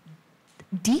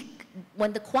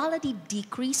 when the quality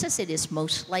decreases, it is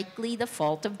most likely the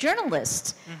fault of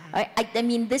journalists. I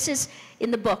mean, this is in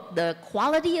the book, the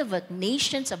quality of a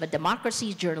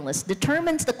democracy's journalists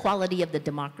determines the quality of the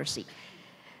democracy.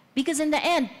 Because in the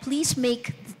end, please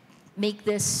make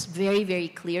this very, very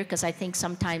clear, because I think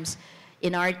sometimes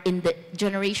in the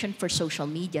generation for social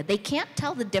media, they can't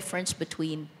tell the difference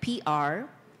between PR,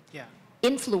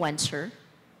 influencer,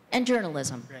 and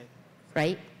journalism,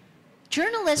 right?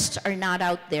 Journalists are not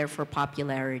out there for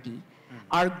popularity.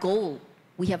 Our goal,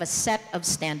 we have a set of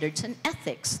standards and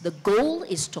ethics. The goal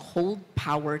is to hold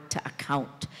power to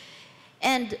account.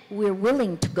 And we're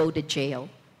willing to go to jail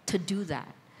to do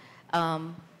that.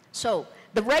 So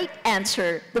the right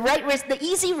answer, the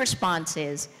easy response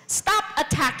is stop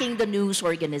attacking the news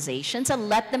organizations and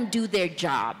let them do their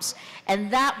jobs.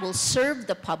 And that will serve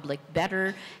the public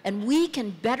better, and we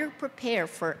can better prepare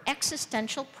for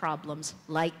existential problems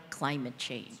like climate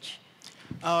change.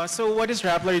 So what is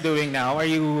Rappler doing now?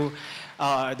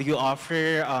 Do you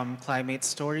offer climate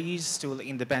stories to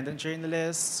independent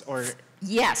journalists, or?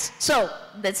 Yes, so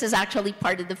this is actually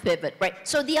part of the pivot, right?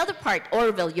 So the other part,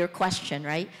 Orville, your question,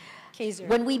 right?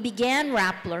 When we began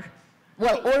Rappler,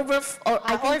 Orville's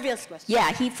question.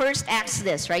 Yeah, he first asked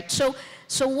this, right?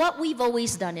 So what we've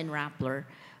always done in Rappler,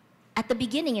 at the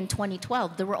beginning in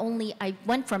 2012, I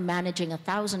went from managing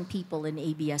 1,000 people in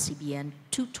ABS-CBN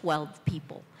to 12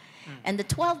 people. And the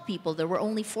 12 people, there were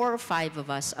only 4 or 5 of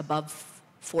us above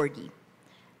 40.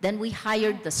 Then we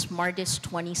hired the smartest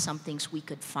 20-somethings we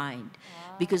could find,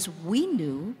 because we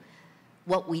knew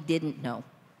what we didn't know,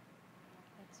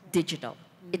 digital.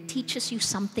 It teaches you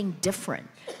something different,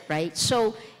 right?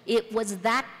 So it was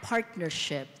that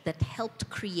partnership that helped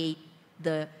create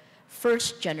the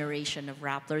first generation of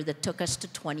Rappler that took us to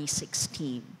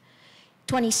 2016.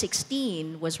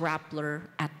 2016 was Rappler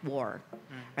at war,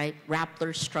 right?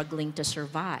 Rappler struggling to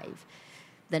survive.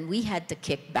 Then we had to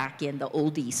kick back in the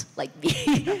oldies like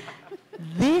me.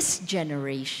 This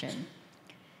generation,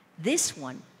 this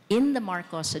one, in the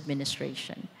Marcos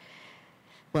administration,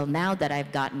 well, now that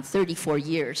I've gotten 34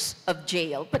 years of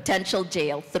jail, potential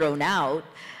jail thrown out,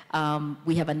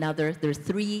 we have there are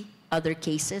 3 other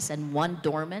cases and 1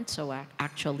 dormant, so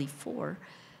actually 4.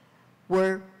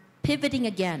 We're pivoting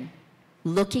again,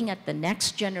 looking at the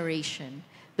next generation,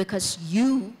 because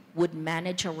you would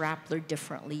manage a Rappler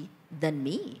differently than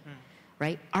me,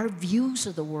 right? Our views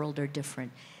of the world are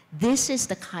different. This is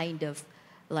the kind of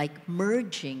like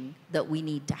merging that we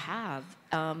need to have.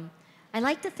 I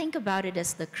like to think about it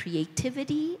as the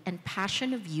creativity and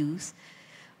passion of youth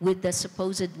with the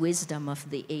supposed wisdom of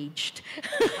the aged,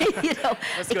 you know,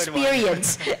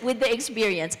 experience, with the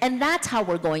experience. And that's how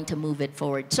we're going to move it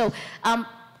forward. So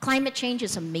climate change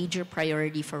is a major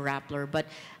priority for Rappler, but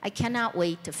I cannot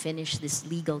wait to finish these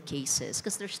legal cases,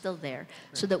 because they're still there,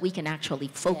 so that we can actually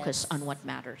focus on what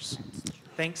matters.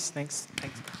 Thanks.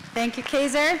 Thank you,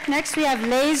 Kaiser. Next, we have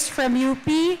Lays from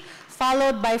UP,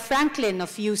 followed by Franklin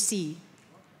of UC.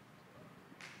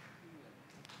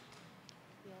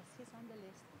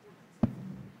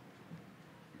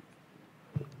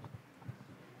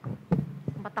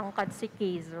 Matangkad si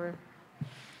Kaiser.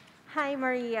 Hi,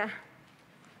 Maria.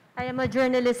 I am a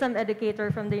journalism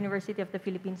educator from the University of the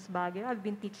Philippines, Baguio. I've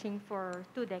been teaching for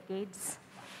 2 decades.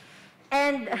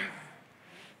 And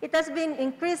it has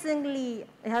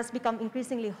become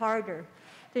increasingly harder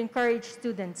to encourage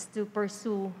students to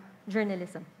pursue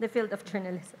journalism, the field of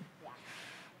journalism.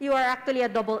 You are actually a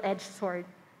double-edged sword.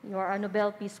 You are a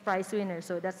Nobel Peace Prize winner,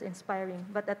 so that's inspiring.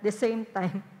 But at the same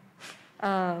time,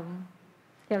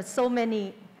 you have so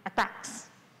many attacks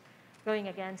going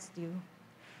against you.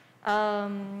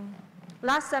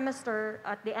 Last semester,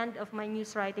 at the end of my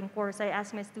news writing course, I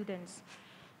asked my students,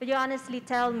 could you honestly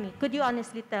tell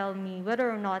me whether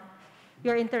or not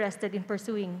you're interested in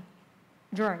pursuing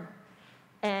journalism?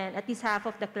 And at least half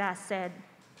of the class said,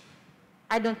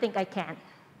 I don't think I can.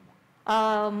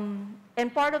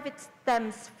 And part of it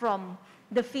stems from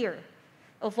the fear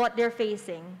of what they're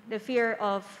facing, the fear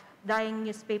of dying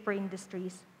newspaper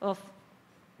industries, of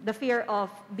the fear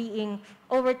of being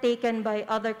overtaken by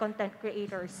other content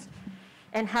creators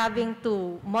and having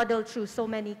to muddle through so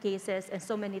many cases and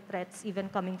so many threats even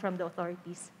coming from the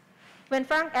authorities. When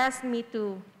Frank asked me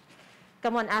to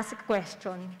come on, ask a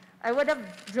question, I would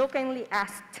have jokingly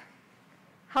asked,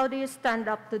 how do you stand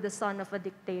up to the son of a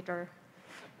dictator?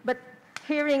 But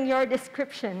hearing your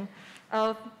description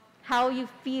of how you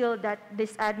feel that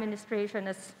this administration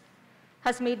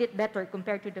has made it better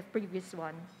compared to the previous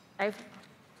one,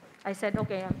 I said,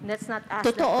 okay, let's not ask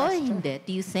that question. Hindi.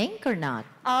 Do you think or not?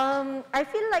 I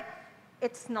feel like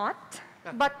it's not,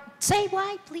 but... Say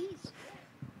why, please.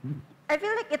 I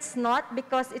feel like it's not,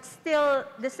 because it's still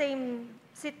the same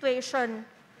situation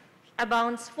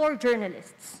abounds for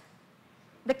journalists.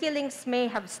 The killings may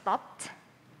have stopped.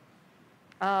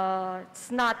 It's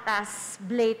not as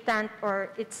blatant, or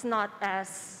it's not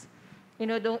as,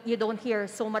 you don't hear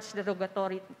so much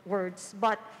derogatory words,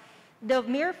 but the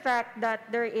mere fact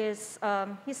that there is,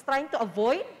 he's trying to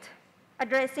avoid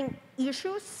addressing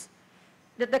issues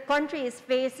that the country is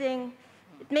facing,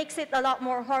 it makes it a lot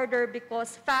more harder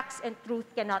because facts and truth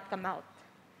cannot come out.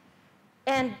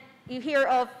 And you hear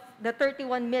of the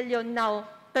 31 million now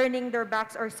turning their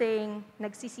backs or saying,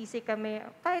 nagsisisi kami,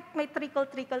 kahit may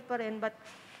trickle-trickle pa rin, but,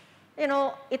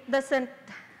 it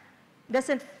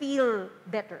doesn't feel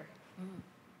better.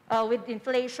 With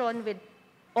inflation, with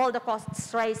all the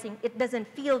costs rising, it doesn't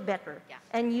feel better. Yeah.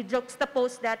 And you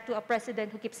juxtapose that to a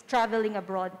president who keeps traveling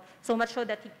abroad, so much so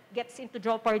that he gets into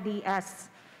jeopardy as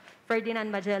Ferdinand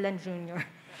Magellan Jr.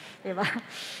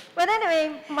 But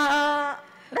anyway,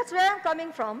 that's where I'm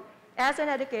coming from as an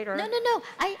educator. No.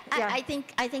 I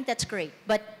think that's great.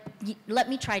 But let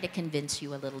me try to convince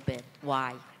you a little bit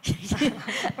why.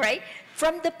 Right?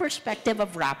 From the perspective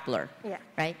of Rappler,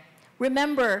 right?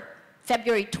 Remember,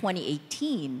 February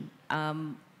 2018,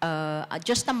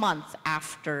 just a month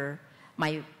after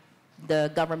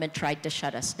the government tried to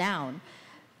shut us down,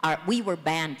 we were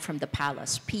banned from the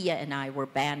palace. Pia and I were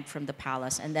banned from the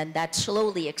palace, and then that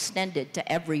slowly extended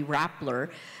to every Rappler.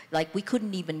 Like, we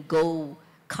couldn't even go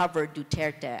cover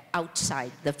Duterte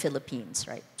outside the Philippines,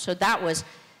 right? So that was,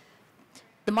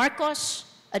 the Marcos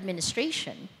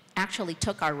administration actually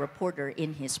took our reporter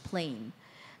in his plane.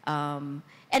 And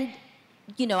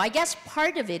I guess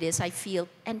part of it is I feel,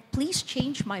 and please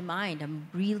change my mind, I'm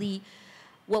really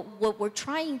what we're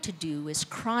trying to do is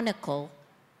chronicle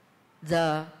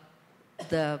this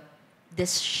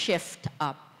shift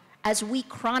up. As we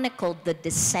chronicled the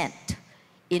descent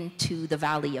into the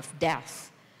valley of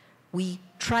death, we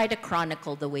try to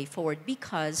chronicle the way forward,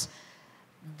 because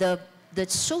the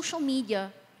social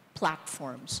media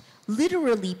platforms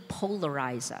literally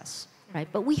polarize us, right?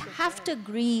 But we have to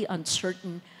agree on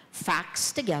certain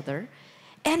facts together,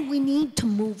 and we need to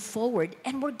move forward,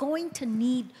 and we're going to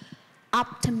need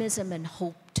optimism and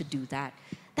hope to do that.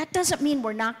 That doesn't mean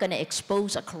we're not going to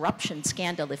expose a corruption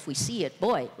scandal if we see it.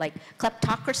 Boy, like,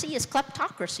 kleptocracy is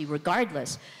kleptocracy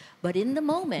regardless. But in the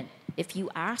moment, if you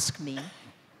ask me,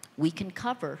 we can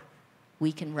cover,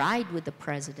 we can ride with the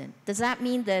president. Does that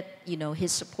mean that, you know,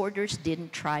 his supporters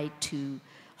didn't try to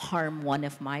harm one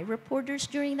of my reporters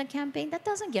during the campaign? That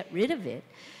doesn't get rid of it.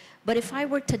 But if I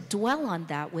were to dwell on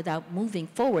that without moving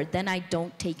forward, then I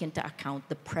don't take into account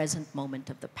the present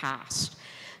moment of the past.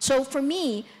 So for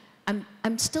me,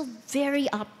 I'm still very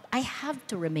I have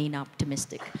to remain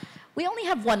optimistic. We only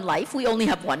have one life, we only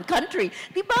have one country.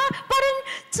 Diba? Parang,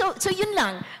 so yun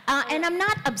lang. And I'm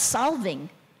not absolving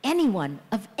anyone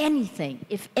of anything.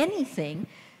 If anything,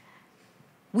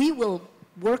 we will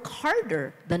work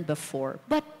harder than before.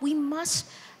 But we must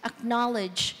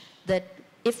acknowledge that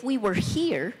if we were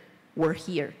here, we're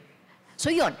here. So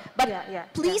yun,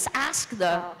 but please ask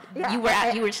the, you were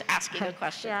asking a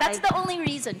question. That's the only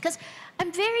reason, because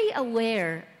I'm very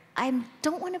aware, I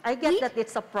don't want to... I get that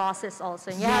it's a process also.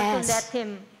 You have to let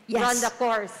him run the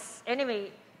course.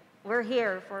 Anyway, we're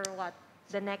here for what?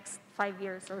 The next 5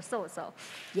 years or so. So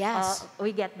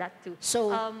we get that too.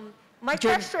 So my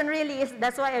question really is,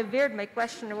 that's why I veered my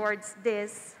question towards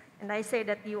this, and I say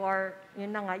that you're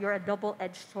a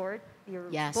double-edged sword.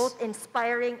 You're both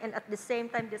inspiring and at the same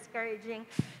time discouraging.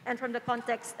 And from the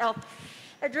context of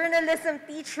a journalism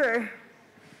teacher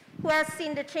who has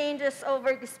seen the changes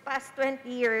over these past 20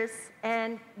 years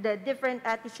and the different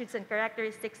attitudes and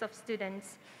characteristics of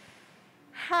students,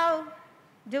 how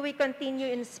do we continue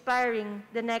inspiring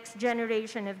the next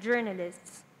generation of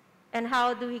journalists? And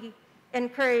how do we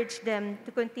encourage them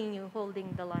to continue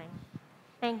holding the line?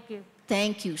 Thank you.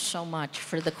 Thank you so much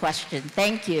for the question.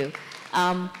 Thank you.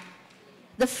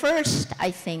 The first, I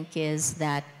think, is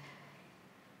that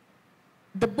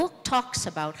the book talks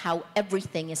about how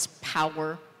everything is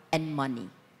power and money.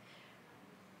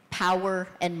 Power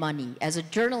and money. As a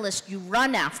journalist, you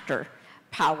run after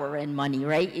power and money,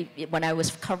 right? When I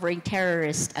was covering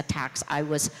terrorist attacks, I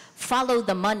was follow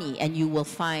the money and you will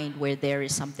find where there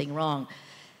is something wrong.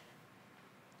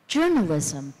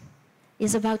 Journalism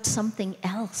is about something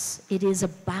else. It is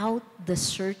about the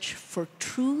search for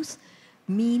truth,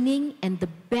 meaning, and the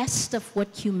best of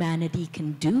what humanity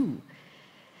can do.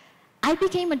 I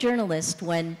became a journalist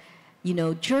when, you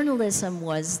know, journalism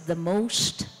was the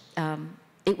most,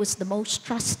 it was the most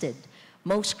trusted,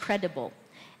 most credible.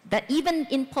 That even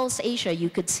in Pulse Asia, you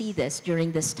could see this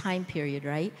during this time period,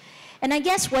 right? And I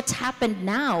guess what's happened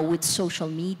now with social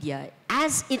media,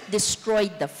 as it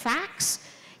destroyed the facts,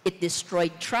 it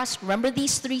destroyed trust. Remember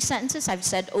these 3 sentences I've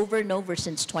said over and over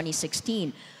since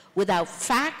 2016. Without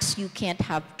facts, you can't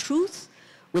have truth.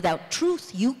 Without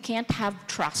truth, you can't have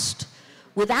trust.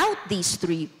 Without these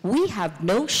 3, we have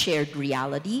no shared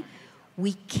reality.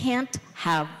 We can't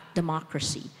have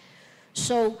democracy.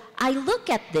 So I look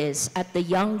at this, at the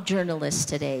young journalists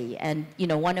today, and you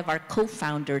know, one of our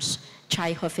co-founders,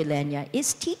 Chay Hofilenya,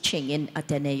 is teaching in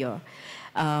Ateneo.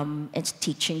 It's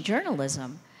teaching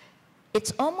journalism.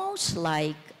 It's almost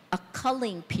like a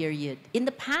culling period. In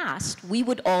the past, we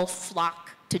would all flock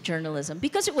to journalism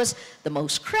because it was the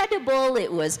most credible,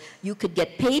 it was, you could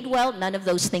get paid well. None of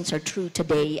those things are true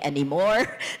today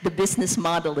anymore. The business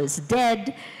model is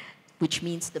dead, which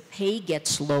means the pay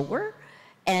gets lower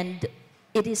and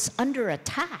it is under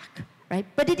attack, right?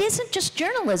 But it isn't just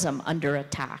journalism under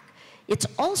attack. It's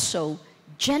also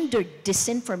gender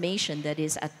disinformation that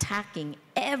is attacking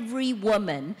every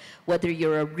woman, whether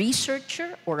you're a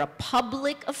researcher or a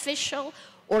public official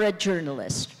or a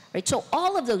journalist. Right? So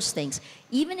all of those things,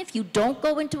 even if you don't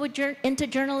go into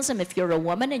journalism, if you're a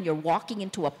woman and you're walking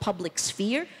into a public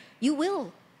sphere, you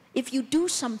will. If you do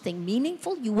something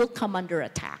meaningful, you will come under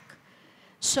attack.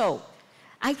 So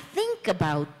I think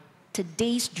about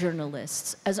today's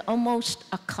journalists as almost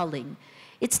a culling.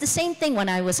 It's the same thing when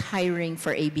I was hiring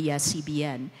for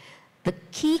ABS-CBN. The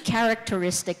key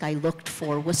characteristic I looked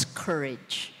for was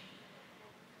courage.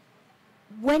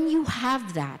 When you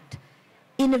have that,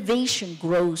 innovation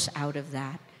grows out of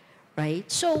that, right?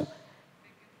 So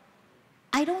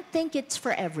I don't think it's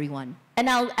for everyone. And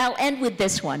I'll end with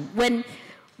this one.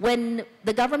 When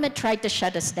the government tried to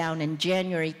shut us down in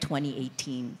January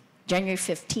 2018, January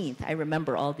 15th, I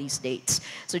remember all these dates.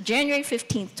 So January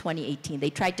 15th, 2018,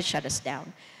 they tried to shut us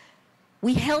down.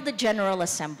 We held a General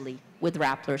Assembly with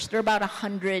Rapplers. There were about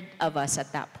 100 of us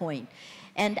at that point.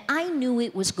 And I knew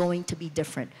it was going to be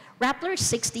different. Rappler is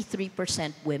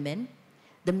 63% women.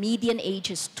 The median age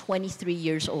is 23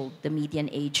 years old, the median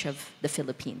age of the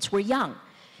Philippines. We're young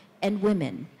and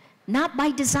women. Not by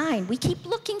design. We keep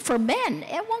looking for men.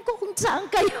 Ewan ko kung saan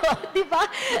kayo, di ba?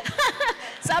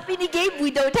 Sabi ni Gabe, we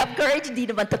don't have courage. Di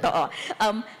naman totoo.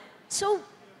 So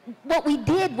what we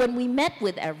did when we met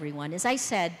with everyone is I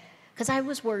said, because I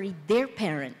was worried their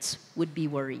parents would be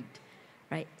worried,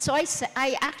 right? So I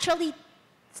actually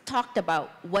talked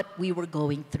about what we were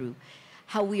going through,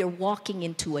 how we are walking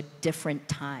into a different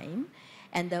time,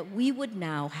 and that we would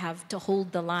now have to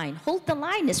hold the line. Hold the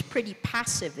line is pretty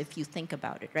passive if you think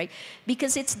about it, right?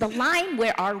 Because it's the line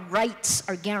where our rights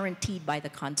are guaranteed by the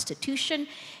Constitution,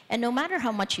 and no matter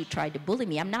how much you try to bully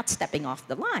me, I'm not stepping off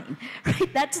the line,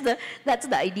 right? That's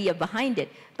the idea behind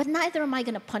it. But neither am I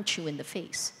gonna punch you in the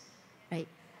face, right?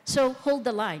 So hold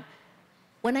the line.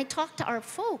 When I talked to our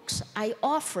folks, I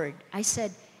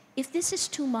said, if this is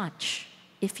too much,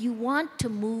 if you want to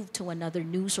move to another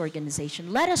news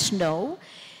organization, let us know,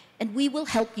 and we will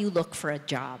help you look for a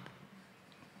job.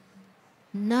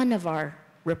 None of our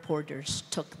reporters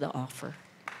took the offer.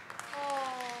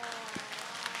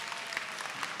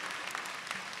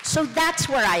 So that's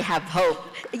where I have hope.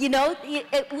 You know,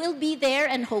 it will be there,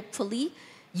 and hopefully,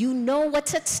 you know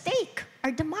what's at stake.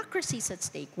 Our democracy's at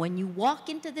stake. When you walk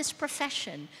into this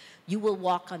profession, you will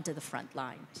walk onto the front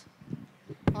lines.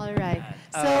 All right.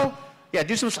 So. Yeah,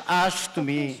 this was asked to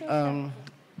me.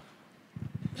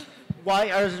 Why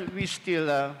are we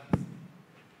still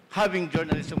having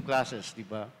journalism classes, di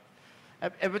ba?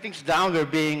 Everything's down, we're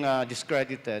being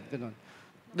discredited. You know.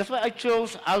 That's why I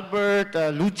chose Albert,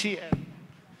 Lucci,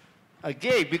 and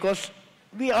Gabe, because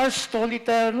we are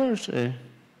storytellers.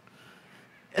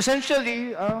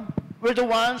 Essentially, we're the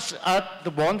ones at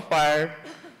the bonfire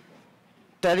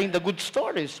telling the good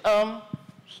stories.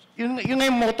 Yun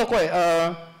yung motto ko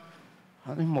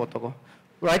ano yung motto ko?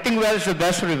 Writing well is the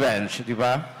best revenge, di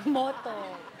ba? Motto.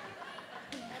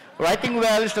 Writing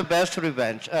well is the best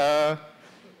revenge.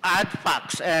 Add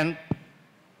facts and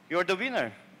you're the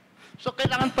winner. So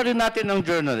kailangan pa rin natin ng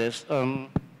journalist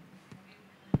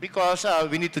because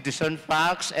we need to discern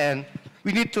facts and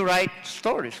we need to write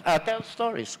stories, tell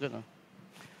stories. Gano'n.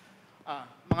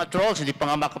 Mga trolls, hindi pa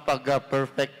nga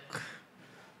makapag-perfect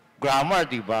grammar,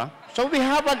 di ba? So we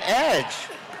have an edge.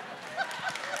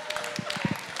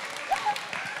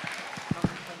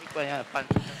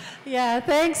 Yeah,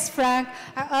 thanks, Frank.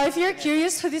 If you're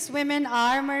curious who these women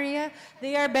are, Maria,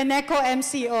 they are Beneco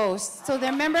MCOs. So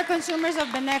they're member consumers of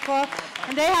Beneco,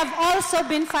 and they have also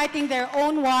been fighting their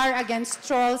own war against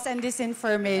trolls and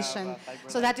disinformation.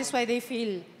 So that is why they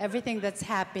feel everything that's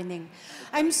happening.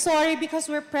 I'm sorry, because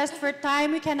we're pressed for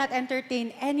time, we cannot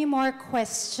entertain any more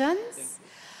questions.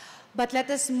 But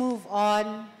let us move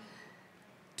on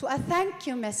to a thank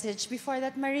you message. Before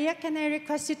that, Maria, can I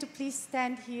request you to please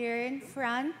stand here in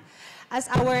front as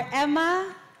our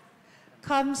Emma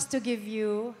comes to give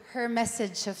you her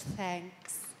message of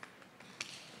thanks.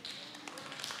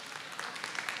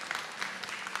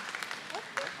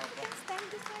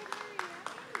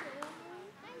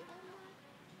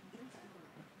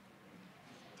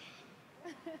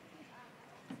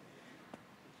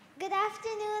 Good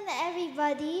afternoon,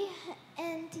 everybody,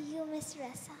 and to you, Ms.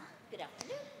 Ressa. Good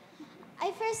afternoon.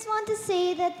 I first want to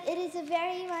say that it is a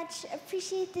very much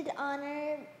appreciated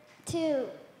honor to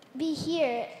be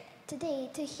here today,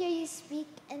 to hear you speak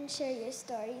and share your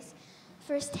stories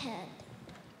firsthand.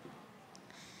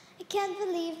 I can't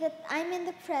believe that I'm in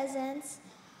the presence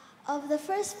of the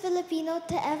first Filipino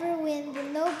to ever win the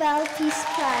Nobel Peace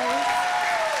Prize.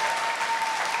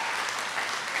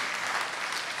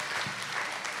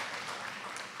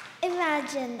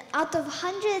 Imagine, out of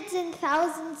hundreds and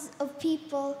thousands of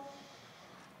people,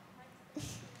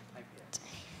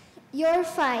 your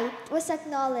fight was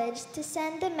acknowledged to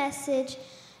send a message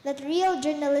that real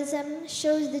journalism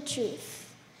shows the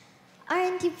truth.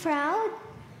 Aren't you proud?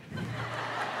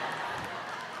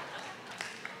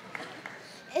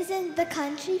 Isn't the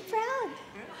country proud?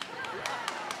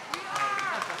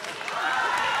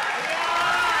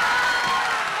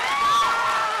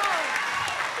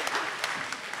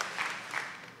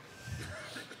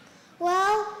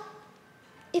 Well,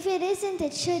 if it isn't,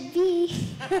 it should be.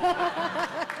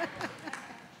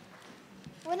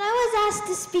 When I was asked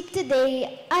to speak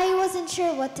today, I wasn't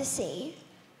sure what to say.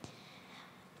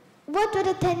 What would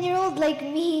a 10-year-old like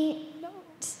me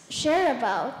share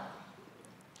about?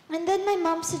 And then my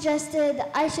mom suggested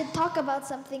I should talk about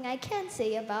something I can't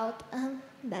say about.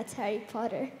 That's Harry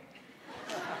Potter.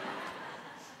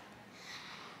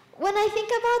 When I think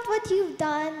about what you've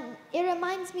done, it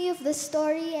reminds me of the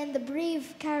story and the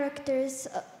brave characters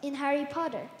in Harry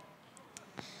Potter.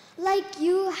 Like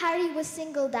you, Harry was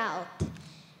singled out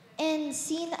and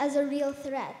seen as a real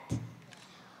threat.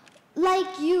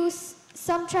 Like you,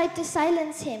 some tried to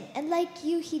silence him, and like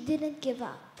you, he didn't give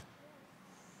up.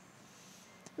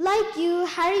 Like you,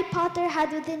 Harry Potter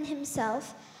had within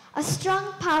himself a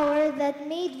strong power that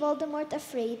made Voldemort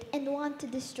afraid and want to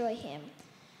destroy him.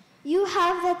 You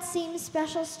have that same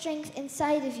special strength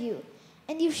inside of you,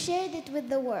 and you've shared it with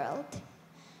the world.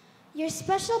 Your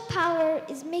special power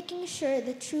is making sure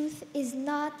the truth is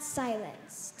not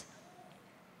silenced.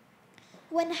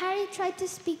 When Harry tried to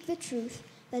speak the truth,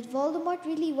 that Voldemort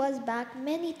really was back,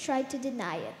 many tried to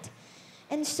deny it.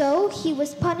 And so, he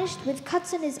was punished with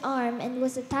cuts on his arm and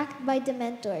was attacked by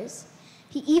Dementors.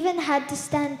 He even had to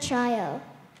stand trial.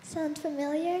 Sound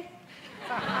familiar?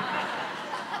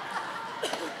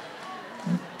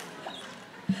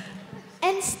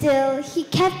 And still, he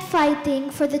kept fighting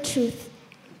for the truth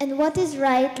and what is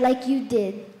right like you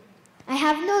did. I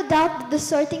have no doubt that the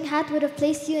Sorting Hat would have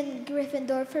placed you in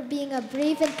Gryffindor for being a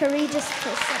brave and courageous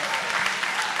person.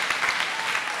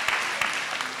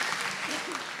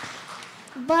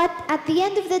 But at the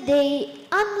end of the day,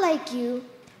 unlike you,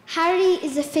 Harry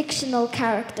is a fictional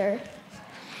character.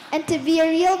 And to be a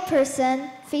real person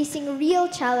facing real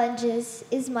challenges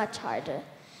is much harder.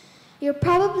 You're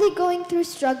probably going through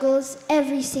struggles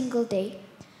every single day.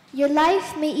 Your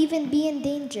life may even be in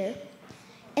danger.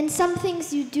 And some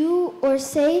things you do or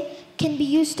say can be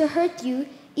used to hurt you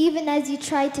even as you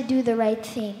try to do the right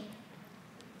thing.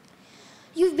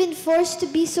 You've been forced to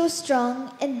be so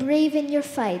strong and brave in your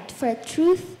fight for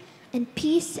truth and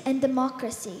peace and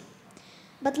democracy.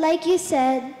 But like you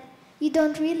said, you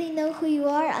don't really know who you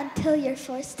are until you're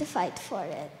forced to fight for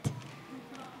it.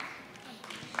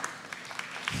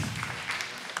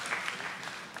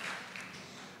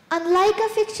 Unlike a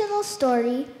fictional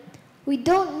story, we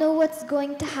don't know what's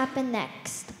going to happen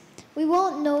next. We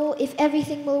won't know if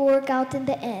everything will work out in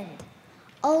the end.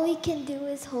 All we can do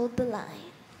is hold the line.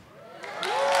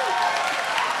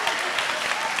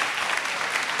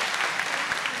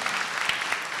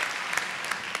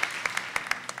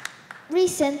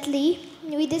 Recently,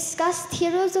 we discussed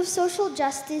heroes of social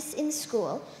justice in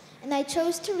school, and I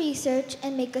chose to research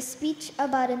and make a speech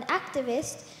about an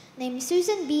activist named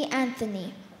Susan B.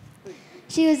 Anthony.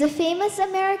 She was a famous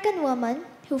American woman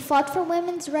who fought for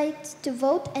women's rights to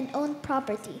vote and own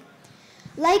property.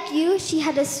 Like you, she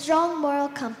had a strong moral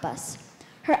compass.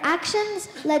 Her actions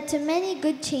led to many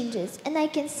good changes, and I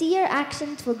can see your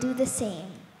actions will do the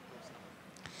same.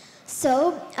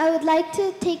 So, I would like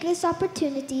to take this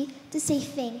opportunity to say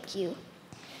thank you.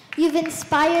 You've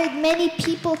inspired many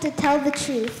people to tell the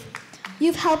truth.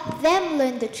 You've helped them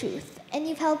learn the truth, and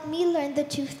you've helped me learn the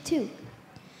truth too.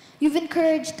 You've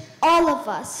encouraged all of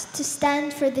us to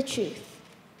stand for the truth.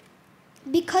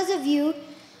 Because of you,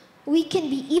 we can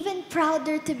be even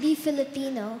prouder to be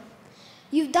Filipino.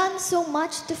 You've done so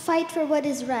much to fight for what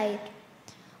is right.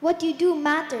 What you do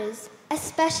matters,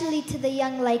 especially to the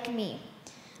young like me,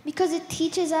 because it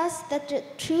teaches us that the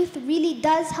truth really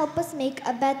does help us make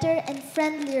a better and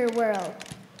friendlier world.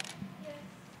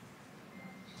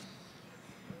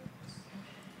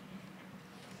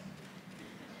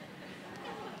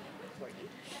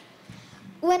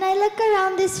 When I look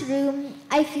around this room,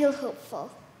 I feel hopeful.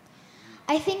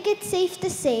 I think it's safe to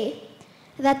say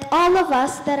that all of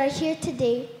us that are here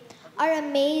today are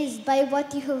amazed by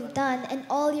what you have done and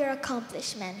all your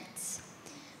accomplishments.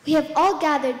 We have all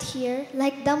gathered here,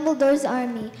 like Dumbledore's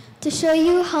army, to show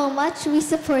you how much we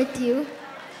support you.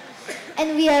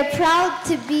 And we are proud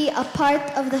to be a part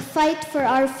of the fight for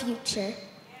our future.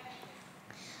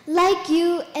 Like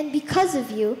you, and because of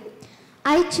you,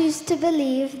 I choose to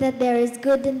believe that there is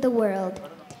good in the world.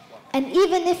 And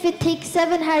even if it takes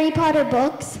 7 Harry Potter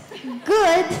books,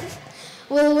 good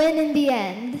will win in the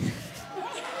end.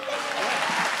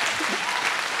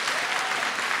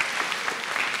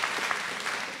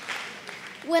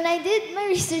 When I did my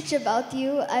research about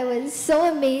you, I was so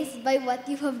amazed by what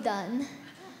you have done.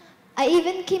 I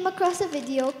even came across a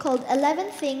video called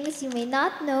 11 Things You May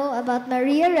Not Know About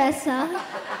Maria Ressa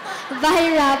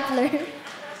by Rappler.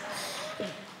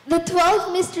 The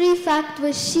 12th mystery fact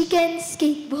was she can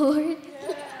skateboard.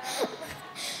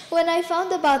 When I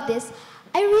found about this,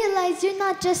 I realized you're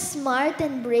not just smart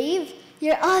and brave,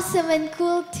 you're awesome and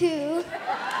cool too.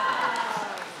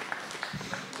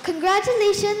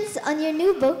 Congratulations on your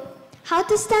new book. How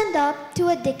to stand up to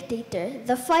a dictator,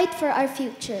 the fight for our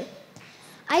future.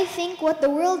 I think what the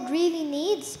world really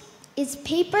needs is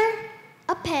paper,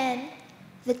 a pen,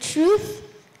 the truth,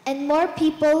 and more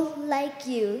people like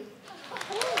you.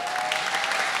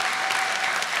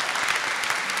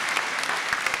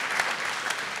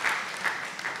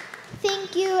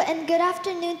 Thank you and good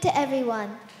afternoon to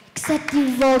everyone, except you,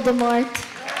 Voldemort,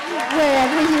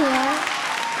 wherever you are.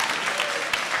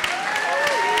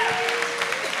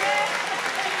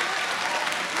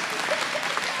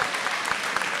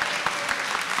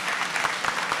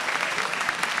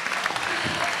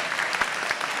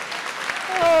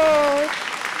 Oh,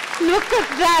 look at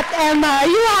that, Emma.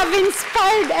 You have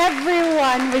inspired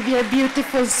everyone with your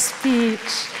beautiful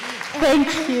speech.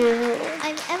 Thank you.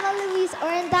 I'm Emma Louise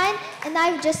Orendine, and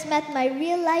I've just met my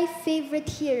real-life favorite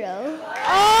hero.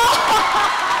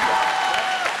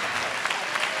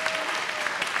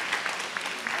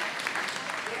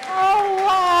 Oh,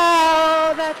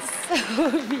 wow. That's so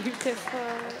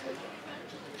beautiful.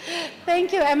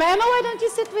 Thank you, Emma. Emma, why don't you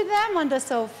sit with them on the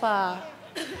sofa?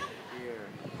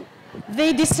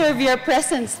 They deserve your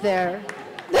presence there.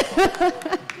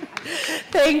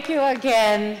 Thank you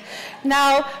again.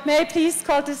 Now, may I please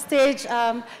call to stage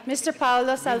Mr.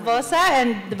 Paulo Salvosa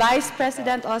and the Vice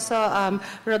President, also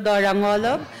Rodora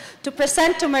Ngolob, to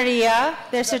present to Maria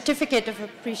their certificate of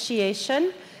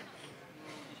appreciation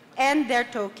and their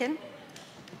token.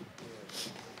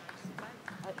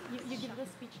 You give the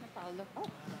speech na Paulo. Oh,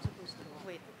 supposed to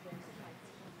wait.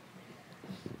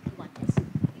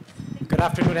 Good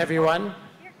afternoon, everyone.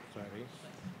 Sorry.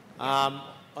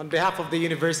 On behalf of the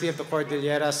University of the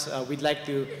Cordilleras, we'd like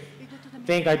to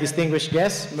thank our distinguished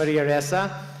guest, Maria Ressa,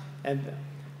 and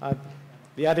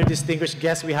the other distinguished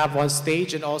guests we have on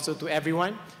stage, and also to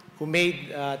everyone who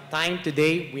made time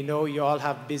today. We know you all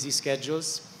have busy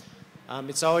schedules.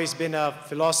 It's always been a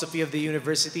philosophy of the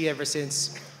university ever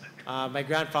since my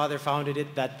grandfather founded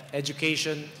it, that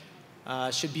education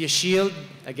should be a shield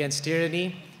against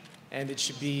tyranny, and it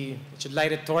should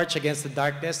light a torch against the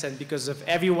darkness. And because of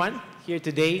everyone here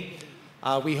today,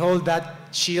 we hold that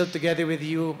shield together with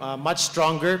you much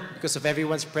stronger because of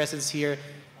everyone's presence here,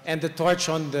 and the torch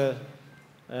on the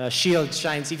shield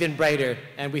shines even brighter,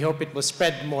 and we hope it will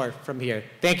spread more from here.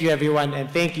 Thank you, everyone, and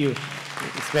thank you,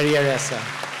 Ms. Maria Ressa.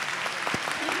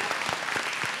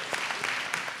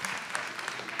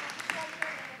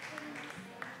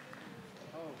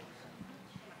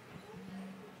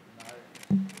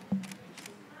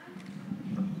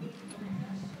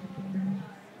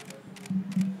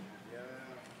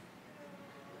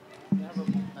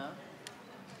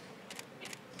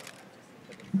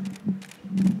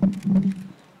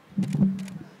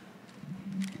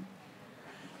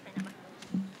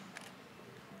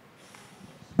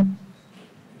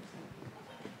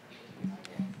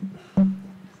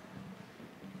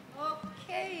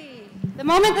 The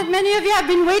moment that many of you have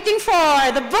been waiting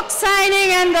for, the book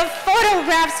signing and the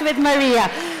photographs with Maria.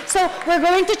 So we're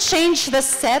going to change the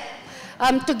set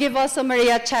to give also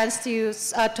Maria a chance to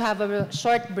have a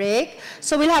short break.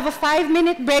 So we'll have a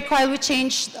 5-minute break while we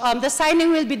change. The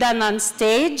signing will be done on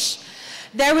stage.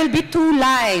 There will be 2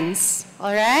 lines,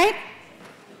 all right?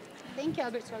 Thank you,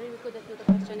 Albert. Sorry, we couldn't do the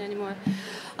question anymore.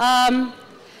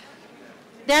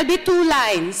 There'll be 2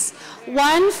 lines.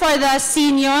 One for the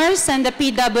seniors and the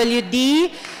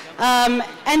PWD,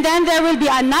 and then there will be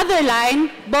another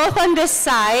line, both on this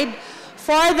side,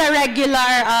 for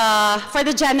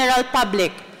the general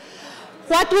public.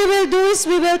 What we will do is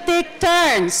we will take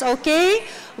turns, okay?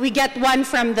 We get one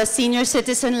from the senior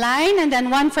citizen line and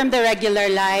then one from the regular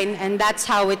line, and that's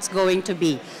how it's going to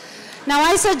be. Now,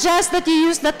 I suggest that you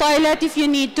use the toilet if you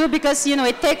need to, because, you know,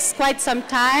 it takes quite some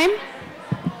time.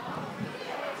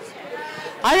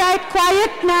 All right,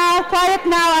 quiet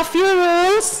now, a few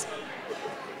rules.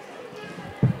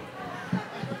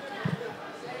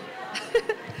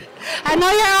 I know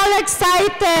you're all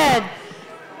excited.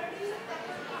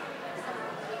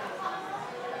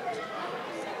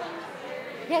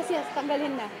 Yes,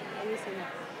 tanggalin na. Ayusin na.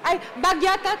 Ay, bag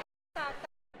yata.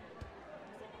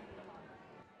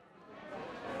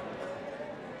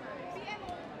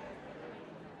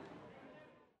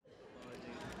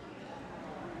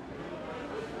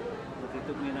 It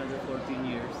took me another 14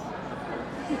 years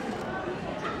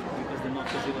because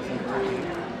democracy wasn't working.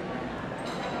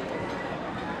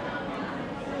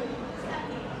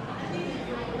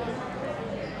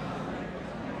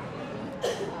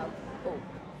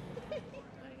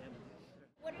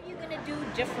 What are you going to do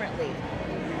differently?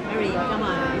 Maria, come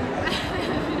on.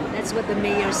 That's what the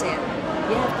mayor said.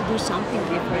 You have to do something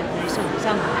differently so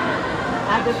some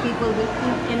other people will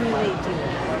emulate you.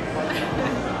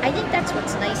 I think that's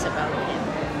what's nice about him.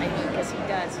 I mean, because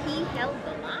he held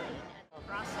the line at the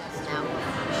process now,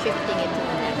 shifting it to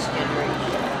the next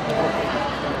generation.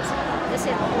 Because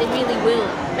they really will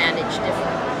manage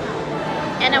differently.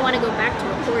 And I want to go back to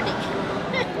recording.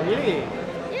 Really?